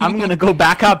were like, I'm gonna go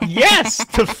back up, yes,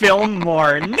 to film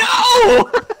more.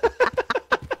 No!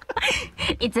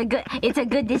 It's a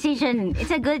good decision.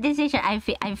 It's a good decision. I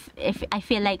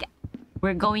feel like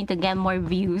we're going to get more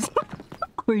views.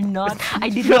 We're not. I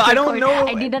did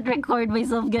not record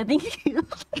myself getting views.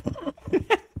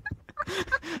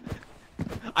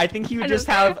 I think you just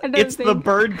have it's the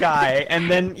bird guy and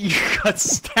then you got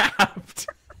stabbed.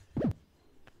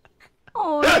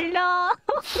 Oh no.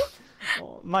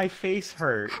 Oh, my face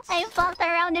hurts. I fucked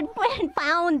around and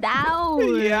found out.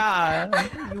 Yeah,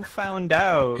 you found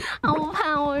out. I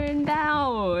found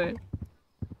out.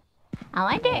 I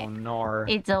wonder. Oh no.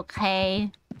 It's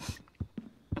okay.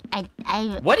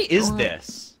 What is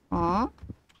this? Huh?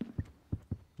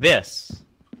 This.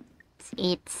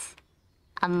 It's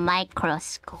a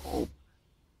microscope.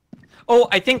 Oh,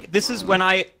 I think this is when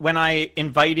I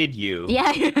invited you.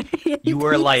 Yeah. You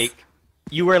were like,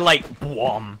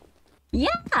 Blom. Yeah.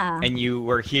 And you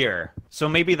were here. So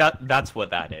maybe that's what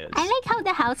that is. I like how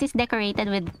the house is decorated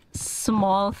with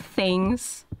small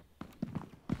things.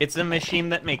 It's a machine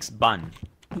that makes bun.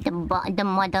 The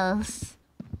models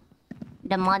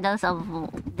of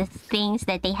the things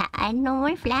that they have. And no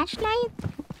more flashlight.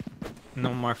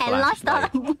 No more I lost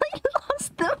flashlight. all. I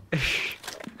lost them.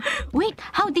 Wait,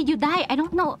 how did you die? I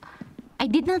don't know. I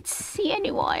did not see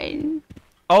anyone.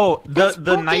 Oh, the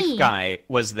Spooky. knife guy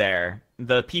was there.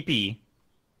 The PP.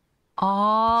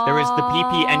 Oh. There was the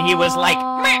PP, and he was like,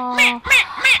 meh, meh, meh,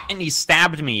 meh, and he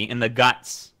stabbed me in the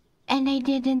guts. And I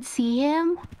didn't see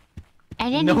him.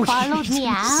 And then No, he followed you me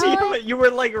didn't out. see him. You were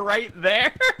like right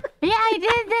there. Yeah, I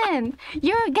didn't.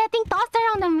 You're getting tossed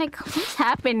around. I'm like, what's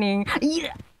happening?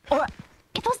 Yeah. Or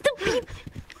it was the beep.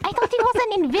 I thought it was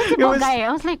an invisible guy.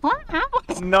 I was like, what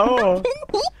happened? No.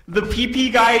 The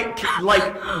PP guy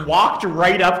like walked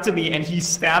right up to me and he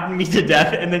stabbed me to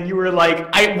death. And then you were like,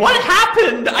 what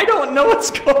happened? I don't know what's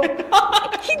going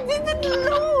on. He didn't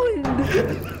load.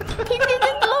 He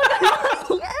didn't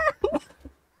load.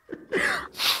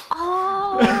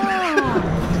 Oh,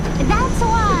 that's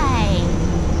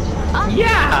why. Okay,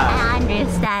 Yeah. I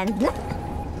understand.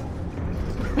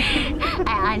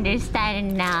 I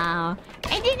understand now.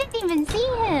 I didn't even see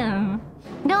him.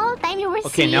 The whole time you were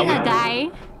seeing now a guy.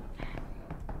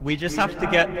 We just have to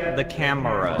get the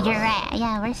camera. You're right.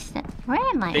 Yeah, where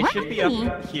am I? They Where should are be we?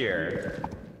 up here.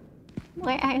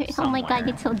 Where are you? Oh my god, somewhere.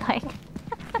 it's so dark.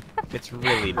 It's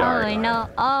really dark. Oh no.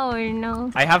 Oh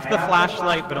no. I have the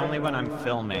flashlight, but only when I'm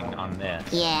filming on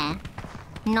this. Yeah.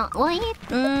 No, wait.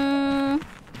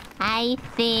 I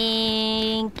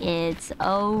think it's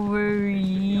over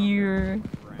here.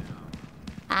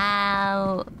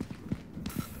 Uh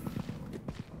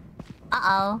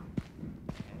oh.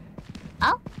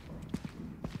 Oh.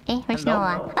 Eh, where's Hello.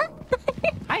 No.A?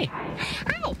 Hi.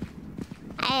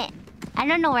 Hi. I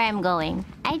don't know where I'm going.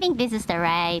 I think this is the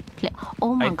right place.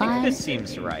 Oh my I god. think this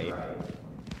seems right.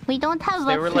 We don't have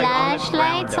They a were, like, on the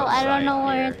flashlight, ground so I don't know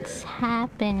outside what's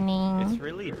happening. It's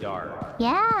really dark.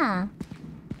 Yeah.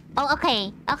 Oh,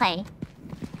 okay. Okay.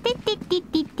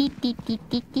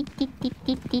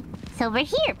 So we're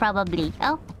here, probably.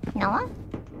 Oh, No.A?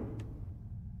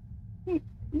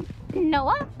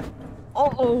 No.A?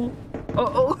 Uh-oh.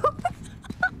 Uh-oh.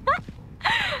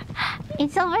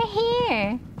 It's over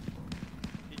here.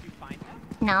 Did you find them?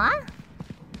 No.A?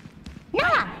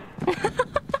 No.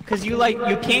 Because you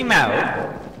came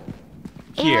out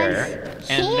here,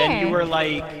 and then you here. were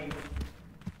like,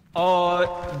 "Oh,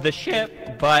 the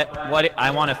ship," but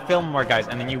I want to film more guys,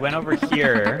 and then you went over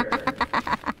here,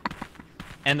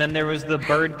 and then there was the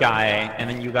bird guy, and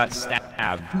then you got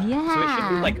stabbed. Yeah. So it should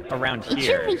be like around It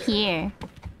here. should be here.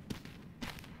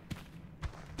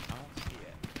 I don't see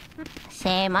it.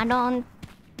 Same, I don't...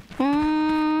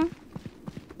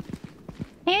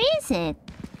 Where is it?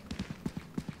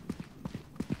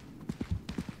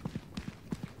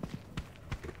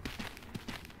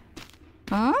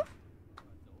 Hmm?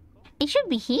 It should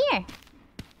be here. I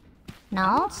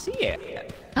No? don't see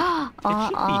it. Oh,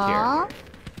 should be here.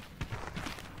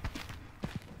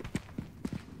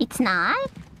 It's not?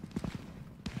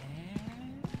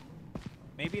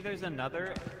 Maybe there's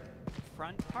another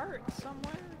front part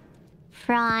somewhere?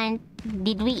 Front.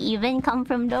 Did we even come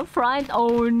from the front?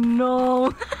 Oh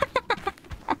no.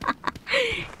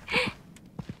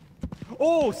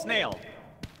 Oh, snail!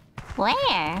 Where?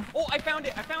 Oh, I found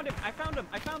it! I found him! I found him!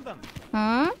 I found them!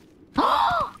 Hmm?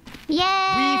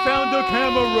 Yay! We found the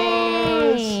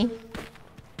cameras!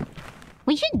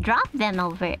 We should drop them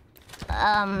over.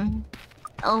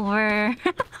 Over.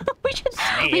 we should.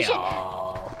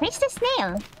 Snail! Where's the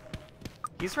snail?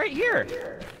 He's right here!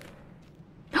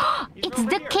 He's It's over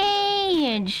the here.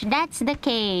 cage! That's the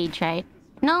cage, right?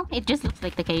 No, it just looks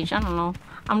like the cage. I don't know.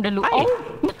 I'm the Hi.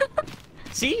 Oh!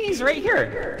 See? He's right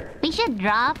here! We should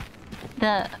drop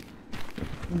the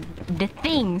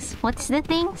things. What's the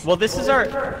things? Well, this is our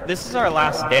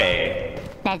last day.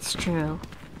 That's true.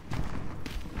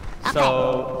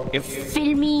 So, if...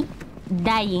 Feel me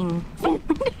dying.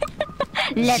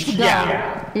 Let's go.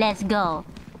 Yeah. Let's go.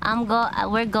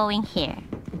 We're going here.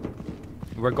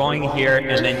 We're going here,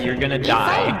 and then you're gonna If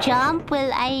I die. jump,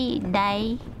 will I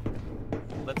die?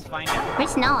 Let's find out.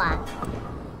 Where's No.A?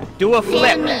 Do a Feel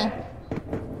flip! me.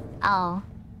 Oh.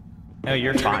 No,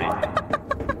 you're fine.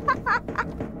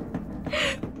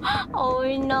 Oh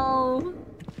no.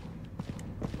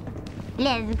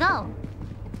 Let's go.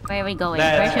 Where are we going?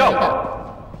 Where Let's should go. we go?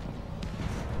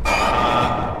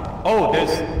 Oh, there's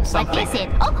What something. is it?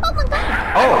 Oh my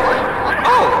god. Oh!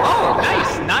 Oh!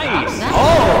 Nice! Nice!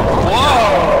 Oh!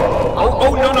 Whoa!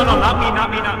 Oh, no, not me, not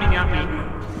me, not me, not me.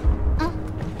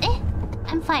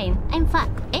 I'm fine. I'm fine.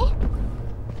 Eh?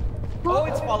 Oh,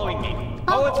 it's following me.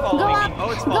 Oh, it's following go me. up, Oh,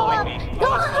 it's go following up, me. go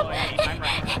Oh, it's up. following me. I'm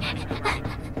right.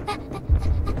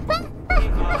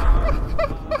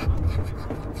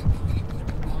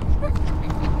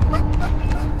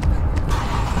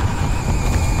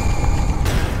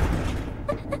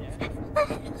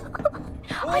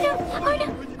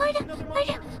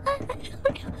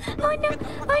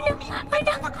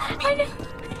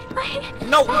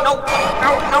 No, no, no, no, no,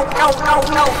 no,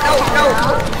 no, no, no.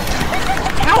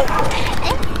 Help!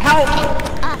 Help!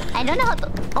 I don't know how to.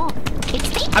 Oh, it's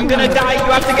taking I'm gonna me. die.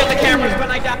 You have to get the cameras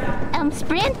when I die.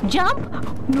 Sprint, jump.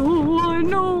 No,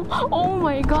 no. Oh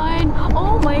my god.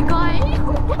 Oh my god. Oh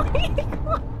my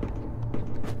god.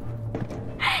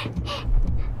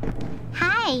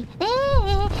 Hi.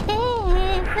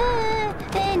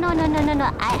 No.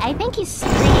 I think he's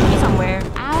stringing me somewhere.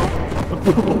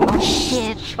 Ow. Oh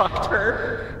shit. Shocked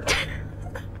her.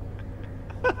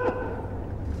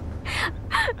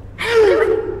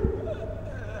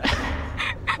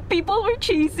 People were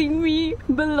chasing me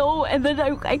below, and then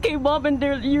I came up, and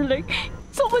you're like,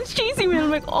 someone's chasing me. I'm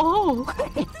like, oh.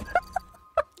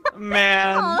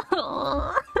 Man.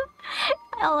 Oh,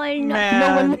 I know.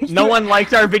 Man. No one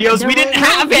liked our videos. We didn't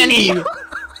have any.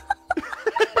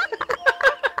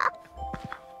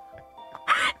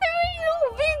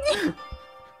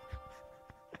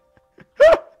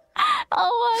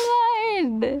 Oh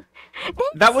my god!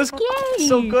 That was scary.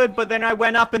 so good, but then I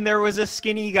went up and there was a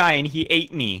skinny guy and he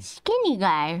ate me. Skinny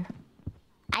guy.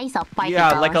 I saw particles.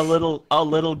 Yeah, like a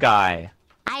little guy.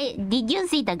 Did you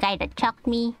see the guy that chucked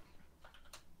me?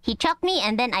 He chucked me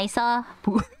and then I saw...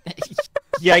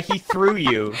 Yeah, he threw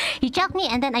you. He chucked me,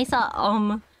 and then I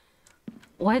saw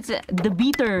what's it? The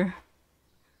beater.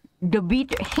 The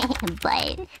beater.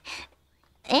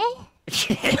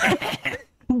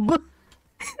 But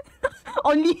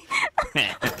only.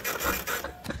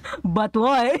 But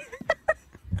what?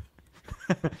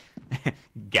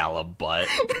 Gala butt.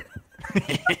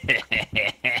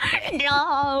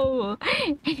 No,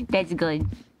 that's good.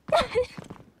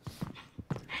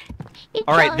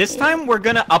 All right, this time we're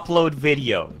gonna upload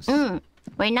videos.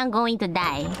 We're not going to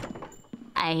die.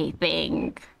 I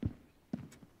think.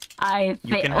 You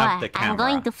can have the camera. I'm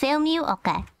going to film you.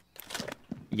 Okay.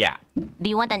 Yeah. Do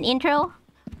you want an intro?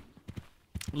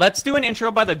 Let's do an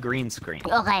intro by the green screen,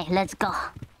 Okay, let's go.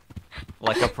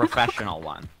 like a professional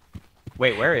one.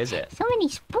 Wait, where is it? So many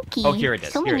spookies. Oh, here it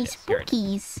is, So here many it is, here it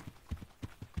spookies.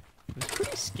 It's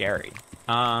pretty scary.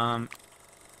 Wow.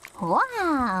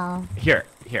 Here.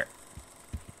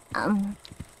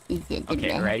 Is it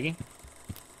Okay, ready?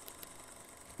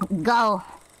 Go.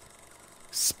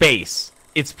 Space.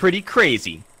 It's pretty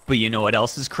crazy. But you know what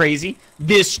else is crazy?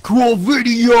 This cool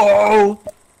video!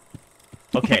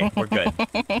 Okay, we're good.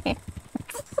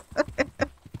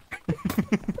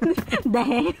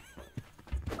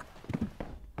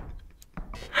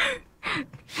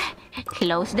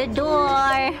 Close the door.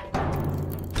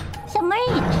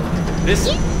 Submerge.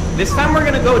 This time we're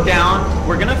gonna go down.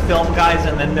 We're gonna film, guys,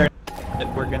 and then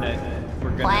we're gonna.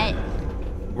 What?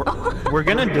 We're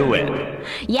gonna do it.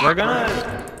 Yeah. We're going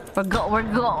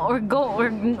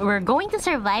to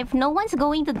survive. No one's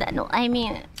going to die. No, I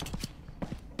mean,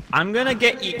 I'm gonna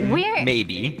get eaten,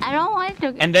 maybe. I don't want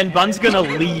to. And then Bun's gonna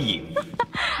leave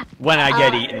when I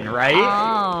get eaten, right?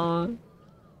 Oh.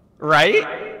 Right?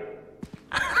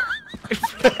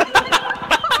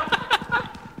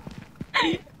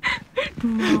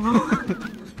 No.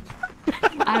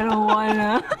 I don't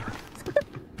wanna.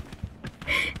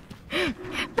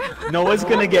 Noah's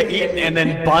gonna get eaten, and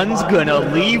then Bun's gonna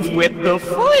leave with the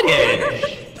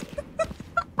footage.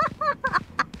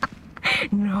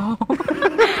 No.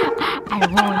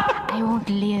 I won't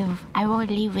live. I won't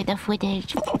leave with the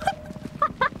footage.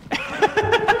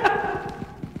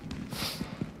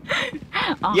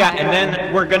 Yeah, and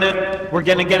then we're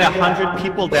gonna get 100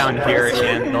 people down here,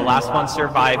 and the last one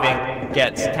surviving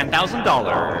gets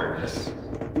 $10,000.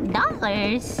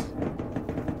 Dollars?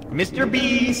 Mr.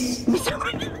 Beast.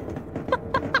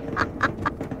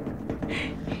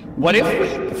 What if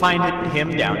we find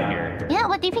him down here? Yeah,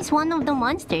 what if he's one of the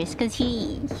monsters? Cause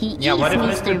he Yeah, is what if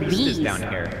Mr. Mr. Beast is down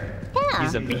here? Yeah.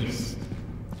 He's a beast.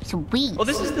 Sweet. Oh,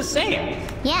 this is the same.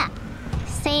 Yeah.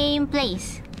 Same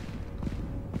place.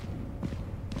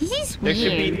 This is There weird.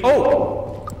 should be.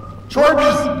 Oh,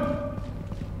 Chorby.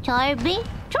 Chorby?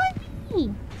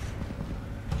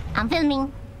 I'm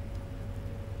filming.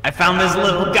 I found this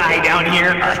little guy down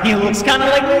here. He looks kind of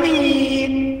like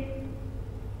me.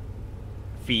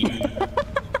 Feet.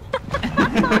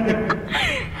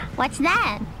 What's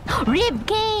that? Rib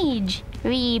cage.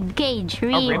 Rib cage.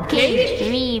 Rib rib cage.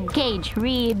 cage? Rib cage.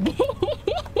 Rib.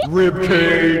 Rib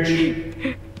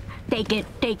cage. Take it.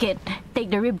 Take it. Take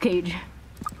the rib cage.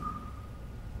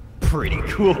 Pretty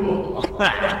cool.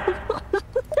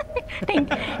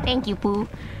 Thank you, Pooh.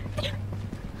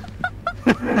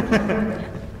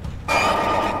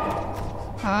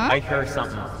 Huh? I heard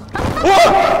something.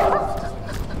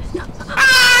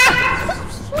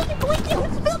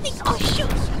 Oh shoot!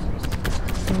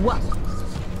 What?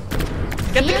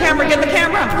 Get the camera, get the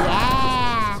camera!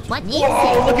 Yeah. What is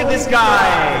Whoa, it? look at this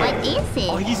guy! What is it?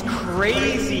 Oh, he's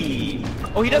crazy!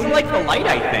 Oh, he doesn't like the light,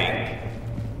 I think.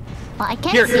 Well, I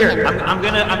can't Here, see him. I'm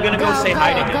gonna go say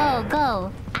hi to him.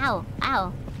 Go. Ow.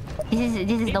 This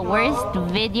is the worst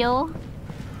video.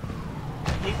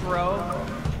 Hey, bro.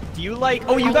 Do you like?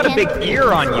 Oh, you got a big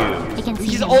ear on you. I can see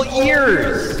He's him. all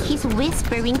ears. He's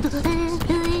whispering to.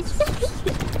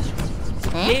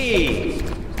 Hey.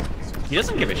 He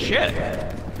doesn't give a shit.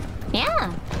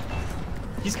 Yeah.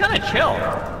 He's kind of chill.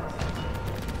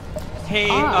 Hey,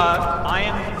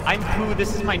 I'm Pooh.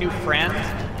 This is my new friend.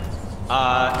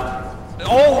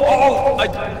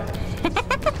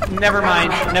 Never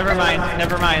mind.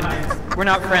 We're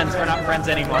not friends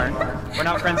anymore.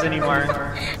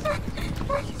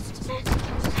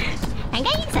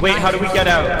 Wait, how do we get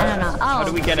out? I don't know. Oh. How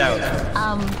do we get out?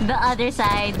 The other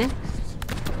side.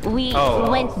 We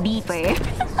went deeper.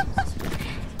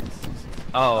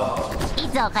 Oh.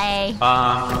 It's okay.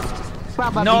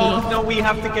 Probably. No, we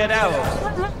have to get out.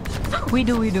 We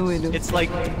do. It's like,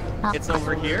 it's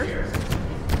over here?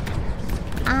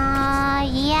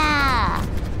 Yeah.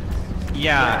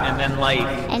 Yeah, and then like...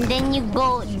 And then you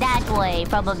go that way,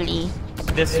 probably.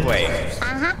 This way.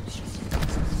 Uh-huh.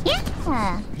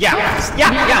 Yeah.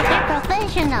 Yeah. They're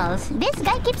professionals. This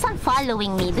guy keeps on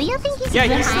following me. Do you think he's Yeah,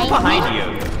 behind he's still me? behind you.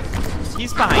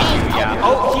 He's behind you, yeah.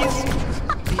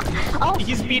 Oh,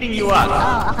 he's beating you up.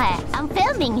 Oh, okay. I'm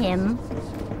filming him.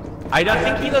 I don't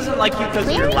think he doesn't like you because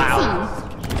Where you're is loud.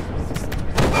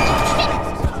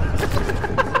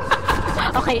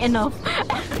 he? Okay, enough.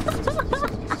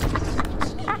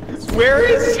 Where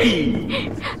is he?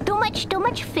 Too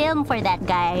much film for that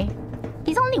guy.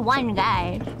 He's only one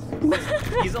guy.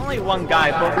 He's only one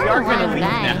guy, but we are gonna leave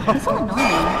now. He's so annoying.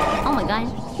 Oh my god.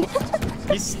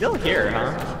 He's still here,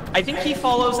 huh? I think he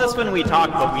follows us when we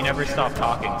talk, but we never stop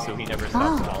talking, so he never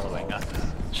stops following us.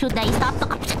 Should I stop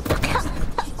talking?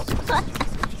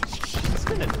 He's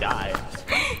gonna die.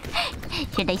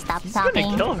 Should I stop He's talking?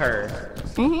 gonna kill her.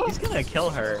 He's gonna kill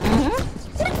her.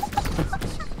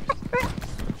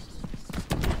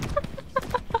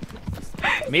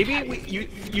 Maybe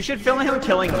you should film him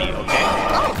killing me, okay?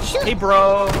 Oh, shoot. Hey,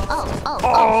 bro.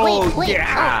 Wait.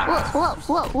 Yeah.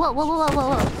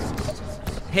 Whoa.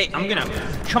 Hey, I'm gonna.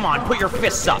 Come on, put your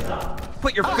fists up.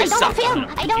 Put your I fists don't up. have film.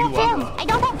 I'm I gonna don't beat have you film. up. I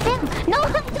don't have film. No.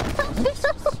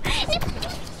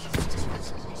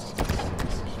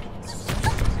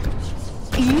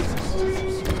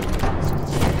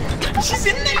 She's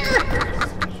in there.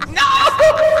 No.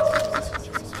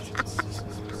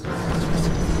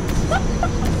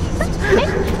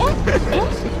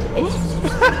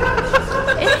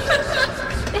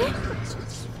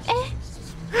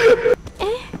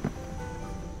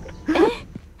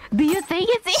 Do you think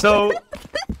it's in? So,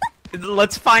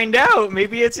 let's find out.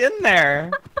 Maybe it's in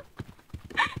there.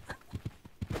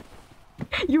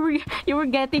 You were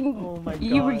getting Oh my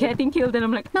you were God. getting killed, and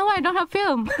I'm like, no, I don't have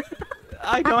film.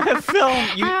 I don't have film.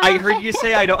 I heard you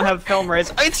say I don't have film,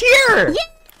 right? It's here.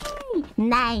 Yay!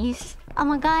 Nice. Oh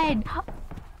my god.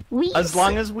 As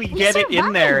long as we get it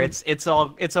in there, it's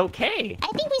okay. I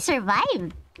think we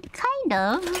survived. Kind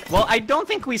of. Well, I don't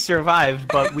think we survived,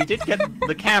 but we did get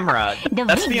the camera.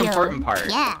 That's the video. important part.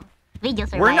 Yeah. Video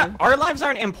survived. We're not. Our lives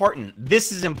aren't important.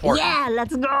 This is important. Yeah,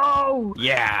 let's go.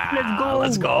 Yeah. Let's go.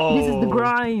 Let's go. This is the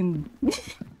grind.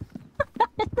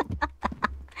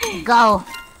 Go.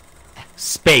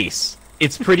 Space.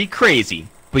 It's pretty crazy.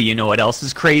 But you know what else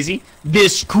is crazy?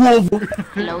 This cool.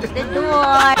 Close the door.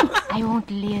 I won't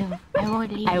live.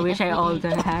 I wish I also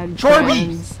had Chorby!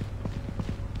 friends.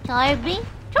 Chorby?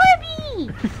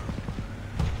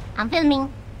 I'm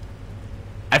filming.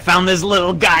 I found this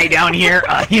little guy down here.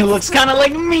 He looks kind of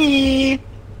like me.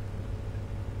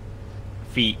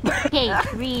 Feet. Okay,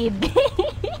 rib.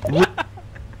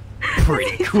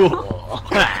 Pretty cool.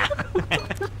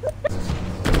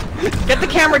 Get the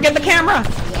camera! Get the camera!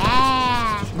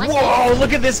 Yeah. What's Whoa!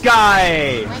 Look at this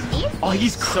guy. What's this? Oh,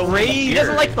 he's crazy. He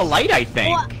doesn't like the light, I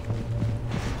think. What?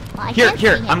 Oh, I Here, can't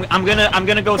here. see him. I'm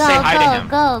gonna go say hi to him.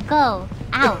 Go.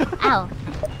 Ow.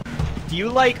 Do you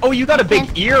like? Oh, you got a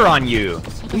big ear on you.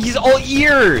 He's all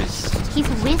ears. He's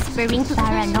whispering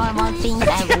paranormal things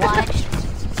I've watched.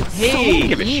 Hey,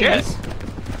 give a Ears. shit.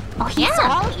 Oh, he's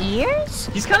all ears?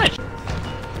 He's kind of.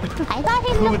 I thought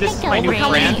he Ooh, looked this like is my a new brain.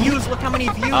 friend. Look how many views, look how many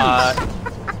views.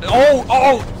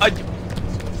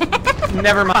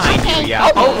 Never mind. Okay. Yeah.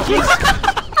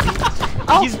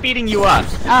 Oh, he's beating you up.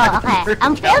 Oh, okay.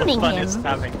 I'm filming Fun him. is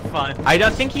having fun. I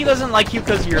don't think he doesn't like you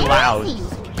because you're Where loud. is he?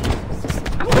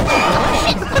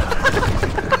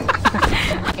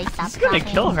 They stopped He's gonna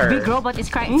talking. kill her. Big robot is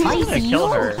crying. He's I gonna see kill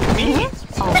you. her. Me?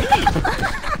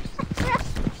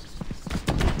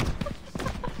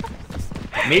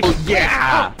 Maybe.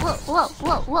 Yeah. Whoa.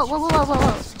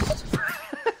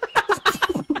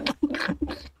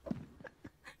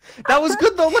 That was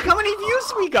good though. Look how many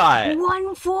views we got.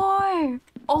 1-4.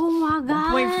 Oh my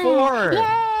god. 1.4.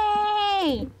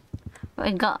 Yay! Oh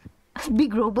my god.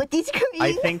 Big robot is crying.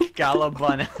 I think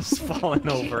Galabun has fallen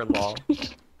over, lol.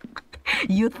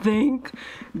 You think?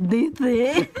 They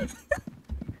think?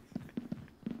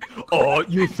 Oh,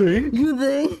 you think? You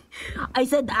think? I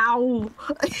said ow.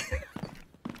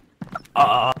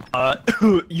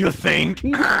 You think?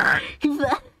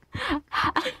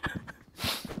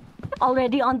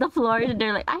 Already on the floor,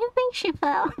 they're like, I think she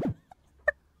fell.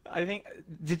 I think.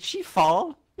 Did she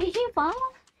fall? Did she fall?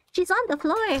 She's on the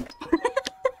floor.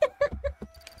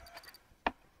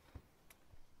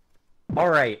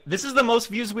 Alright, this is the most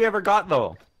views we ever got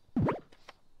though.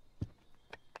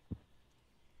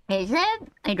 Is it?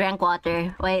 I drank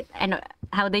water. wait, and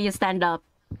how do you stand up?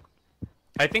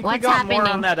 I think we What's got more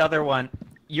happening? on that other one.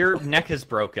 Your neck is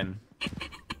broken.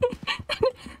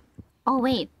 Oh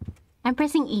wait, I'm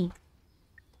pressing E.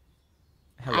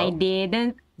 Hello. I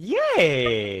didn't.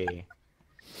 Yay!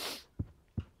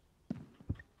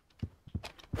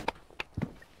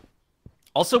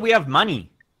 Also, we have money.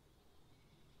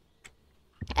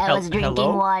 I was drinking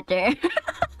hello? water.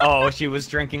 Oh, she was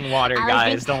drinking water,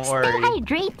 guys. Don't worry. Stay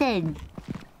hydrated.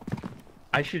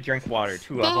 I should drink water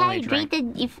too. Stay I've only drank.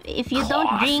 hydrated. If you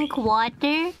don't drink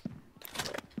water,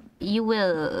 you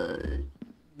will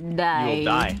die. You will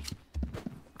die.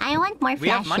 I want more We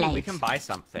have flashlights. money. We can buy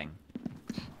something.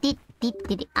 What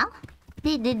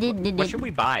should we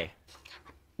buy?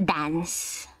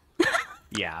 Dance.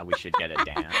 Yeah, we should get a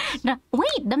dance.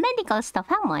 Wait, the medical stuff.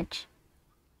 How much?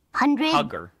 100.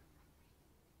 Hugger.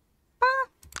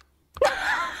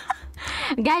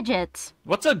 Gadgets.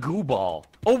 What's a goo ball?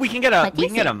 Oh, we can get a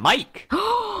a mic.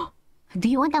 Do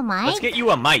you want a mic? Let's get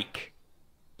you a mic.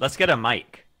 Let's get a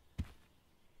mic.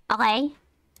 Okay.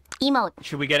 Emote.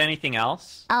 Should we get anything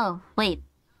else? Oh, wait.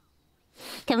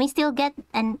 Can we still get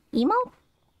an emote?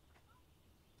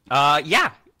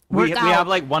 Yeah. We Workout. have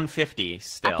like 150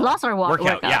 still. Applause or what?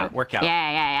 Workout. Yeah, workout.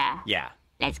 Yeah. Yeah.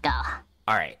 Let's go.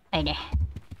 All right. Okay.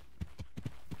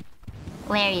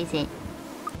 Where is it?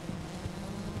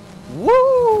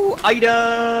 Woo!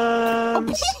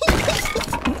 Items!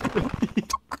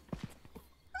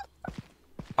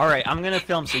 All right, I'm gonna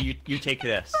film, so you take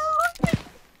this.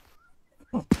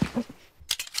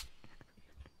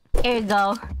 Here you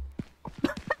go.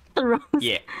 Rose.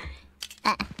 Yeah.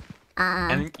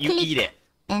 And you eat it.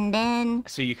 And then...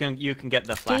 So you can get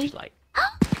the flashlight.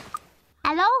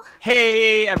 Hello?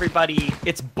 Hey everybody,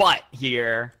 it's Butt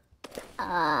here.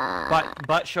 Uh...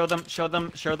 Butt, show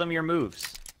them your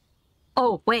moves.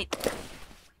 Oh, wait.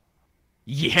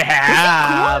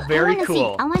 Yeah, Cool? very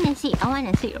cool. I wanna see.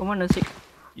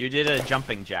 You did a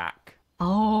jumping jack.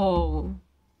 Oh.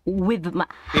 With my...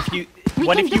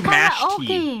 What if you mash karaoke.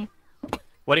 T?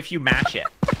 What if you mash it?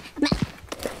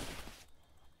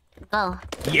 Go.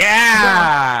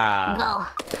 Yeah!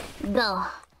 Go.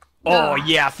 Oh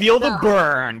yeah, feel the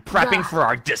burn, prepping for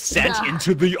our descent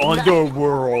into the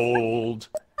underworld.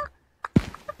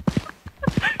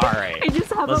 Alright, I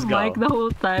just have let's a go. mic the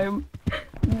whole time.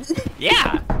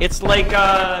 Yeah, it's like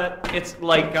the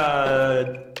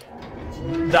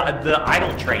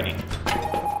idol training.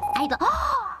 Idol.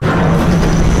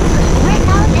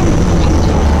 Workout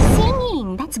and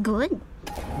singing. That's good.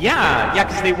 Yeah,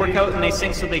 because they work out and they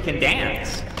sing so they can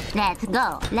dance. Let's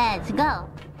go. Let's go.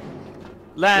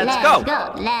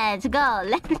 Let's go.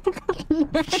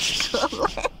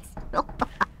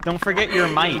 Don't forget your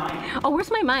mic. Oh,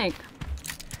 where's my mic?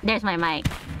 There's my mic.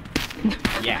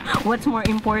 Yeah. What's more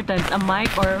important, a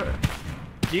mic or...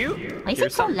 Why is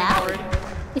it so loud?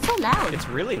 It's so loud. It's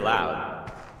really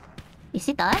loud. Is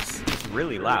it us? It's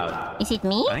really loud. Is it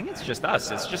me? I think it's just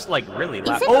us. It's just like really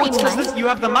loud. Is it Oh, my it's because mic? you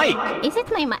have the mic. Is it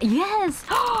my mic? Yes!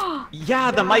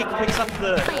 Yeah, the mic picks up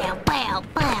the... Pow.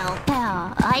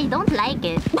 I don't like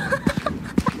it.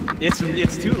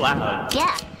 It's too loud.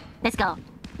 Yeah, let's go.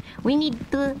 We need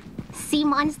to see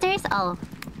monsters. Oh,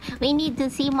 we need to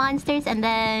see monsters and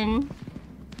then...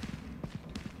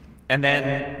 And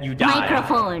then you die.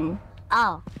 Microphone.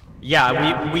 Oh.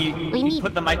 Yeah, we need-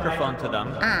 put the microphone to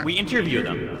them. We interview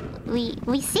them.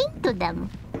 We sing to them.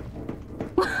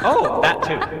 Oh, that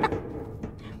too.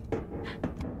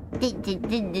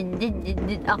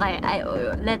 Okay,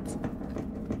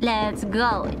 let's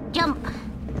go. Jump.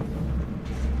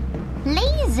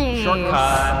 Lasers.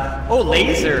 Shortcut. Oh,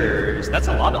 lasers. That's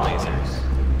a lot of lasers.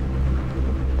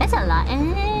 That's a lot.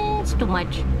 It's too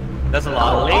much. That's a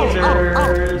lot of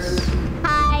lasers.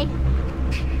 Hi.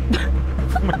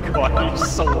 Oh my god, you're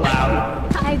so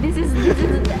loud. Hi, this is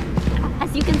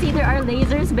as you can see, there are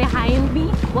lasers behind me.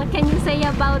 What can you say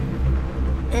about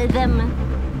them?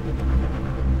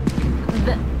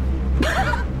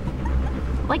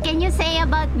 What can you say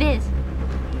about this?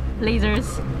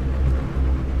 Lasers.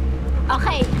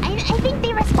 Okay, I think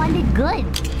they responded good.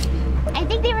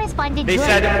 They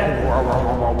said...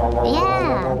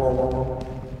 Yeah.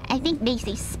 I think they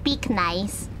say speak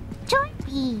nice.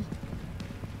 Chorby.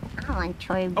 I want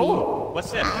Chorby. Oh,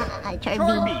 what's this?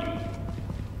 Chorby.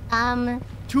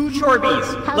 Two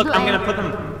Chorbies. How Look, do I'm I- gonna put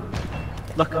them...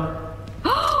 Look.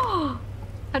 How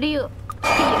do you...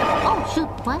 Oh, shoot.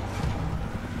 What?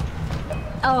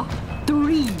 Oh,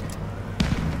 3.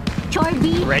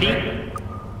 Chorby. Ready?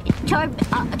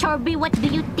 Chorby, what do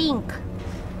you think?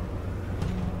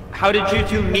 How did you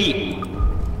two meet?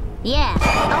 Yeah.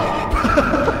 Oh.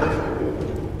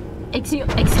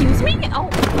 Excuse me? Oh.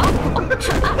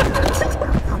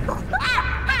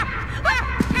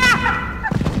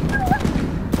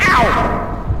 Ow!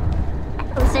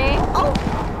 Hello, sir. Oh.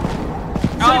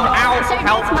 Ow! Sir,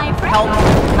 Help! that's my friend. Help!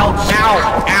 Ow!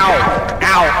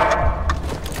 Ow!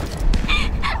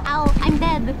 Ow, I'm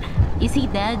dead. Is he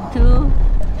dead too?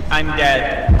 I'm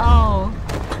dead. Oh.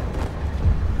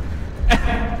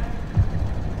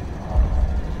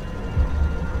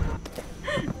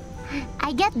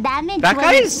 I get damage That when...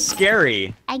 guy is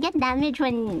scary. I get damage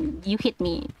when you hit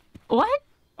me. What?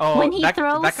 Oh, when he that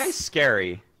throws... guy's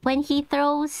scary. When he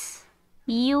throws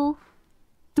you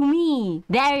to me.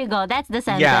 There you go. That's the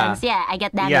sentence. Yeah, I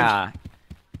get damage. Yeah.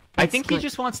 I That's think good. he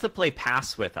just wants to play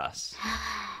pass with us.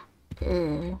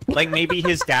 Ugh. Like maybe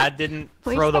his dad didn't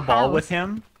Where's throw the the ball house? with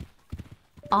him.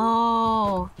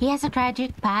 Oh, he has a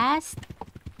tragic past?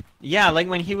 Yeah, like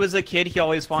when he was a kid, he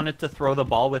always wanted to throw the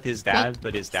ball with his dad,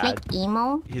 but his It's dad like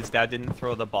emo? didn't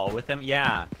throw the ball with him.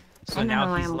 Yeah. So I don't know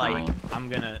now where he's I'm like, going. I'm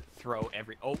gonna throw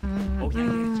every. Oh, oh yeah,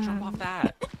 you have to jump off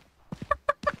that.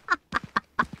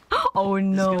 Oh This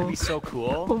is no. gonna be so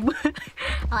cool. Oh,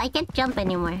 I can't jump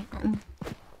anymore.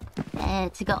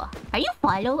 Let's go. Are you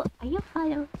follow? Are you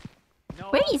follow? No,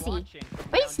 Where I'm is he? watching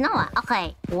from Where's down Noah?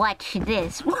 Okay, watch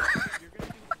this. here. You're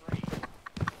gonna do great.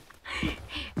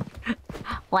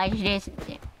 Watch this.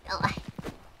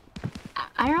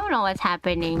 I don't know what's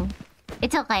happening.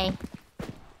 It's okay.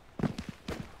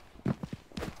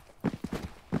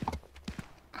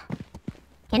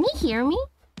 Can he hear me?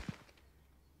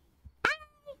 Hi!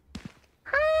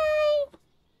 Hi!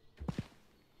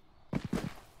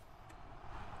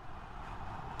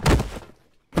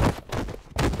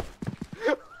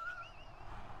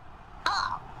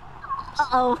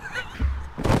 Uh-oh.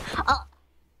 Oh.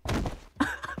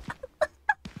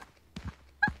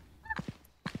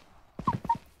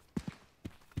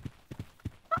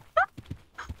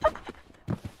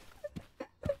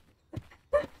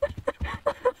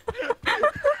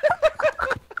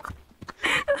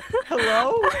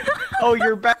 Hello? Oh,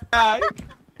 you're back.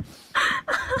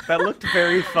 That looked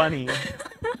very funny.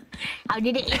 How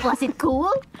did it... Was it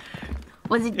cool?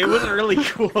 Was it It cool? was really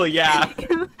cool, yeah.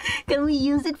 Can we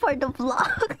use it for the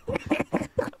vlog?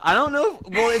 I don't know.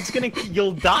 Well, it's gonna.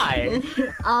 You'll die.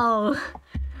 Oh.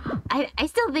 I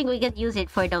still think we could use it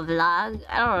for the vlog.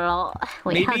 I don't know.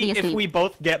 Wait, how do Maybe you if sleep? we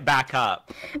both get back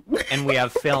up and we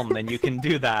have film, then you can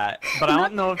do that. But I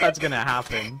don't know if that's gonna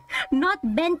happen. Not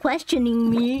Ben questioning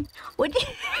me. What?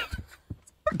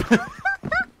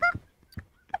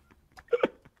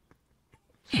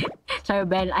 Sorry,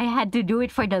 Ben. I had to do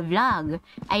it for the vlog.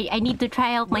 I need to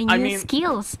try out my new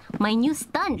skills, my new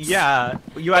stunts. Yeah,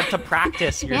 you had to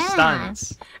practice your Yeah.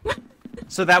 stunts.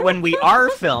 So that when we are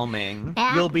filming,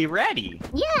 Yeah. you'll be ready.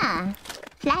 Yeah.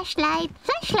 Flashlight.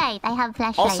 Flashlight. I have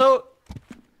flashlight. Also,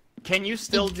 can you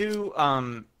still do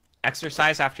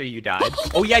exercise after you died?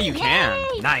 Oh yeah, you can.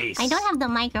 Yay! Nice. I don't have the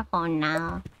microphone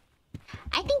now.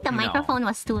 I think the No. microphone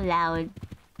was too loud.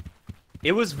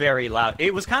 It was very loud.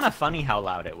 It was kind of funny how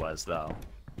loud it was, though.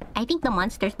 I think the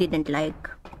monsters didn't like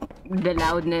the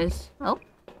loudness. Oh.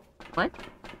 What?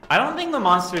 I don't think the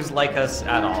monsters like us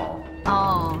at all.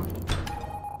 Oh.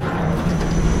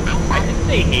 I think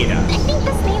they hate I us. think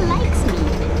the snail likes me.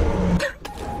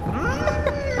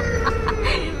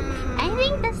 I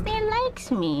think the snail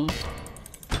likes me.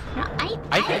 No,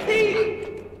 I think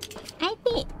they. I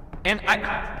think... And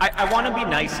I want to be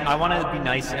nice. I want to be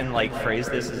nice and like phrase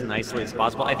this as nicely as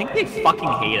possible. I think they fucking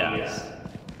hate us.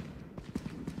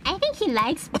 I think he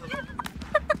likes me.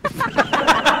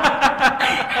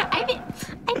 I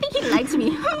think he likes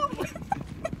me.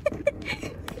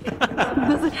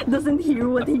 doesn't hear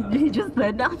what he just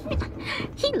said.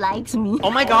 He likes me. Oh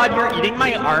my god, you're eating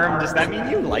my arm. Does that mean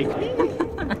you like me?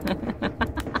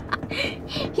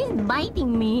 He's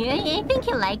biting me. I think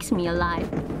he likes me a lot.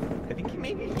 I think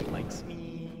maybe he likes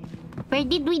me. Where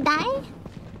did we die?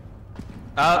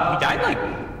 We died like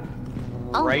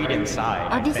Oh. right inside.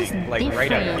 Oh, this I is think. Like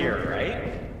right up different. here, right?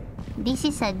 This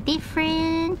is a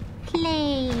different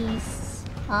place.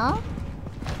 Oh?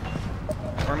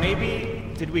 Or maybe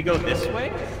did we go this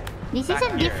way? This is Back a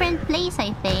here. different place,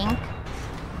 I think.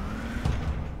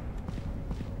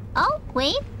 Oh,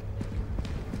 wait.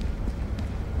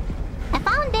 I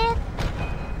found it.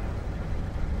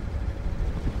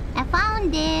 I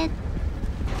found it.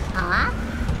 Noah?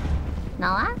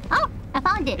 Noah? Oh, I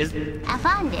found it. Is I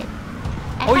found it.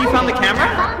 I Oh, you found the camera?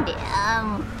 I found it.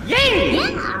 Yay!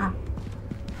 Yeah.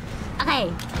 Okay.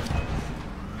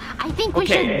 I think we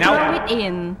Okay, should now- throw it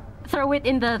in. Throw it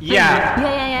in the thing. Yeah.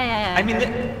 Yeah. I mean,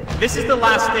 this is the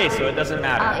last day, so it doesn't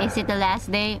matter. Oh, is it the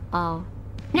last day? Oh.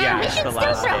 No, Yeah, we it's should the still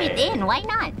last throw day. it in. Why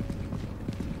not?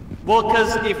 Well,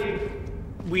 because if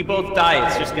we both die,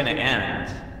 it's just gonna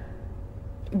end.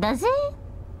 Does it?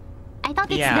 I thought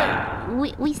it's Yeah.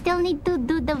 we still need to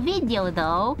do the video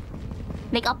though.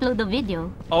 Like upload the video.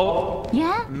 Oh,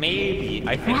 Yeah? maybe.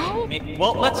 I think. Right?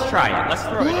 Well, let's try it. Let's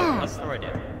throw it Yeah. in. Let's throw it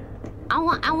in.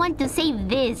 I want to save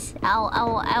this.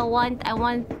 I want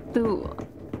to.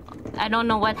 I don't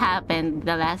know what happened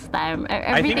the last time.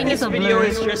 Everything is a blur. Video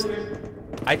is just.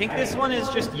 I think this one is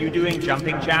just you doing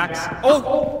jumping jacks.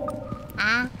 Oh.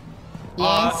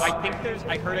 Yes.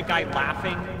 I heard a guy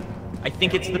laughing. I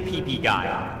think it's the pee-pee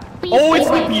guy. Please, Oh, it's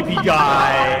wait, the wait. pee-pee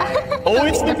guy. Oh,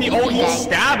 it's the pee. Oh, pee-pee he's guy.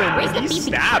 stabbing. Where's the He's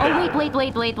pee-pee? stabbing. Oh,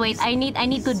 wait. I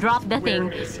need to drop the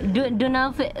thing. Do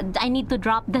not. I need to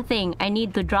drop the thing.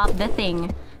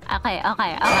 Okay.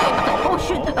 Oh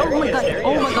shit! Oh my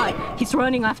god! He's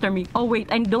running after me. Oh wait,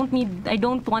 I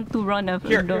don't want to run after.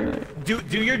 Here,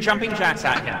 do your jumping jacks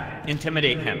at him.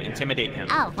 Intimidate him.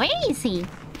 Oh, where is he?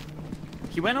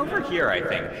 He went over here, I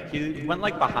think. He went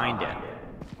like behind it.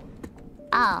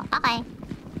 Oh, okay.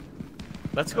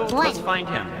 Let's go. What? Let's find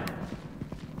him.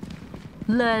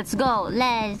 Let's go.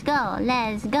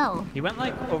 He went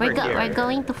like over here. We're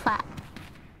going to fight.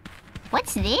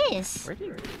 What's this? Where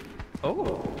did he...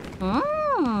 Oh.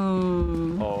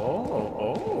 Mmm.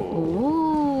 Oh.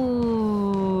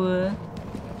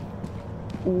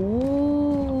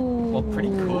 Ooh. Well, pretty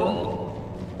cool.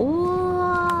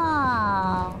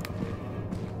 Wow.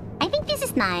 I think this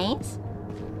is nice.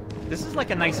 This is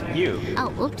like a nice view.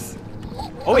 Oh, oops.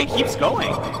 Oh, it keeps going.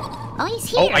 Oh, he's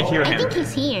here. Oh, I hear him. I think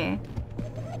he's here.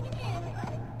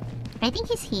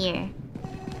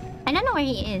 I don't know where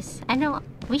he is. I know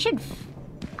we should.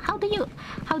 How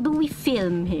do we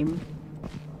film him?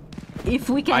 If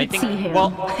we can't see him.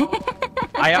 Well,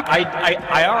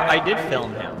 I did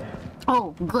film him.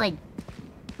 Oh, good.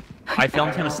 I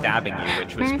filmed him stabbing you,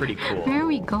 which was pretty cool. Where are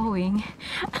we going?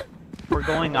 We're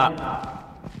going up.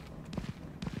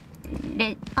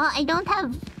 I don't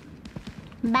have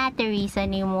batteries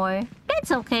anymore.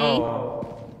 That's okay.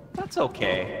 Oh, that's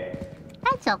okay.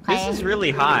 That's okay. This is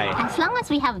really high. As long as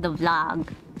we have the vlog,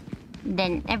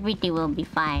 then everything will be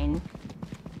fine.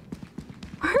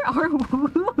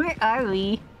 Where are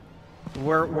we?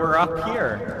 We're up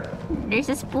here. There's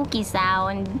a spooky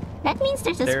sound. That means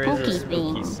there's a There spooky is a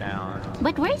spooky thing. sound.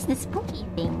 But where's the spooky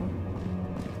thing?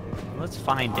 Let's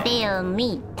find it. Film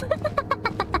me.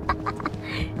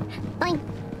 Boink.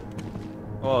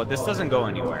 Oh, this doesn't go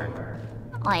anywhere.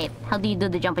 Wait, how do you do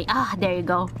the jumping? Ah, there you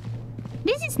go.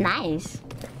 This is nice.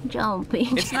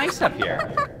 Jumping. It's nice up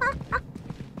here.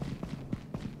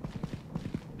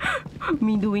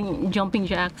 Me doing jumping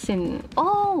jacks in...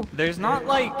 Oh! There's not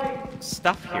like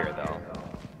stuff here though.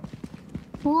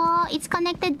 Whoa, it's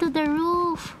connected to the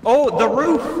roof. Oh, the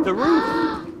roof! The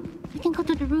roof! We can go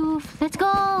to the roof. Let's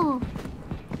go!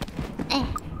 Eh.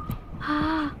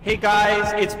 Hey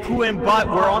guys, it's Pooh and Butt.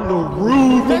 We're on the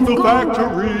roof of the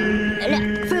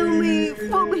factory. Film me!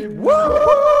 Woo!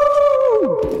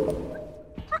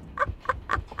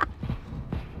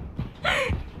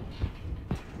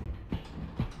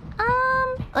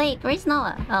 Wait, where's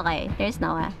Noah? Okay, there's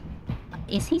Noah.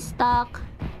 Is he stuck?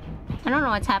 I don't know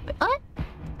what's happening. What?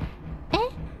 Eh?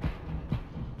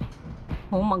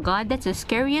 Oh my god, that's the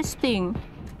scariest thing.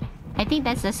 I think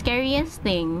that's the scariest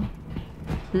thing.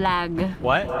 Lag.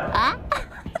 What? Ah?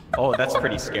 Oh, that's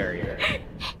pretty scary.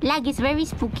 Lag is very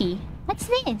spooky. What's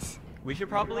this? We should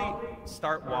probably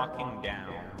start walking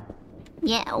down.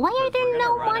 Yeah, why are there We're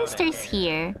no gonna run out of monsters air.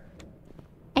 here?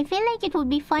 I feel like it would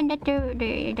be fun that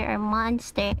there are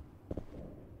monsters.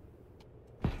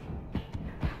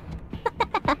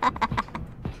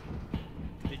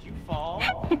 Did you fall?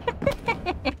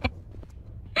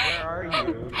 Where are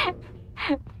you?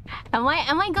 Am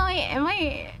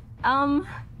I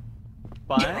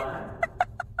What? help?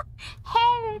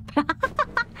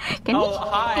 Can Oh, you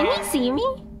hi. Can you see me?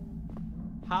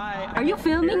 Hi. Are you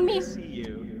filming me? See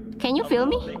you. Can you film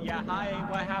me? Yeah, hi.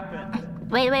 What happened?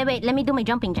 Wait, let me do my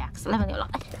jumping jacks. Let me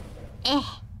look. Eh.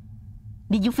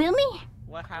 Did you film me?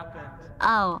 What happened?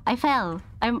 Oh, I fell.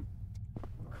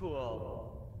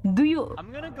 Cool. Do you...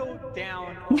 I'm gonna go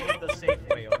down the safe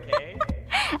way, okay?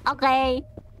 Okay.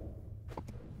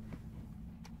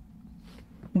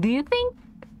 Do you think...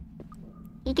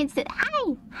 You can sit...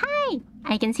 Hi!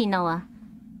 I can see Noah.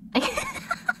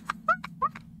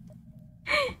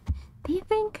 Do you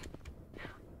think...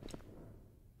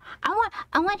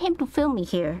 I want him to film me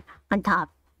here on top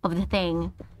of the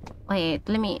thing. Wait,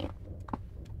 let me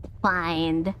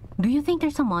find. Do you think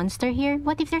there's a monster here?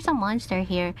 What if there's a monster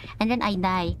here and then I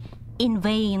die in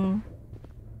vain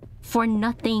for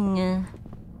nothing?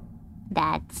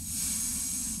 That's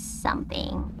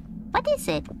something. What is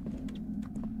it?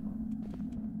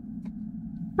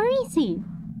 Where is he?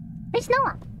 Where's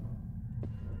Noah?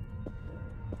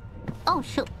 Oh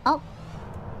shoot! Oh.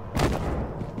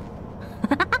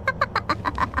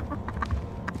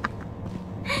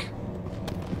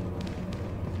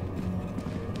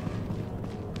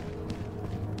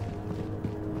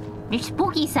 There's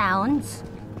spooky sounds.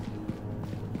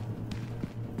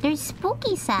 There's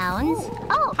spooky sounds.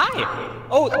 Oh. Hi.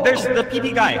 Oh, there's the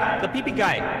PP guy. The PP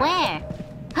guy. Where?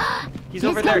 He's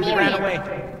over there. He ran away.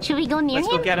 Should we go near Let's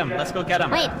him? go get him. Let's go get him.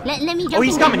 Wait, let me jump. Oh,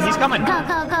 he's in. coming. He's coming. Go,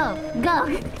 go, go, go.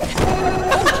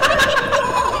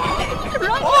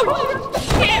 Run! Oh,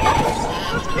 shit!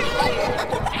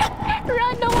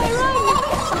 Run away, run!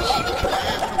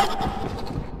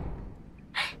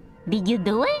 Did you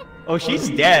do it? Oh, she's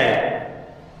dead.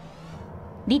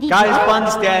 Did he Guys, do it?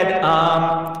 Bun's dead.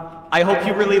 I hope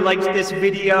you really liked this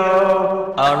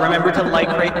video. Remember to like,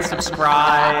 rate, and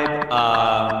subscribe.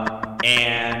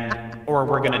 Or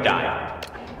we're gonna die.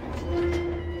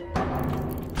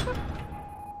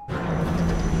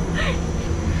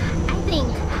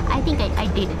 I think I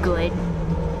did good.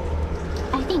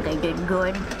 I think I did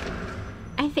good.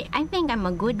 I think I'm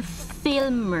a good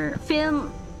filmer.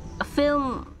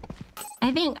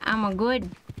 I think I'm a good.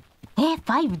 Hey,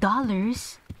 $5.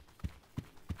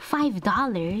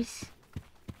 $5?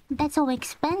 That's so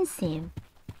expensive.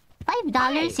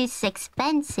 $5 is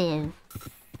expensive.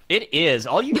 It is.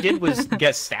 All you did was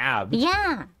get stabbed.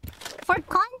 Yeah, for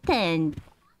content.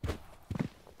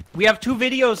 We have 2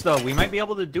 videos though. We might be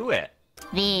able to do it.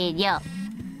 Video.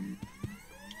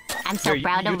 I'm so Here,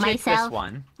 proud you of take myself. This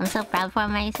one. I'm so proud for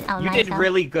myself. You did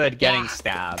really good getting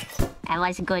stabbed. I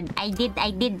was good. I did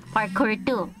parkour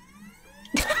too.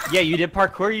 Yeah, you did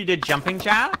parkour. You did jumping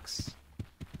jacks.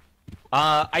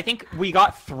 I think we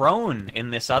got thrown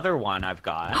in this other one I've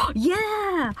got.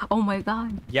 Yeah! Oh my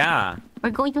god. Yeah. We're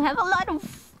going to have a lot of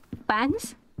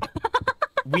fans.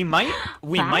 We might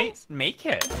Fans? make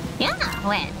it. Yeah.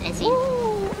 Wait, let's see.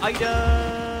 Ooh,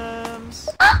 items.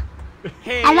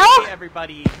 Hey, Hello?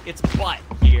 everybody! It's Butt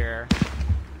here.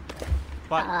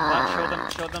 Butt,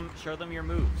 show them your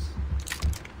moves.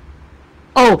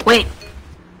 Oh, wait.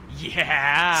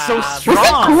 Yeah. So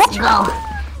strong. Go.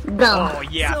 Go. Oh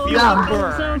yeah, So feel go. the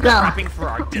burn. Go. Prepping for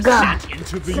our descent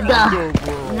into the Go.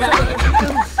 underworld.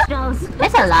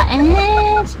 That's a lot, and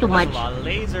it's too A much. lot of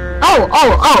lasers.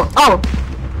 Oh.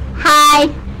 Hi.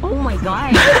 Oh my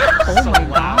god. Oh So my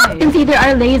loud. god. Can see there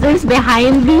are lasers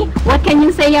behind me. What can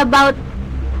you say about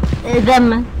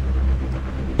them?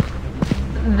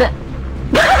 The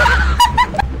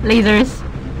lasers.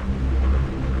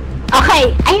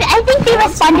 Okay, I think they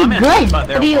responded Comments, good. But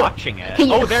they're Do you- watching it. can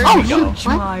you- Oh, there you go. Huge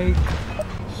what? mic.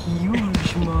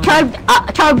 Huge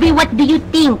mic. Charby, what do you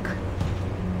think?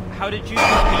 How did you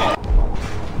defeat?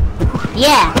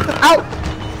 Yeah. Oh.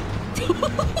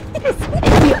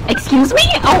 Excuse me?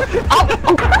 Oh.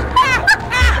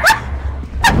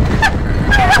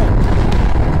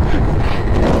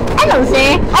 Hello,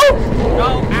 sir. Oh.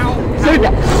 Oh, ow. Sir,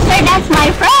 that's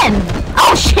my friend.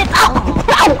 Oh, shit. Ow.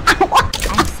 Ow.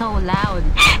 I'm so loud.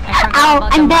 I forgot Ow.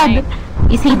 about I'm the dead.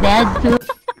 mic. Is he dead too?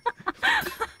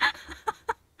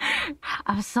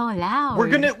 I'm so loud.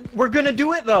 We're gonna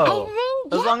do it though. I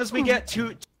think, As long as we yeah. get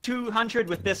 200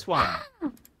 with this one.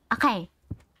 Okay.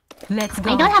 Let's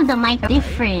go. I don't have the mic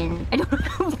different. I don't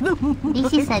have the mic.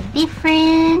 This is a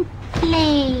different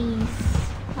place.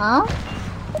 Oh?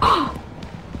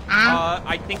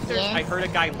 I think there's. Yes. I heard a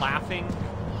guy laughing.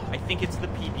 I think it's the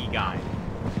PP guy.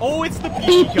 Oh, it's the PP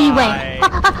Pee-pee, guy. wait.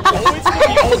 Oh, it's the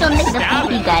PP. Oh, Don't make the stab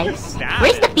pee-pee him. guy. Stab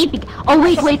Where's the him. pee-pee? Oh,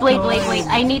 wait.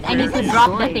 I need to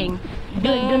drop the thing.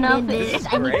 Do not. This is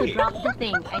I need to great. drop the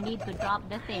thing. I need to drop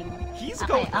the thing. He's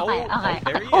Okay, going. okay.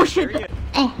 There he Oh, is, shit. there he is.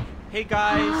 Eh, Hey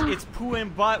guys, it's Pooh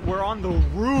and Butt. We're on the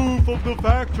roof of the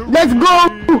factory. let's go.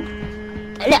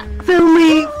 Yeah, film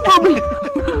me.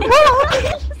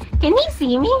 Can he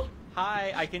see me?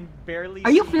 Hi, I can barely.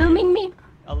 Are you see filming me?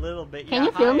 A little bit. Can yeah.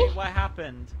 you film Hi, me? What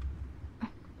happened?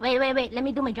 Wait. Let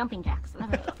me do my jumping jacks.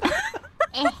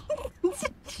 Eh.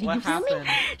 What happened?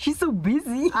 She's so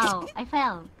busy. Oh, I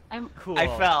fell. Cool. I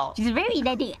fell. She's very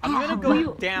dedicated. I'm gonna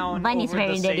go down Bunny is over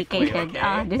very the Safeway, dedicated.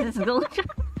 okay? This is good.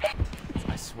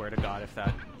 I swear to God, if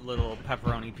that little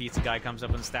pepperoni pizza guy comes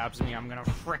up and stabs me, I'm gonna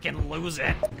frickin' lose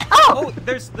it. Oh!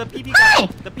 There's the PP Hi!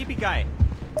 guy. The PP guy.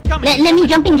 Come Let here. me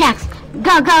jumping jacks.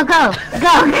 Go. Oh,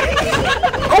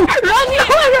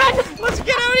 run. Let's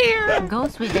get out of here.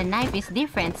 Ghost with the knife is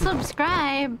different.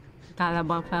 Subscribe.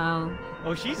 Talabang fell.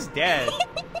 Oh, she's dead.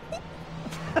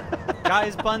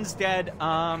 Guys, Bun's dead.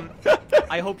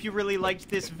 I hope you really liked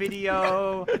this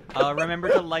video. Remember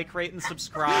to like, rate, and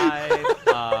subscribe.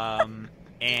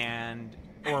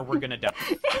 Or we're gonna die.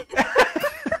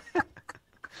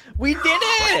 We did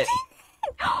it!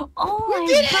 Oh my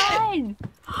god.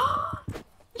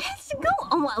 Let's go.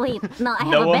 Oh wait, no, I have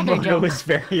Noah a better Moto joke. is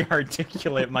very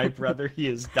articulate, my brother. He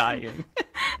is dying.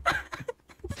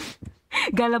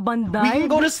 Guys, Galaban We can died?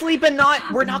 go to sleep and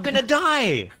we're not gonna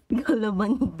die.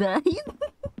 Galaban died?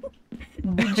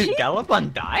 Did she? Galabon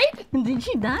died? Did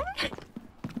she die?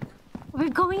 We're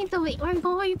going to meet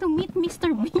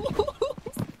Mr. Beast.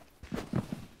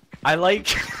 I like.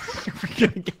 We're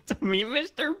gonna get to meet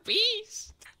Mr.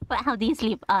 Beast. But how do you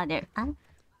sleep? Oh, there.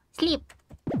 Sleep.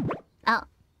 Oh,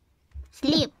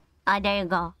 sleep. Oh, there you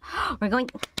go. We're going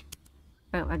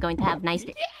to have nice.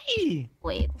 Yay!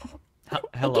 Wait.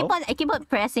 Hello? I keep on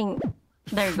pressing.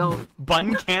 There you go.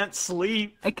 Bun can't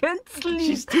sleep. I can't sleep.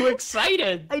 She's too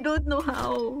excited. I don't know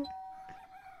how.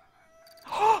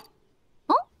 Oh,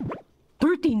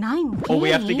 39K. Oh, we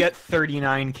have to get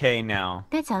 39K now.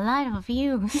 That's a lot of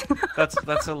views.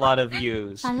 That's a lot of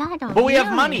views. A lot of But we have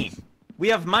views. money. We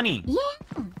have money.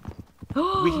 Yeah.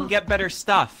 We can get better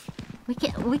stuff. We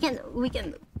can.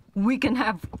 We can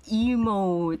have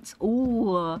emotes.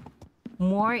 Ooh,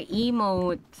 more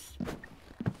emotes.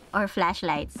 Or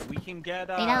flashlights. We can get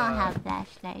They don't have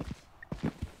flashlights.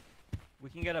 We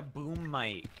can get a boom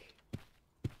mic.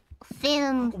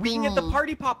 Film thingy. We can get the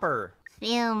party popper.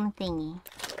 Film thingy.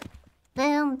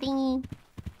 Film thingy.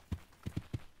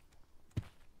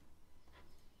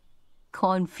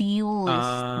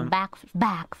 Confused.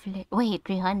 Backflip. Wait,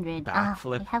 300.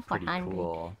 Backflip. We have Pretty 400.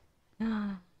 cool.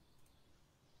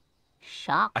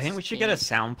 Shock. I think we should get a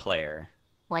sound player.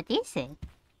 What is it?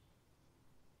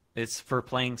 It's for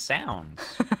playing sounds.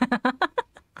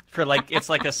 It's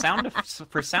like a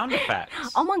for sound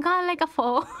effects. Oh my god, like a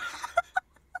phone.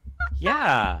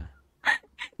 Yeah.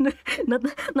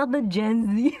 not the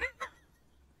Gen Z.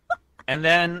 And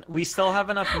then we still have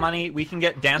enough money. We can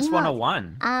get Dance You know,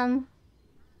 101.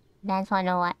 Dance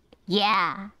 101.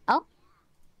 Yeah. Oh.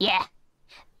 Yeah.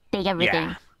 Take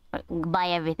everything. Buy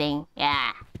everything.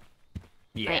 Yeah.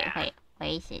 Yeah. Wait. Where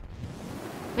is it?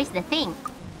 Where's the thing?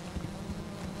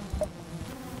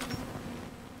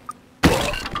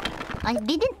 I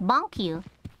didn't bonk you.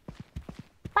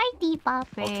 Party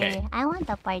popper. Okay. I want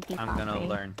a party I'm popper. gonna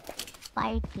learn.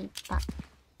 Party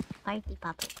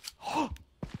popper.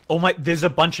 Oh my, there's a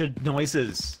bunch of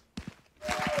noises.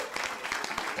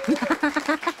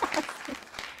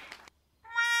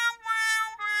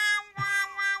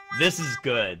 This is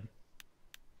good.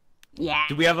 Yeah.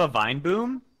 Do we have a vine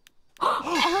boom?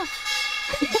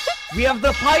 We have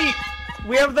the pipe!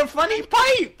 We have the funny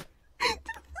pipe!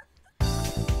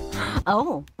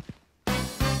 Oh.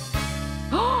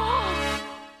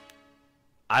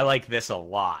 I like this a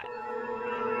lot.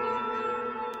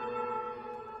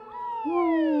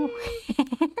 Ooh.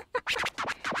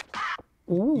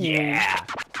 Ooh. Yeah!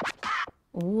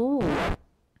 Ooh.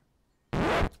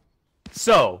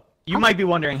 So, you might be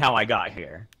wondering how I got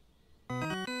here.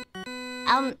 That's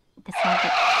not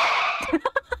it.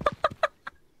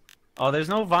 Oh, there's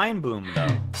no vine boom, though.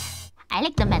 I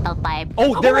like the metal pipe.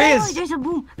 Oh, there is! There's a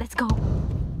boom. Let's go.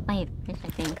 Wait, there's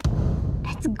a thing.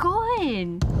 That's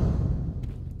good.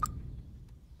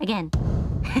 Again.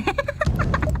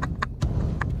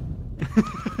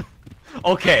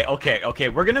 Okay.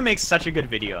 We're gonna make such a good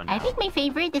video now. I think my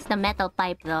favorite is the metal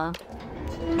pipe though.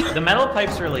 The metal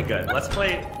pipe's really good. Let's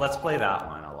play that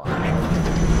one a lot.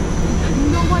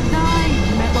 No one died.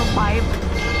 Metal pipe.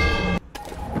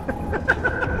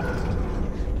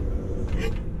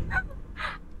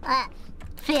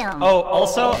 Film. Oh,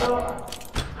 also,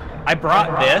 I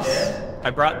brought this.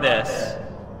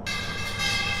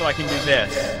 So I can do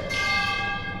this.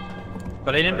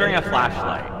 But I didn't bring a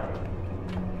flashlight.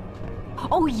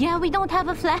 Oh yeah, we don't have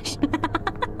a flash.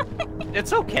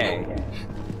 It's okay.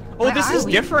 Oh, Where this are is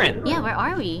we? different. Yeah, where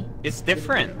are we? It's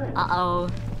different. Uh-oh.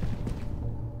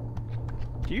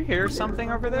 Do you hear something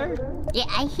over there? Yeah,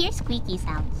 I hear squeaky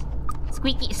sounds.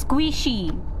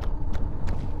 Squishy.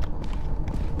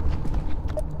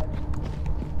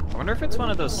 I wonder if it's one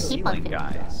of those Keep on ceiling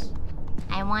filming. guys.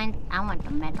 I want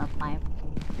the metal pipe.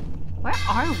 Where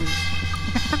are we?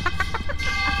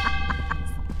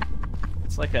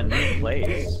 It's like a new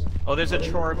place. Oh, there's a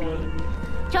Chorby.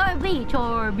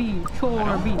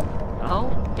 Chorby.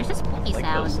 Oh, there's a spooky Like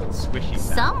sound. those squishy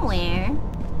sounds. Somewhere.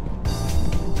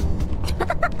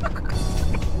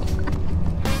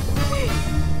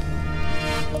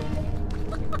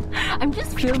 I'm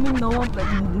just filming no one but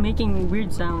making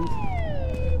weird sounds.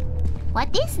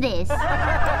 What is this?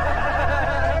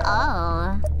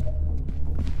 Oh.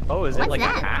 Oh, is it What's like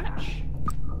that? a hatch?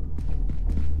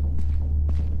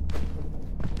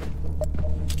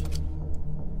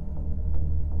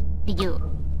 Did you?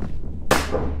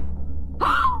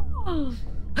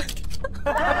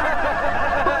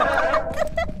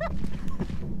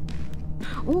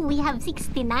 Ooh, we have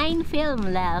 69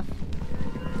 film left.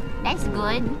 That's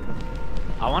good.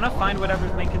 I want to find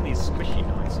whatever's making these squishy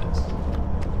noises.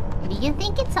 Do you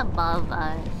think it's above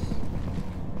us?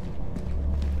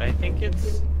 I think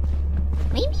it's...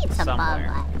 Maybe it's somewhere.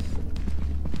 above us.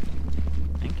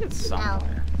 I think it's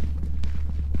somewhere.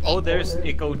 Oh, there's...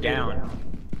 It go down.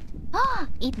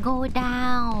 It go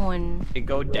down. It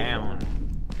go down.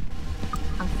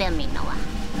 I'm filming, Noah.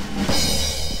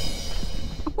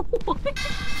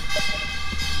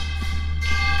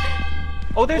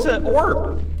 Oh, there's an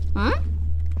orb! Hmm?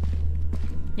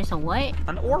 There's a what?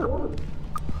 An orb.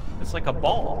 It's like a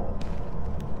ball.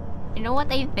 You know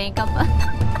what I think of?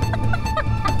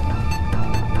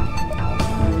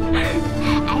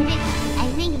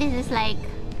 I think this is like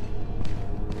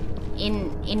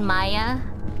in Maya,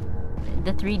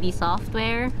 the 3D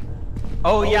software.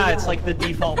 Oh yeah, it's like the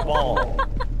default ball.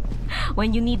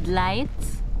 When you need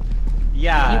lights,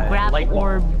 Yeah, you grab like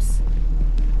orbs.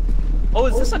 Oh,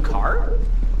 is this a car?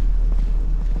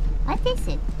 What is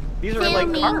it? These are like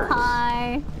Filming cars.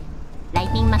 car.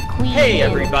 Lightning McQueen. Hey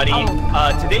everybody!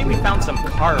 Oh. Today we found some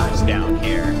cars down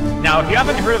here. Now, if you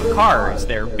haven't heard of cars,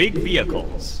 they're big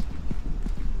vehicles.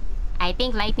 I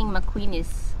think Lightning McQueen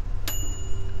is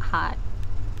hot.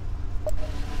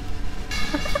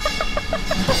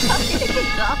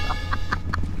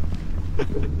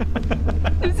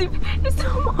 There's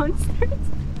no monsters.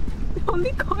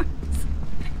 Only cars.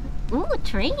 Ooh,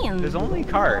 trains. There's only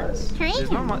cars. Trains.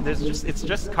 There's no it's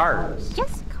just cars.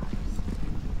 Just cars.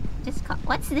 Just cars.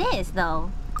 What's this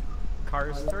though?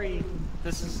 Cars 3.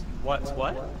 This is what?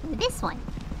 This one.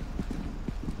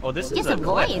 Oh, this Just is a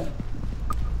avoid. cliff.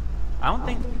 I don't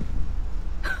think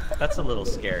that's a little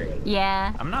scary.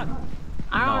 Yeah. I'm not.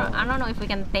 I don't know if we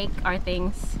can take our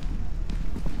things.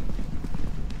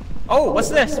 Oh, what's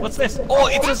this? What's this? Oh,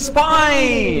 it's a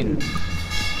spine!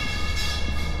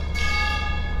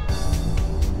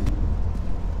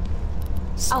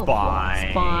 Oh,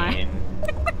 Spine.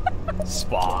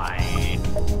 Spine.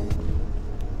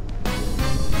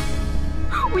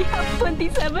 We have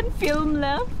 27 film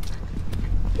left.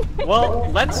 Well,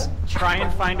 let's try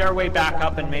and find our way back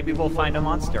up, and maybe we'll find a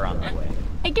monster on the way.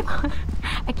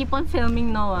 I keep on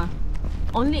filming Noah.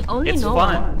 Only It's Noah.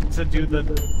 fun to do the...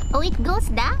 Oh, it goes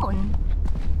down.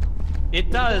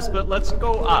 It does, but let's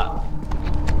go up.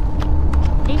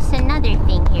 There's another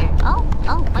thing here. Oh,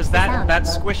 what's Because the sound? that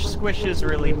squish is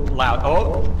really loud.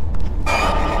 Oh!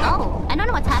 Oh, I don't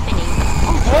know what's happening.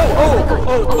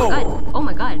 Oh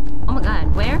my god. Oh my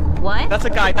god. Where? What? That's a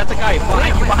guy,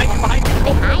 Behind you.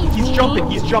 Behind He's me. jumping.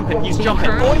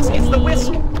 Behind Oh, it's the me.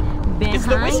 whisk. It's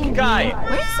the whisk Behind guy.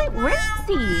 me. Where is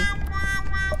he?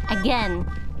 Again.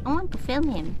 I want to film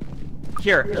him.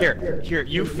 Here.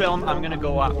 You film, I'm gonna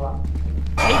go up.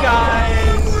 Hey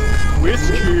guys!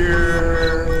 Whisk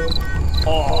here!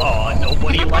 Oh,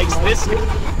 nobody likes this.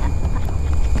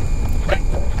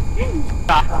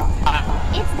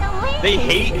 It's the wind. They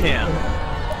hate him.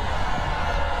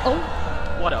 Oh,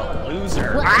 What a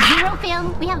loser. well, zero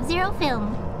film. We have zero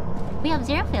film.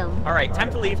 Alright, time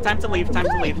to leave. Time to leave. I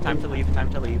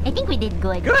think we did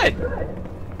good. Good!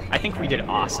 I think we did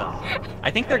awesome. I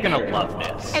think they're gonna love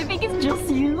this. I think it's just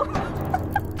you.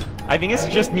 I think it's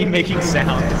just me making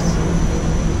sounds.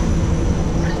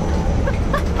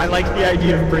 I like the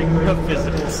idea of bringing a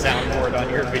physical soundboard on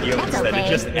your video That's instead okay. of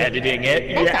just editing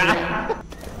it. That's Yeah. okay.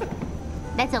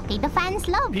 That's okay. The fans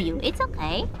love you. It's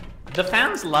okay. The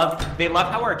fans love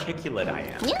how articulate I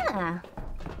am. Yeah.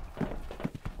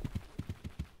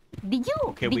 Did you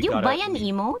Okay, we did you gotta buy an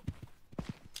leave. emote?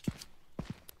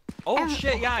 Oh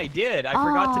shit, yeah, I did. I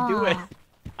forgot to do it.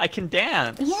 I can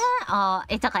dance. Yeah. Oh,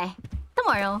 it's okay.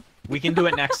 Tomorrow. We can do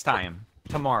it next time.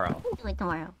 Tomorrow. We'll do it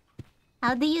tomorrow.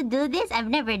 How do you do this? I've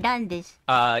never done this.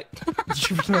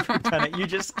 You've never done it. You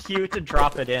just cue to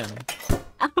drop it in.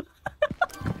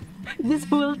 This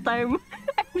whole time,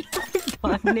 I've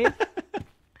never done it.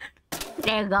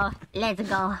 There you go. Let's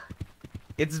go.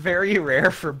 It's very rare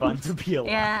for Bun to be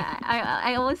alive. Yeah,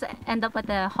 I always end up at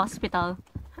the hospital.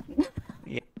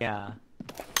 Yeah.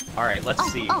 Alright, let's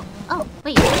see. Oh,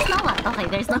 wait, there's no one. Okay,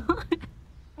 there's no one.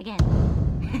 Again.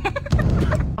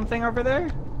 Something over there?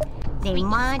 They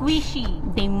much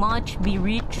Squishy. They much be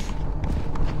rich.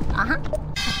 Uh-huh.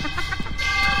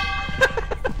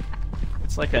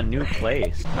 It's like a new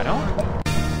place. I don't...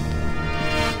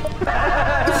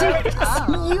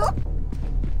 Oh.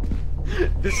 You?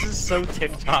 This is so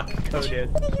TikTok coded.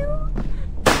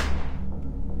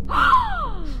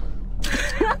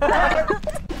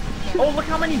 Oh, look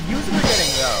how many views we're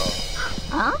getting though.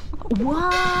 Huh?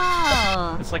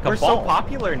 Wow. It's like we're so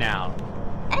popular now.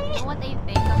 What do you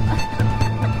think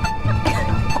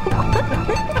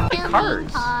Filming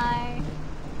Cars. car.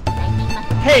 Lightning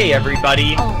McQueen. Hey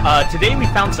everybody! Today we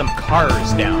found some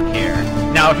cars down here.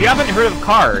 Now, if you haven't heard of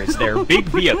cars, they're big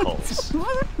vehicles.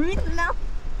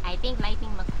 I think Lightning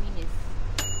McQueen is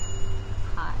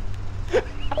hot.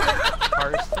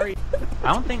 Cars 3.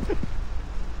 I don't think...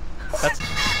 That's...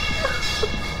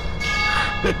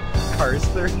 Cars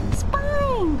 3.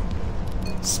 Spine!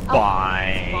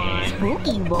 Spine.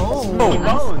 Spooky bones.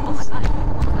 Bones.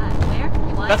 Where?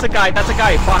 What? That's a guy, that's a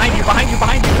guy. Behind you, behind you,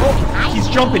 behind you. Oh, he's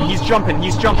jumping, he's jumping,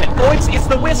 he's jumping. Oh, it's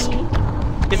the whisk.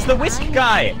 It's the whisk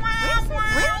guy.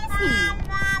 Where is he?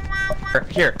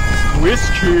 Here.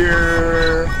 Whisk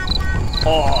here.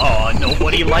 Oh,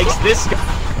 nobody likes this guy.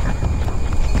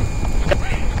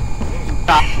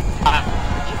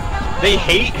 They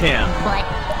hate him. But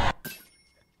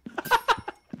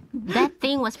that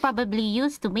thing was probably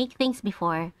used to make things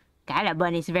before.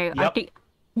 Calaban is very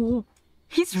Oh,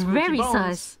 he's very bones.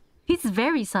 sus. He's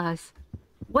very sus.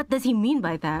 What does he mean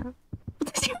by that?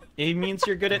 It means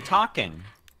you're good at talking.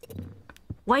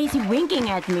 Why is he winking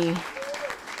at me?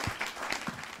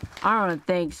 I don't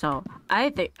think so.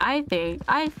 I think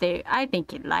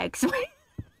he likes me.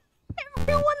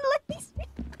 Everyone likes me.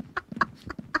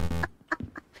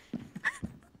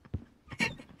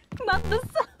 Not the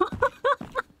song.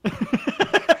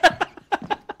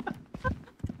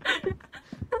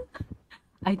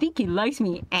 I think he likes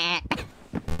me.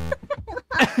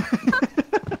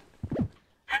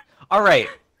 All right.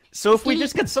 So if we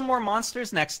just get some more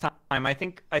monsters next time, I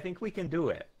think we can do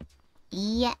it.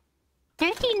 Yeah.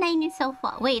 39 is so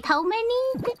far. Wait, how many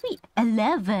did we?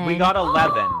 11. We got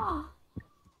 11.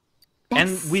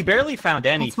 And we barely found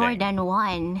anything. It's more than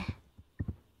one.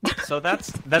 So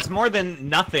that's more than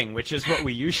nothing, which is what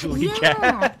we usually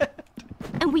Yeah. get.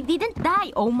 And we didn't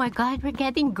die. Oh my god, we're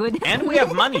getting good at And we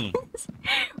have money.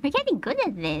 We're getting good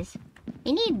at this.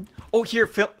 We need... Oh, here,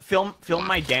 film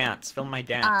my dance. Film my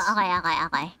dance.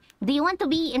 Okay. Do you want to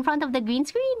be in front of the green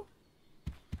screen?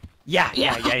 Yeah.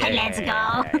 Let's go.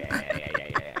 Yeah.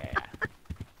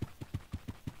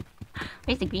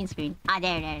 Where's the green screen? Ah,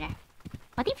 there.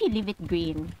 What if you leave it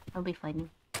green? That'll be funny.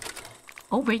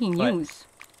 Oh, breaking news.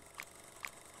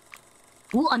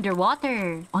 Ooh,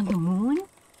 underwater. On the moon?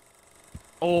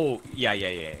 Oh, yeah.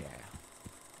 Okay,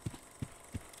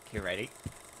 ready?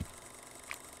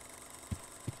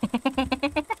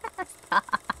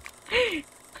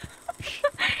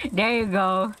 There you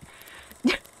go.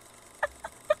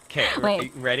 Okay,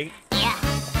 Wait. ready? Yeah.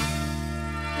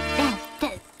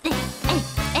 Hey.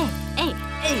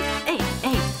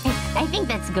 I think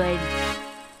that's good.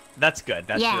 That's good.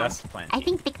 That's Yeah. that's plenty. I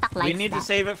think TikTok likes we need to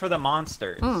save it for the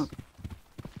monsters.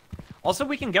 Also,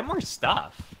 we can get more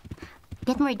stuff.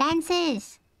 Get more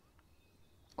dances.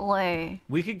 Or...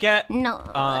 We could get... No,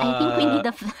 I think we need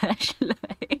a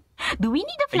flashlight. Do we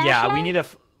need a flashlight? Yeah, we need a...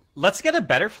 Let's get a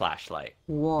better flashlight.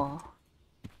 Whoa.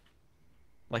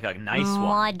 Like a nice one.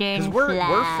 Modern Because we're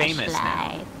famous now.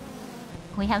 flashlight.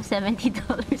 We have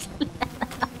 $70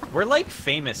 left. We're like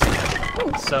famous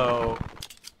now. So...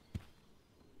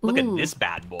 Look Ooh. at this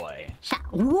bad boy.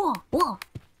 Whoa.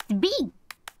 It's big.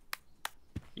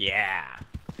 Yeah.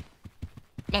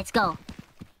 Let's go.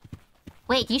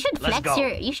 Wait, you should Let's flex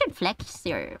go.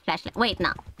 your flashlight. Wait,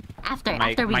 no. After My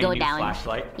we go new down.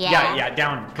 flashlight. Yeah.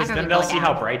 Down. Because After then we they'll go see down.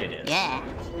 how bright it is. Yeah.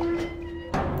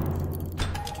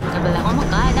 They'll be like, oh my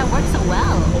god, that works so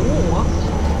well.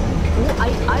 Oh,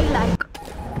 I like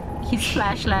his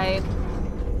flashlight.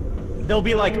 They'll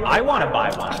be like, I want to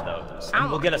buy one of those. And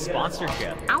we'll get a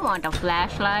sponsorship. I want a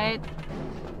flashlight.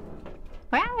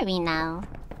 Where are we now?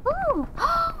 Ooh.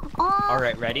 Oh,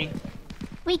 Alright, ready?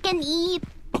 we can eat.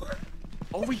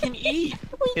 Oh, we can eat!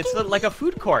 We It's can like a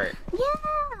food court.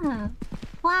 Yeah.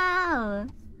 Wow.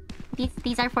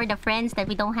 These are for the friends that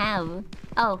we don't have.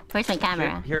 Oh, where's my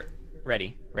camera? Here.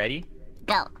 Ready? Ready?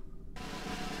 Go.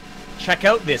 Check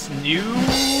out this new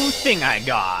thing I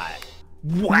got.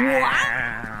 Wow!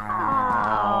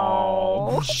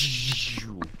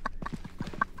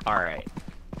 Alright.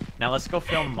 Now let's go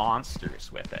film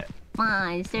monsters with it.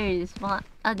 Monsters. Oh,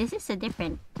 this is a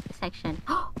different section.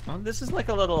 Oh, this is like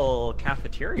a little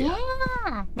cafeteria.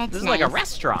 Yeah, that's This is nice. like a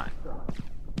restaurant.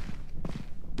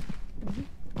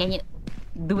 Can you...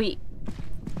 Do we...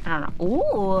 I don't know.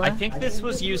 Ooh. I think this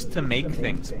was used to make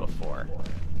things before.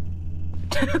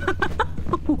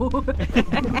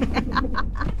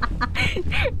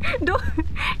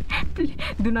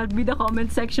 Do not be the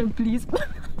comment section, please.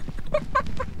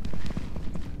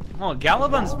 Oh,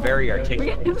 Galabon's very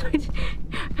articulate.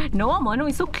 No, Mano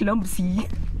is so clumsy.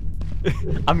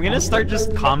 I'm gonna start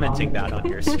just commenting that on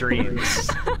your streams.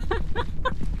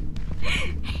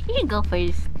 You should go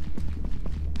first.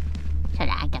 So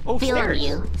that I can Oh, film stairs.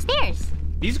 you. Stairs!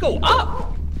 These go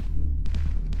up.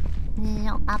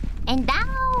 No, up and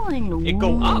down. It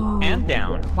go up and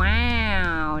down.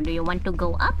 Wow. Do you want to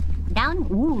go up, down?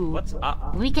 Ooh. What's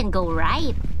up? We can go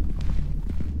right.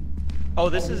 Oh,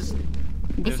 this is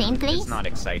The same place? It's not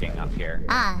exciting up here.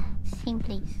 Ah, same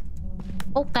place.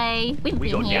 Okay, we've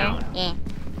We been go here. down. Yeah.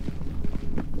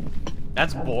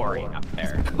 That's boring up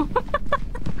there.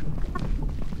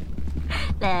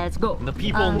 Let's go. The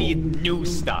people need new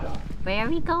stuff. Where are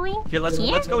we going? Here,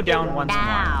 let's go down once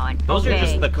Down. more. Those are Okay.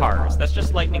 just the cars. That's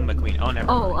just Lightning McQueen. Oh, never mind.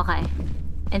 Oh, okay.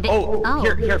 And then, Oh,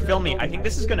 here, film me. I think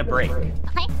this is gonna break.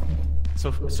 Okay.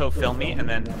 So film me and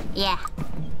then. Yeah.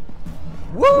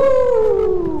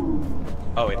 Woo!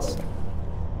 Oh, it's.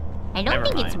 I don't Never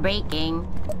think it's mind. breaking.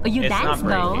 Oh, you It's danced not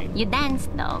though. breaking. You danced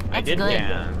though. That's I did good.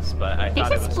 dance, but I There's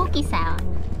thought it a was. spooky sound.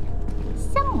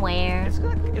 Somewhere.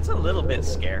 It's a little bit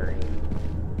scary.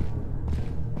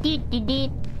 Deet, deet,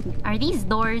 deet. Are these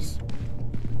doors?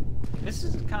 This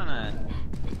is kind of.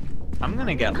 I'm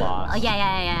gonna get lost. Oh,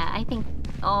 yeah. I think.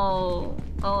 Oh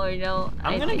no.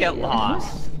 I'm gonna get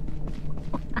lost.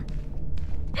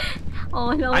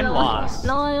 Oh no. I'm no. lost.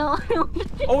 No.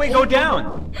 Oh wait, go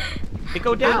down. It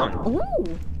go down.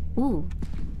 Ooh.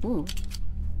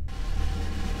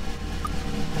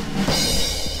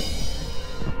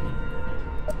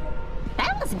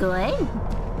 That was good.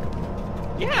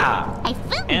 Yeah. I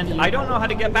filmed And you. I don't know how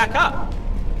to get back up.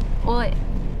 What?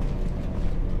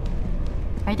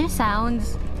 Are there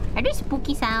sounds? Are there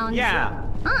spooky sounds? Yeah.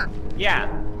 Huh. Yeah.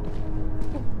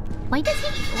 Why does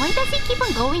he keep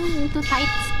on going into tight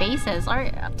spaces? Or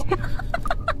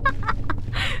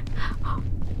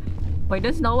why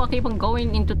does No.A keep on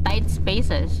going into tight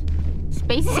spaces?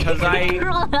 Spaces. Because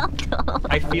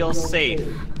I feel safe.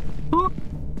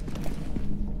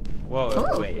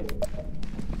 Whoa, Ooh. wait.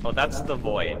 Oh, that's the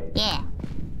void. Yeah.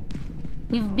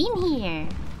 We've been here.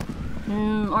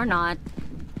 Or not.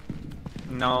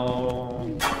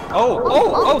 No.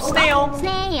 Oh, snail!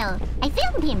 Snail! I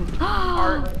filmed him!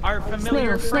 Our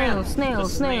familiar friend. Snail.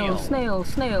 this goes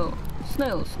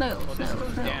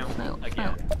down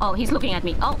again. Oh, he's looking at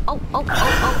me. Oh. Oh.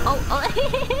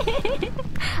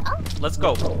 Let's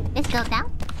go. Let's go down.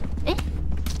 Eh?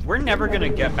 We're never gonna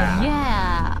get back.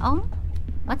 Yeah. Oh.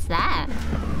 What's that?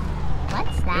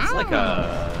 What's that? It's like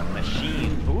a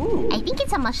machine. Ooh. I think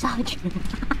it's a massage.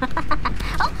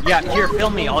 Yeah, here,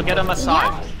 film me. I'll get a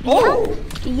massage. Yeah. Oh!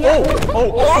 Yeah.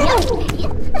 Oh! Yeah.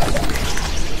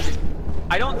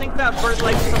 I don't think that bird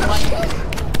likes the light.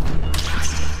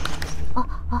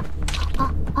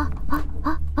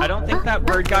 I don't think that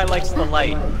bird guy likes the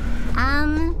light.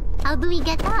 How do we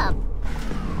get up?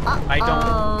 I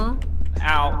don't.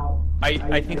 Ow.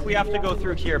 I think we have to go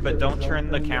through here, but don't turn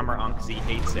the camera on because he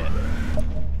hates it.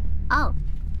 Oh,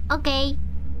 okay.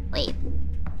 Wait.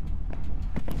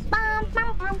 Shine the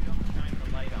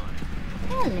light on it.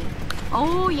 Really?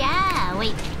 Oh yeah.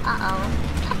 Wait.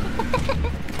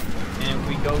 And if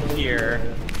we go here,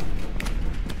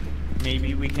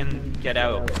 maybe we can get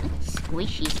out.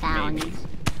 Squishy sounds. Maybe.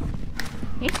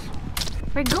 Yes.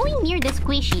 We're going near the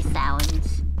squishy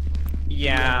sounds.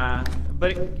 Yeah,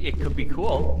 but it could be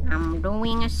cool. I'm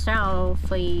doing a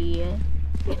selfie.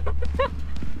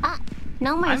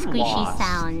 No more I'm squishy lost.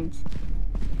 sounds.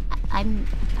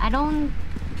 I don't.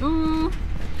 We'll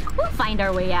find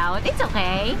our way out. It's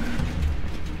okay.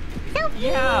 Selfie.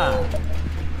 Yeah.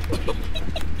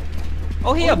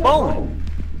 Oh, hey, a bone.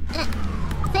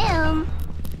 Film.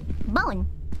 Bone.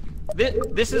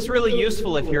 This is really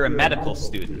useful if you're a medical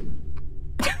student.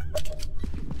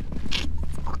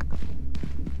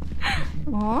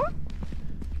 Huh?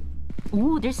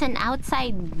 Ooh, there's an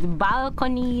outside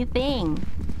balcony thing.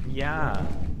 Yeah.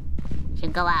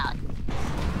 Should go out.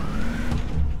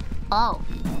 Oh.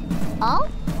 Oh?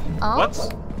 Oh? What's?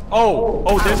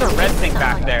 Oh, there's a red thing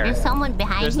back there. There's someone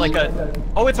behind There's me. like a.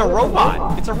 Oh, it's a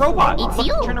robot. It's a robot. It's Look,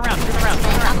 you. Turn around.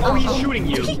 Oh, he's shooting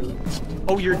you.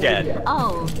 Oh, you're dead.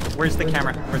 Oh. Where's the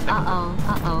camera? Where's the camera?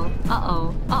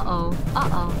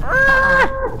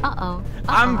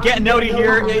 I'm getting out of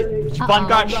here. Bun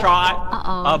got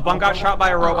shot. Bun got shot by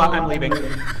a robot. I'm leaving.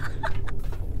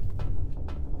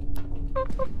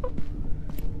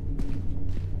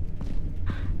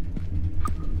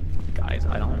 Guys,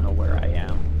 I don't know where I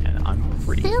am, and I'm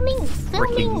pretty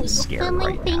freaking scared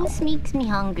right now. Things makes me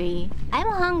hungry. I'm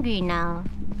hungry now.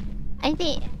 I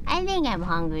think I'm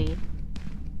hungry.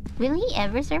 Will he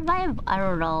ever survive? I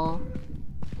don't know.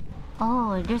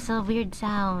 Oh, there's a weird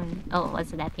sound. Oh,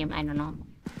 what's that him? I don't know.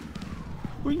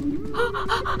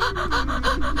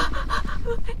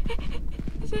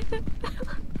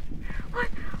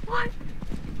 What?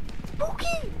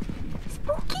 Spooky!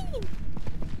 Spooky!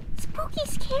 Spooky,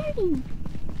 scary!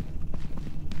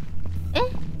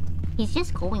 He's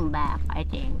just going back, I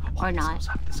think, or not. This goes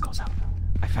up. This goes up.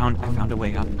 I found a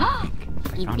way up. I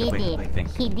think. He did it.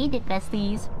 He did it,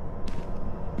 besties.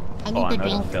 I need to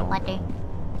drink water.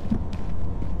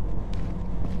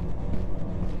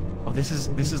 Oh, this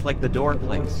is like the door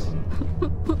place.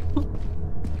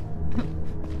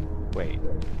 Wait.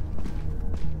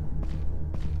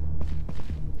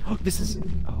 Oh, this is.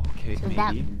 Oh, okay, So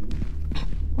maybe.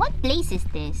 What place is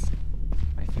this?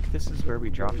 I think this is where we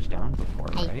dropped down before,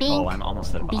 right? I think oh, I'm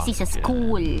almost at this is a oxygen.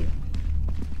 school.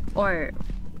 Or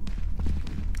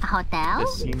a hotel?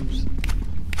 This seems.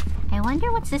 I wonder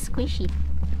what's this squishy.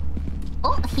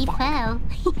 Oh, he fell.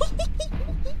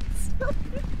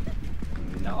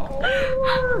 No.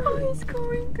 Oh, he's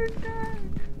going to die.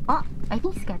 Oh, I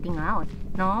think he's getting out.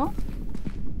 No?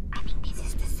 I think this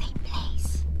is the same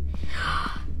place.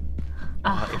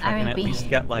 If I can at least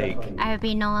get like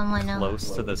RP, no one wanna.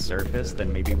 close to the surface,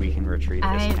 then maybe we can retrieve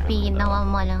this RP, camera, no though.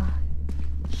 one wanna.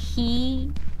 He's.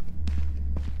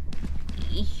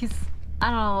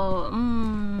 I don't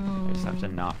know. I just have to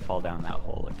not fall down that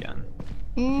hole again.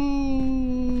 Oh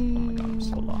my god, I'm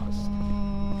so lost.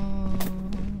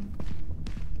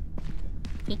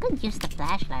 He could use the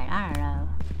flashlight, I don't know.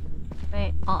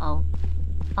 Wait, uh-oh.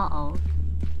 Uh-oh.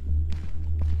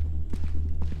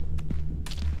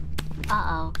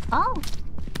 Uh-oh. Oh!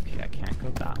 Okay, I can't go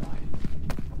that way.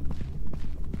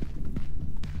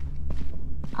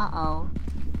 Uh-oh.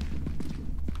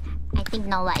 I think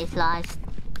No.A is lost.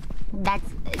 That's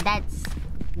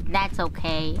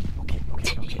okay. Okay. Oh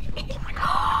my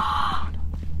god.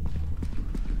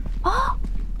 Oh!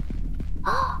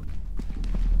 Oh!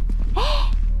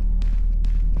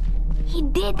 He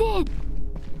did it!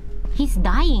 He's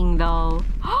dying though.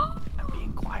 I'm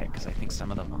being quiet because I think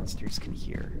some of the monsters can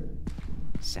hear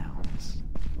sounds.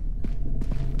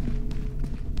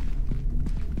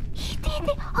 He did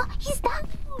it! Oh, he's dying!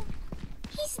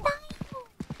 He's dying!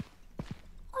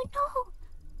 Oh no!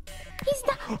 He's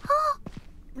dying! Oh!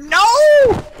 No!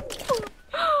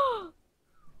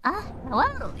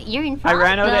 Well, you're in front. I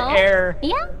ran out of air.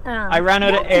 Yeah. I ran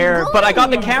out of air, but I got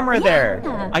the camera there.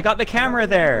 I got the camera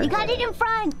there. You got it in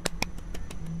front.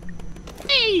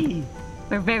 Hey!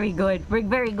 We're very good. We're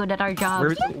very good at our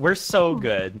jobs. We're so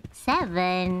good.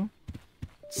 7.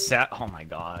 Oh my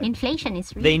god. Inflation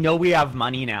is real. They know we have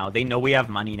money now. They know we have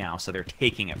money now, so they're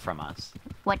taking it from us.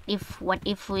 What if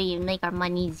we make our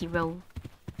money 0?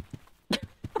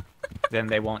 Then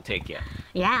they won't take it.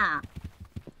 Yeah.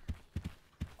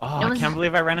 Oh, I can't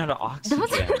believe I ran out of oxygen.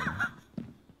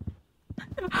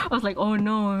 I was like, oh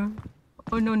no.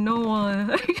 Oh no, no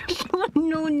one.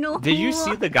 no. Did you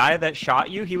see the guy that shot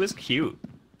you? He was cute.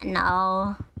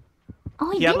 No.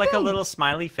 Oh, He had like a little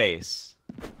smiley face.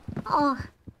 Oh.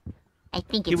 I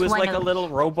think it's He was one like of... a little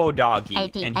robo-doggy,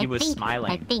 and he was I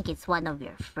smiling. think it's one of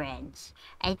your friends.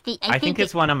 I think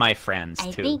it's one of my friends, too.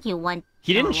 I think you want...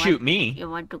 He didn't shoot me. You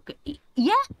want to...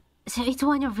 Yeah! So it's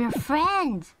one of your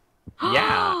friends!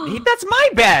 Yeah. That's my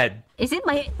bed! Is it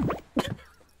my...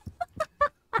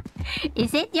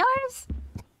 Is it yours?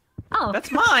 Oh.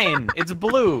 That's mine! It's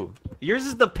blue. Yours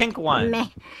is the pink one. Meh.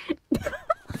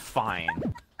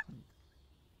 Fine.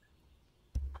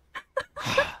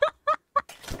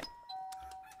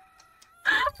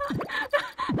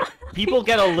 People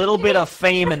get a little bit of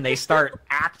fame and they start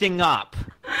acting up.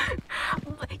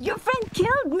 Your friend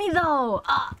killed me though!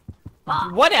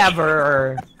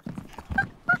 Whatever.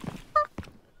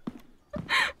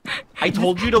 I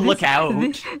told you to look out.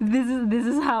 This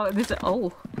is how this is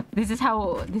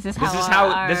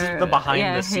the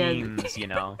behind the scenes, you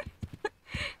know.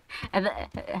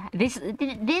 This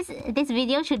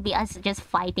video should be us just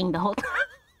fighting the whole time.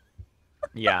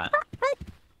 Yeah.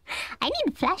 I need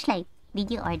a flashlight. Did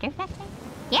you order flashlight?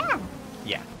 Yeah.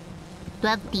 Yeah.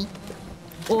 12D.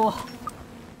 Oh.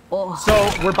 So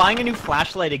we're buying a new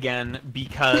flashlight again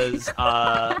because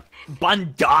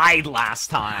Bun died last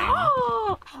time.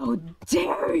 Oh, how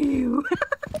dare you!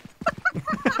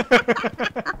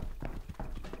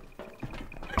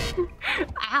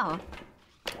 Ow.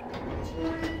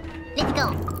 Let's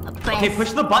go. Press. Okay,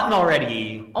 push the button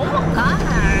already. Oh my god!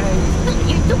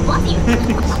 You're too bossy.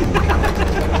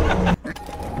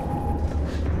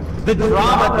 The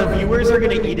drama, the viewers are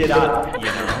gonna eat it up, you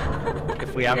know,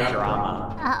 if we have drama.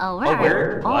 Uh-oh,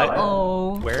 Where? What?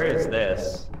 Uh-oh. Where is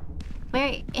this?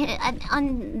 Where?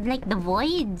 On, like, the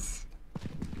voids?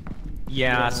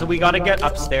 Yeah, so we gotta get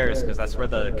upstairs, because that's where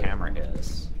the camera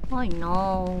is. Oh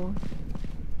no.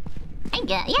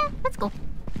 Yeah, let's go.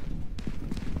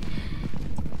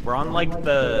 We're on, like,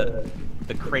 the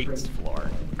crates floor.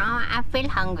 I feel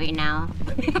hungry now.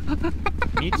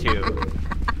 Me too.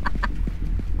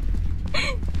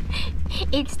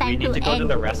 It's We time need to go to end.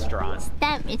 the restaurant.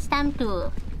 It's time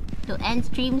to end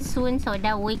stream soon so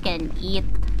that we can eat.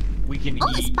 We can Oh,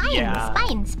 eat. spine, Yeah.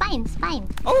 spine.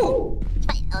 Oh!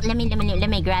 Spine. Oh, let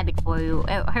me grab it for you.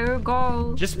 Here we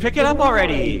go. Just pick it up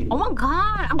already. Oh my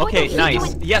god! I'm going Okay, to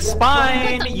nice. hit you Yes,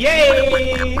 spine!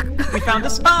 Yay! We found a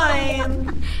spine!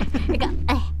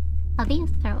 How do you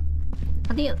throw?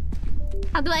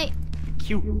 How do I?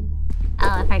 Q. Oh,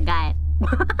 I forgot.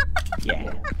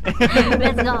 Yeah.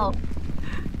 Let's go.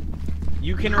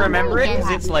 You can remember it because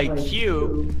Yeah. it's like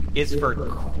Q is for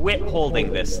quit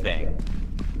holding this thing.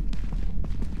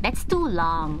 That's too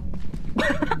long.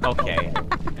 Okay.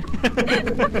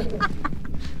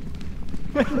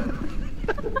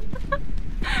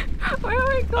 Where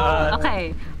are we going?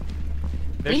 Okay.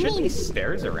 There We should be need-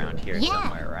 stairs around here Yeah.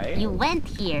 somewhere, right? You went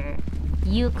here.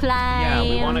 You climbed.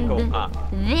 Yeah, we wanna go up.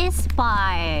 This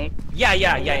part.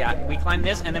 Yeah. We climb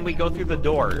this and then we go through the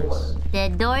doors. The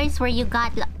doors where you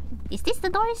got. Is this the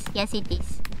doors? Yes, it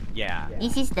is. Yeah.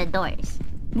 This is the doors.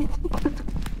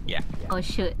 Yeah. Oh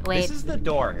shoot! Wait. This is the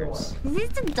doors. This is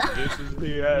the door. This is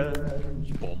the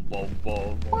edge. Boom, boom,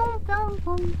 boom. Boom, boom,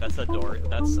 boom. That's a door.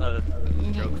 That's a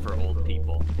joke for old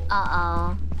people.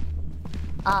 Uh-oh.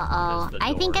 There's the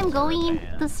I think I'm doors are going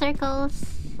banned. into circles.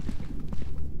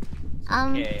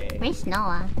 Okay. Where's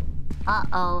Noah?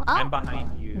 Uh-oh. I'm Oh,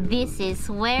 behind you. this is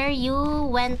where you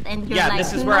went and you're Yeah, like...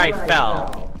 this is where I "No."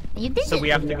 fell. You did So it. we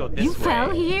have to go this You way. fell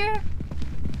here?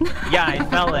 Yeah, I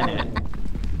fell in it.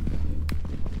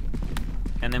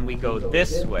 And then we go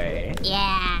this way.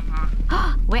 Yeah.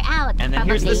 We're out. And then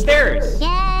here's the probably. stairs.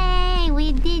 Yay!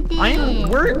 We did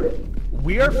it.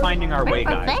 We are finding our way,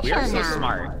 guys. We are so professional.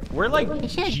 smart. We're like We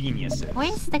should- geniuses.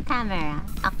 Where's the camera?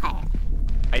 Okay.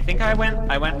 I think I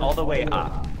went all the way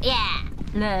up. Yeah.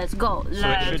 Let's go. So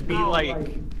it should be like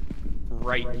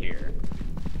right here.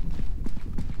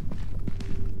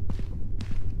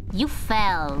 You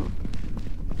fell.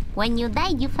 When you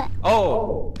died, you fell.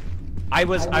 Oh, I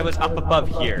was up above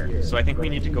here. So I think we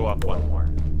need to go up one more.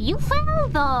 You fell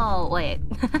though. Wait.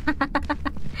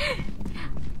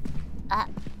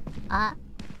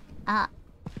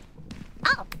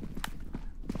 Oh.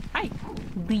 Hi.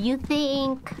 Do you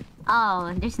think?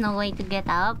 Oh, there's no way to get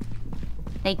up.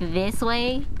 Like this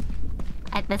way,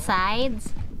 at the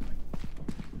sides.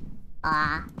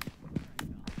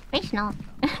 Where's Noah?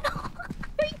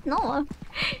 Where's Noah?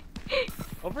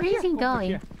 Over Where is he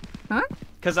going? Huh?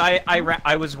 Because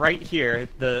I was right here.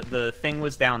 The thing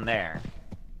was down there,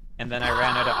 and then I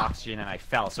ran out of oxygen and I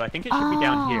fell. So I think it should be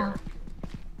down here.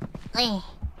 Okay.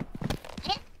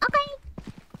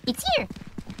 It's here.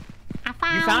 I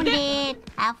found, found it?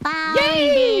 I found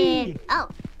Yay! it. Oh.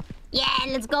 Yeah,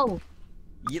 let's go.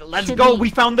 Yeah, let's Should go. we- We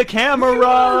found the camera.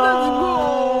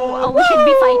 Oh, we should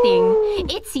be fighting.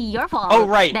 It's your fault. Oh,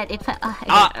 right. That it.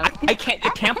 I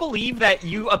can't believe that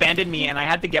you abandoned me and I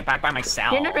had to get back by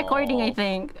myself. You're not recording, I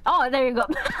think. Oh, there you go.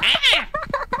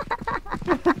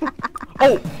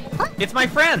 Oh, it's my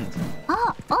friend.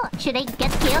 Oh, should I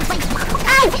get killed by...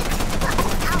 Ow!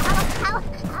 Ow, ow,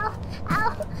 ow,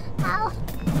 ow, ow,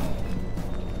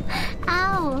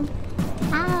 ow,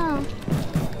 ow.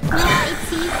 No, it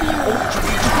sees you.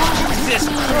 Jesus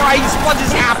Christ, what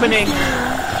is happening?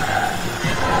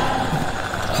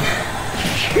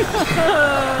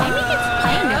 I think it's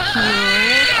kind of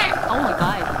cute. Oh my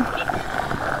god.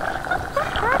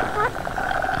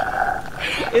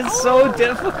 It's so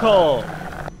difficult.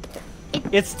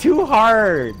 It's too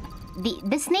hard.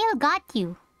 The snail got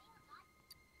you.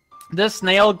 The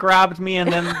snail grabbed me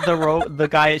and then the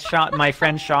guy shot, my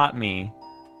friend shot me.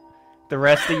 The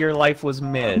rest of your life was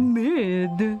mid.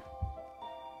 Mid.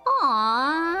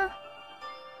 Aww.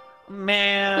 We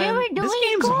Man, were doing this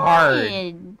game's good.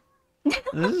 hard.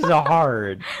 This is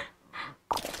hard.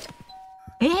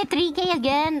 Hey, 3K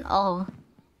again. Oh.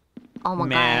 Oh my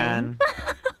Man.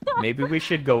 Maybe we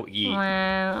should go eat.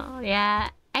 Well, yeah,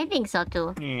 I think so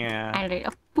too. Yeah, I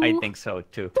think so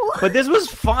too. But this was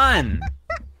fun.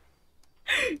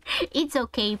 It's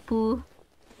okay, Pooh.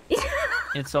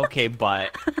 It's okay,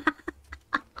 but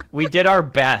we did our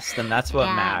best, and that's what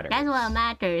Yeah, matters. that's what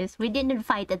matters. We didn't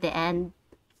fight at the end.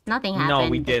 Nothing happened No,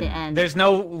 we at the didn't. end. There's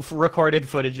no recorded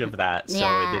footage of that, so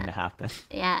Yeah. it didn't happen.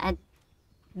 Yeah,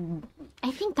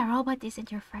 I think the robot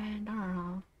isn't your friend.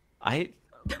 I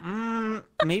don't know.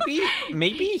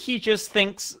 Maybe he just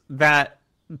thinks that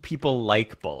people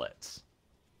like bullets.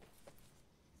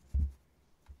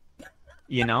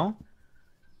 You know?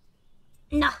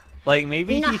 No, Like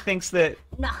maybe No. he thinks that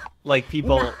no, like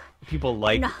people No. people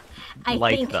like no. I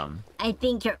like think, them. I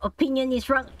think your opinion is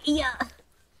wrong. Yeah.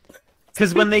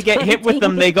 Because when they get hit with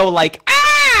them, they go like,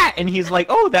 ah! And he's like,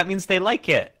 oh, that means they like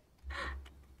it.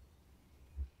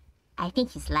 I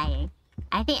think he's lying.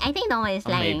 I think Noah is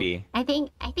lying. Maybe. I think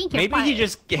you're Maybe he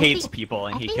just hates people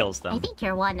and he kills them. I think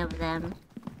you're one of them.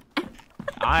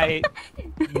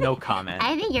 No comment.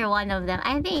 I think you're one of them.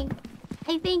 I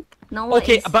think Noah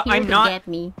Okay, is but here I'm to not- get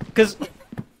me. Because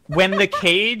when the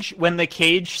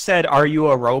cage said, "Are you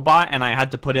a robot?" and I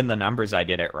had to put in the numbers, I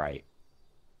did it right.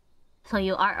 So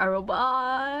you are a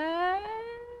robot.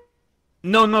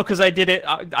 No, because I did it.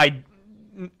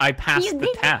 I passed You the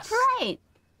did test. it right.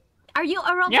 Are you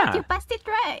a robot? Yeah. You passed it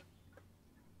right.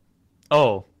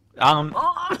 Oh,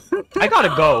 Oh. I gotta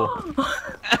go.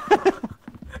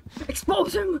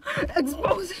 Expose him!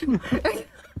 Expose him!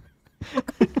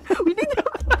 We need to...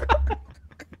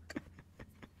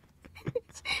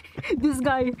 This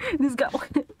guy,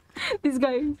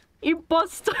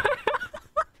 imposter.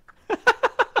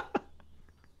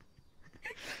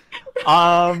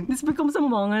 This becomes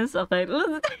Among Us. Okay.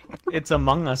 It's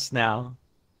Among Us now.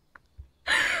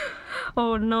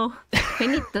 Oh no, we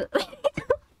need to.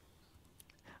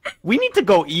 We need to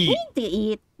go eat. We need to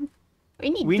eat.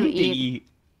 We need to eat.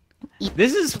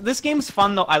 This game's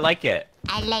fun though. I like it.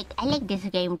 I like this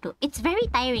game too. It's very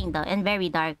tiring though and very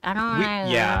dark. I don't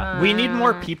know. We need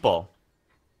more people.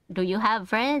 Do you have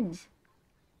friends?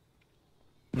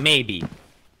 Maybe.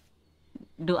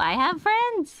 Do I have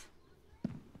friends?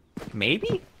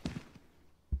 Maybe?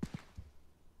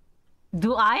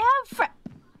 Do I have friends?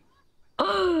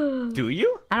 Do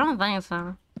you? I don't think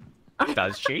so.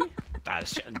 Does she?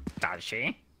 Does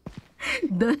she?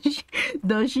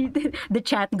 Does she? The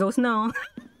chat goes no.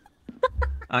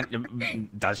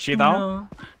 Does she though?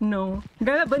 No.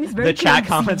 Galaban is very The chat clumsy.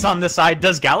 comments on the side.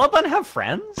 Does Galaban have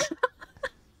friends?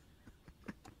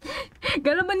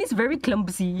 Galaban is very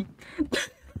clumsy.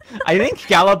 I think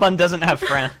Galaban doesn't have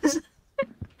friends.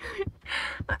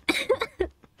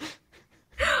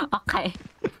 Okay.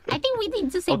 I think we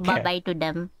need to say Okay. bye-bye to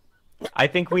them. I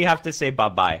think we have to say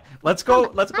bye-bye. Let's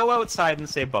go outside and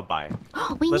say bye-bye.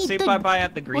 Let's say bye-bye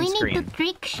at the green screen. We need to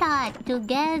trick shot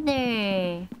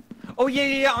together. Oh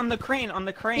yeah, on the crane.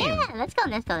 Yeah, let's go.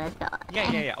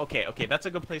 Yeah. Okay, that's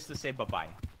a good place to say bye-bye.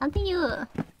 How do you...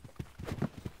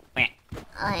 Wait.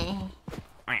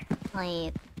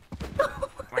 Wait.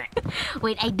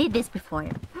 Wait, I did this before.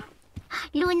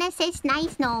 Luna says,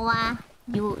 nice, Noah.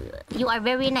 You are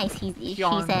very nice, she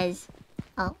Yawn. says.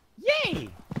 Oh, Yay!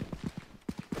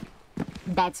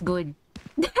 that's good.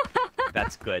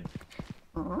 That's good.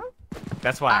 Oh,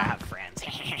 That's why I have friends.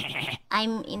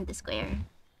 I'm in the square.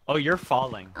 Oh, you're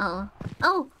falling. Oh.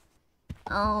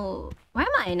 Where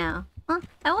am I now?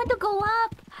 I want to go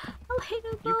up. I want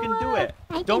to go You can do up. it.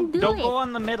 I Don't can do it. go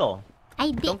on the middle.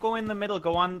 I did. Don't go in the middle.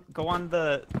 Go on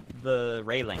the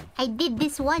railing. I did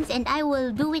this once and I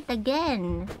will do it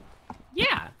again.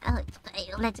 Yeah. Oh,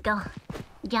 let's go.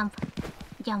 Jump.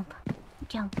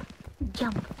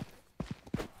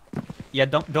 Yeah,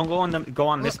 don't go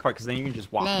on this part because then you can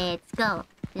just walk. Let's go.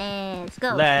 Let's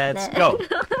go.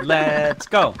 Let's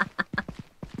go.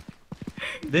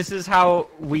 This is how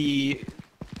we...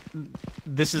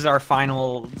 This is our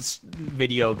final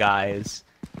video, guys.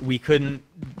 We couldn't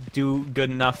do good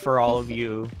enough for all of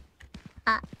you.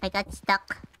 I got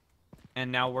stuck.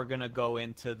 And now we're gonna go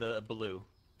into the blue.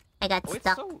 I got Oh,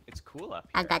 stuck. it's cool up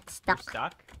here. I got stuck. You're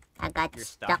stuck? I got You're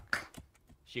stuck. stuck.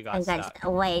 She got stuck.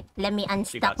 Wait, let me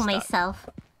unstuck got stuck. myself.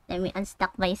 Let me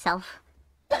unstuck myself.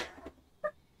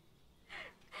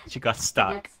 She got I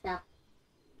stuck. got stuck.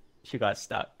 She got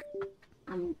stuck.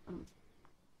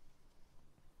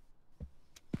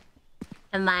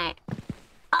 Am I?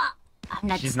 I'm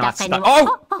not She's stuck not stuck.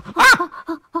 anymore.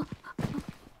 Oh!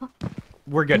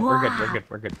 We're good. We're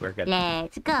good.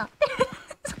 Let's go.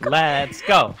 Let's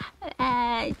go.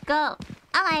 Let's go.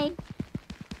 Okay.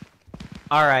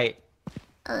 All right.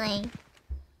 Okay.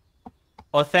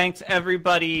 Well, thanks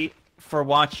everybody for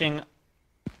watching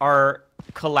our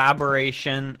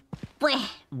collaboration. Bleh.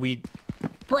 We.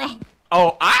 Bleh.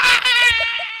 Oh.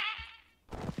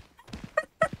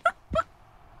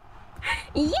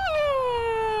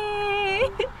 Yay!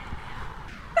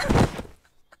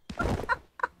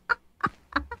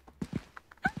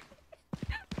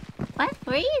 What?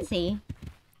 Where is he?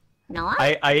 Noah?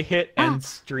 I hit end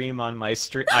stream on my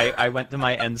stream. I went to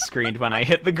my end screen when I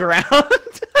hit the ground.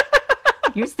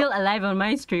 You're still alive on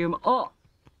my stream. Oh.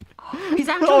 He's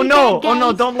actually Oh no! dead, Oh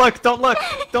no! guys. Don't look! Don't look!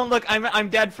 Don't look! I'm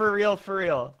dead for real! For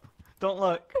real! Don't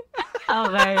look!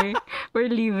 Okay. We're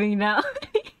leaving now.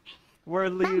 We're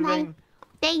leaving.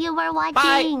 Thank you for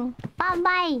watching.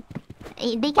 Bye-bye.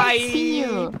 They can see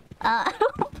you.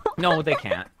 No, they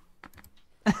can't.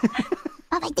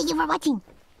 Bye-bye. Thank you for watching.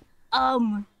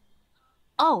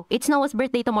 Oh, it's Noah's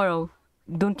birthday tomorrow.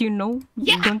 Don't you know?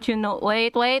 Yeah. Don't you know?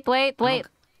 Wait. Where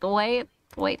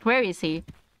is he?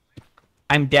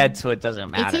 I'm dead, so it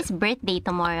doesn't matter. It's his birthday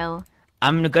tomorrow.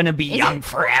 I'm gonna be young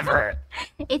forever.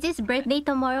 It's his birthday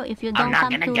tomorrow. If you I'm don't not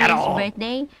come gonna to get his old.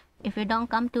 birthday, if you don't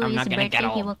come to I'm his not gonna get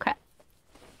birthday, he old. will cry.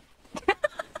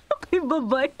 Okay,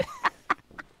 bye-bye.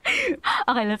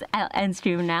 Okay, I'll end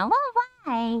stream now.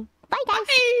 Bye-bye. Bye, guys.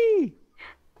 Hey!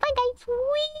 Bye, guys.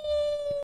 Whee!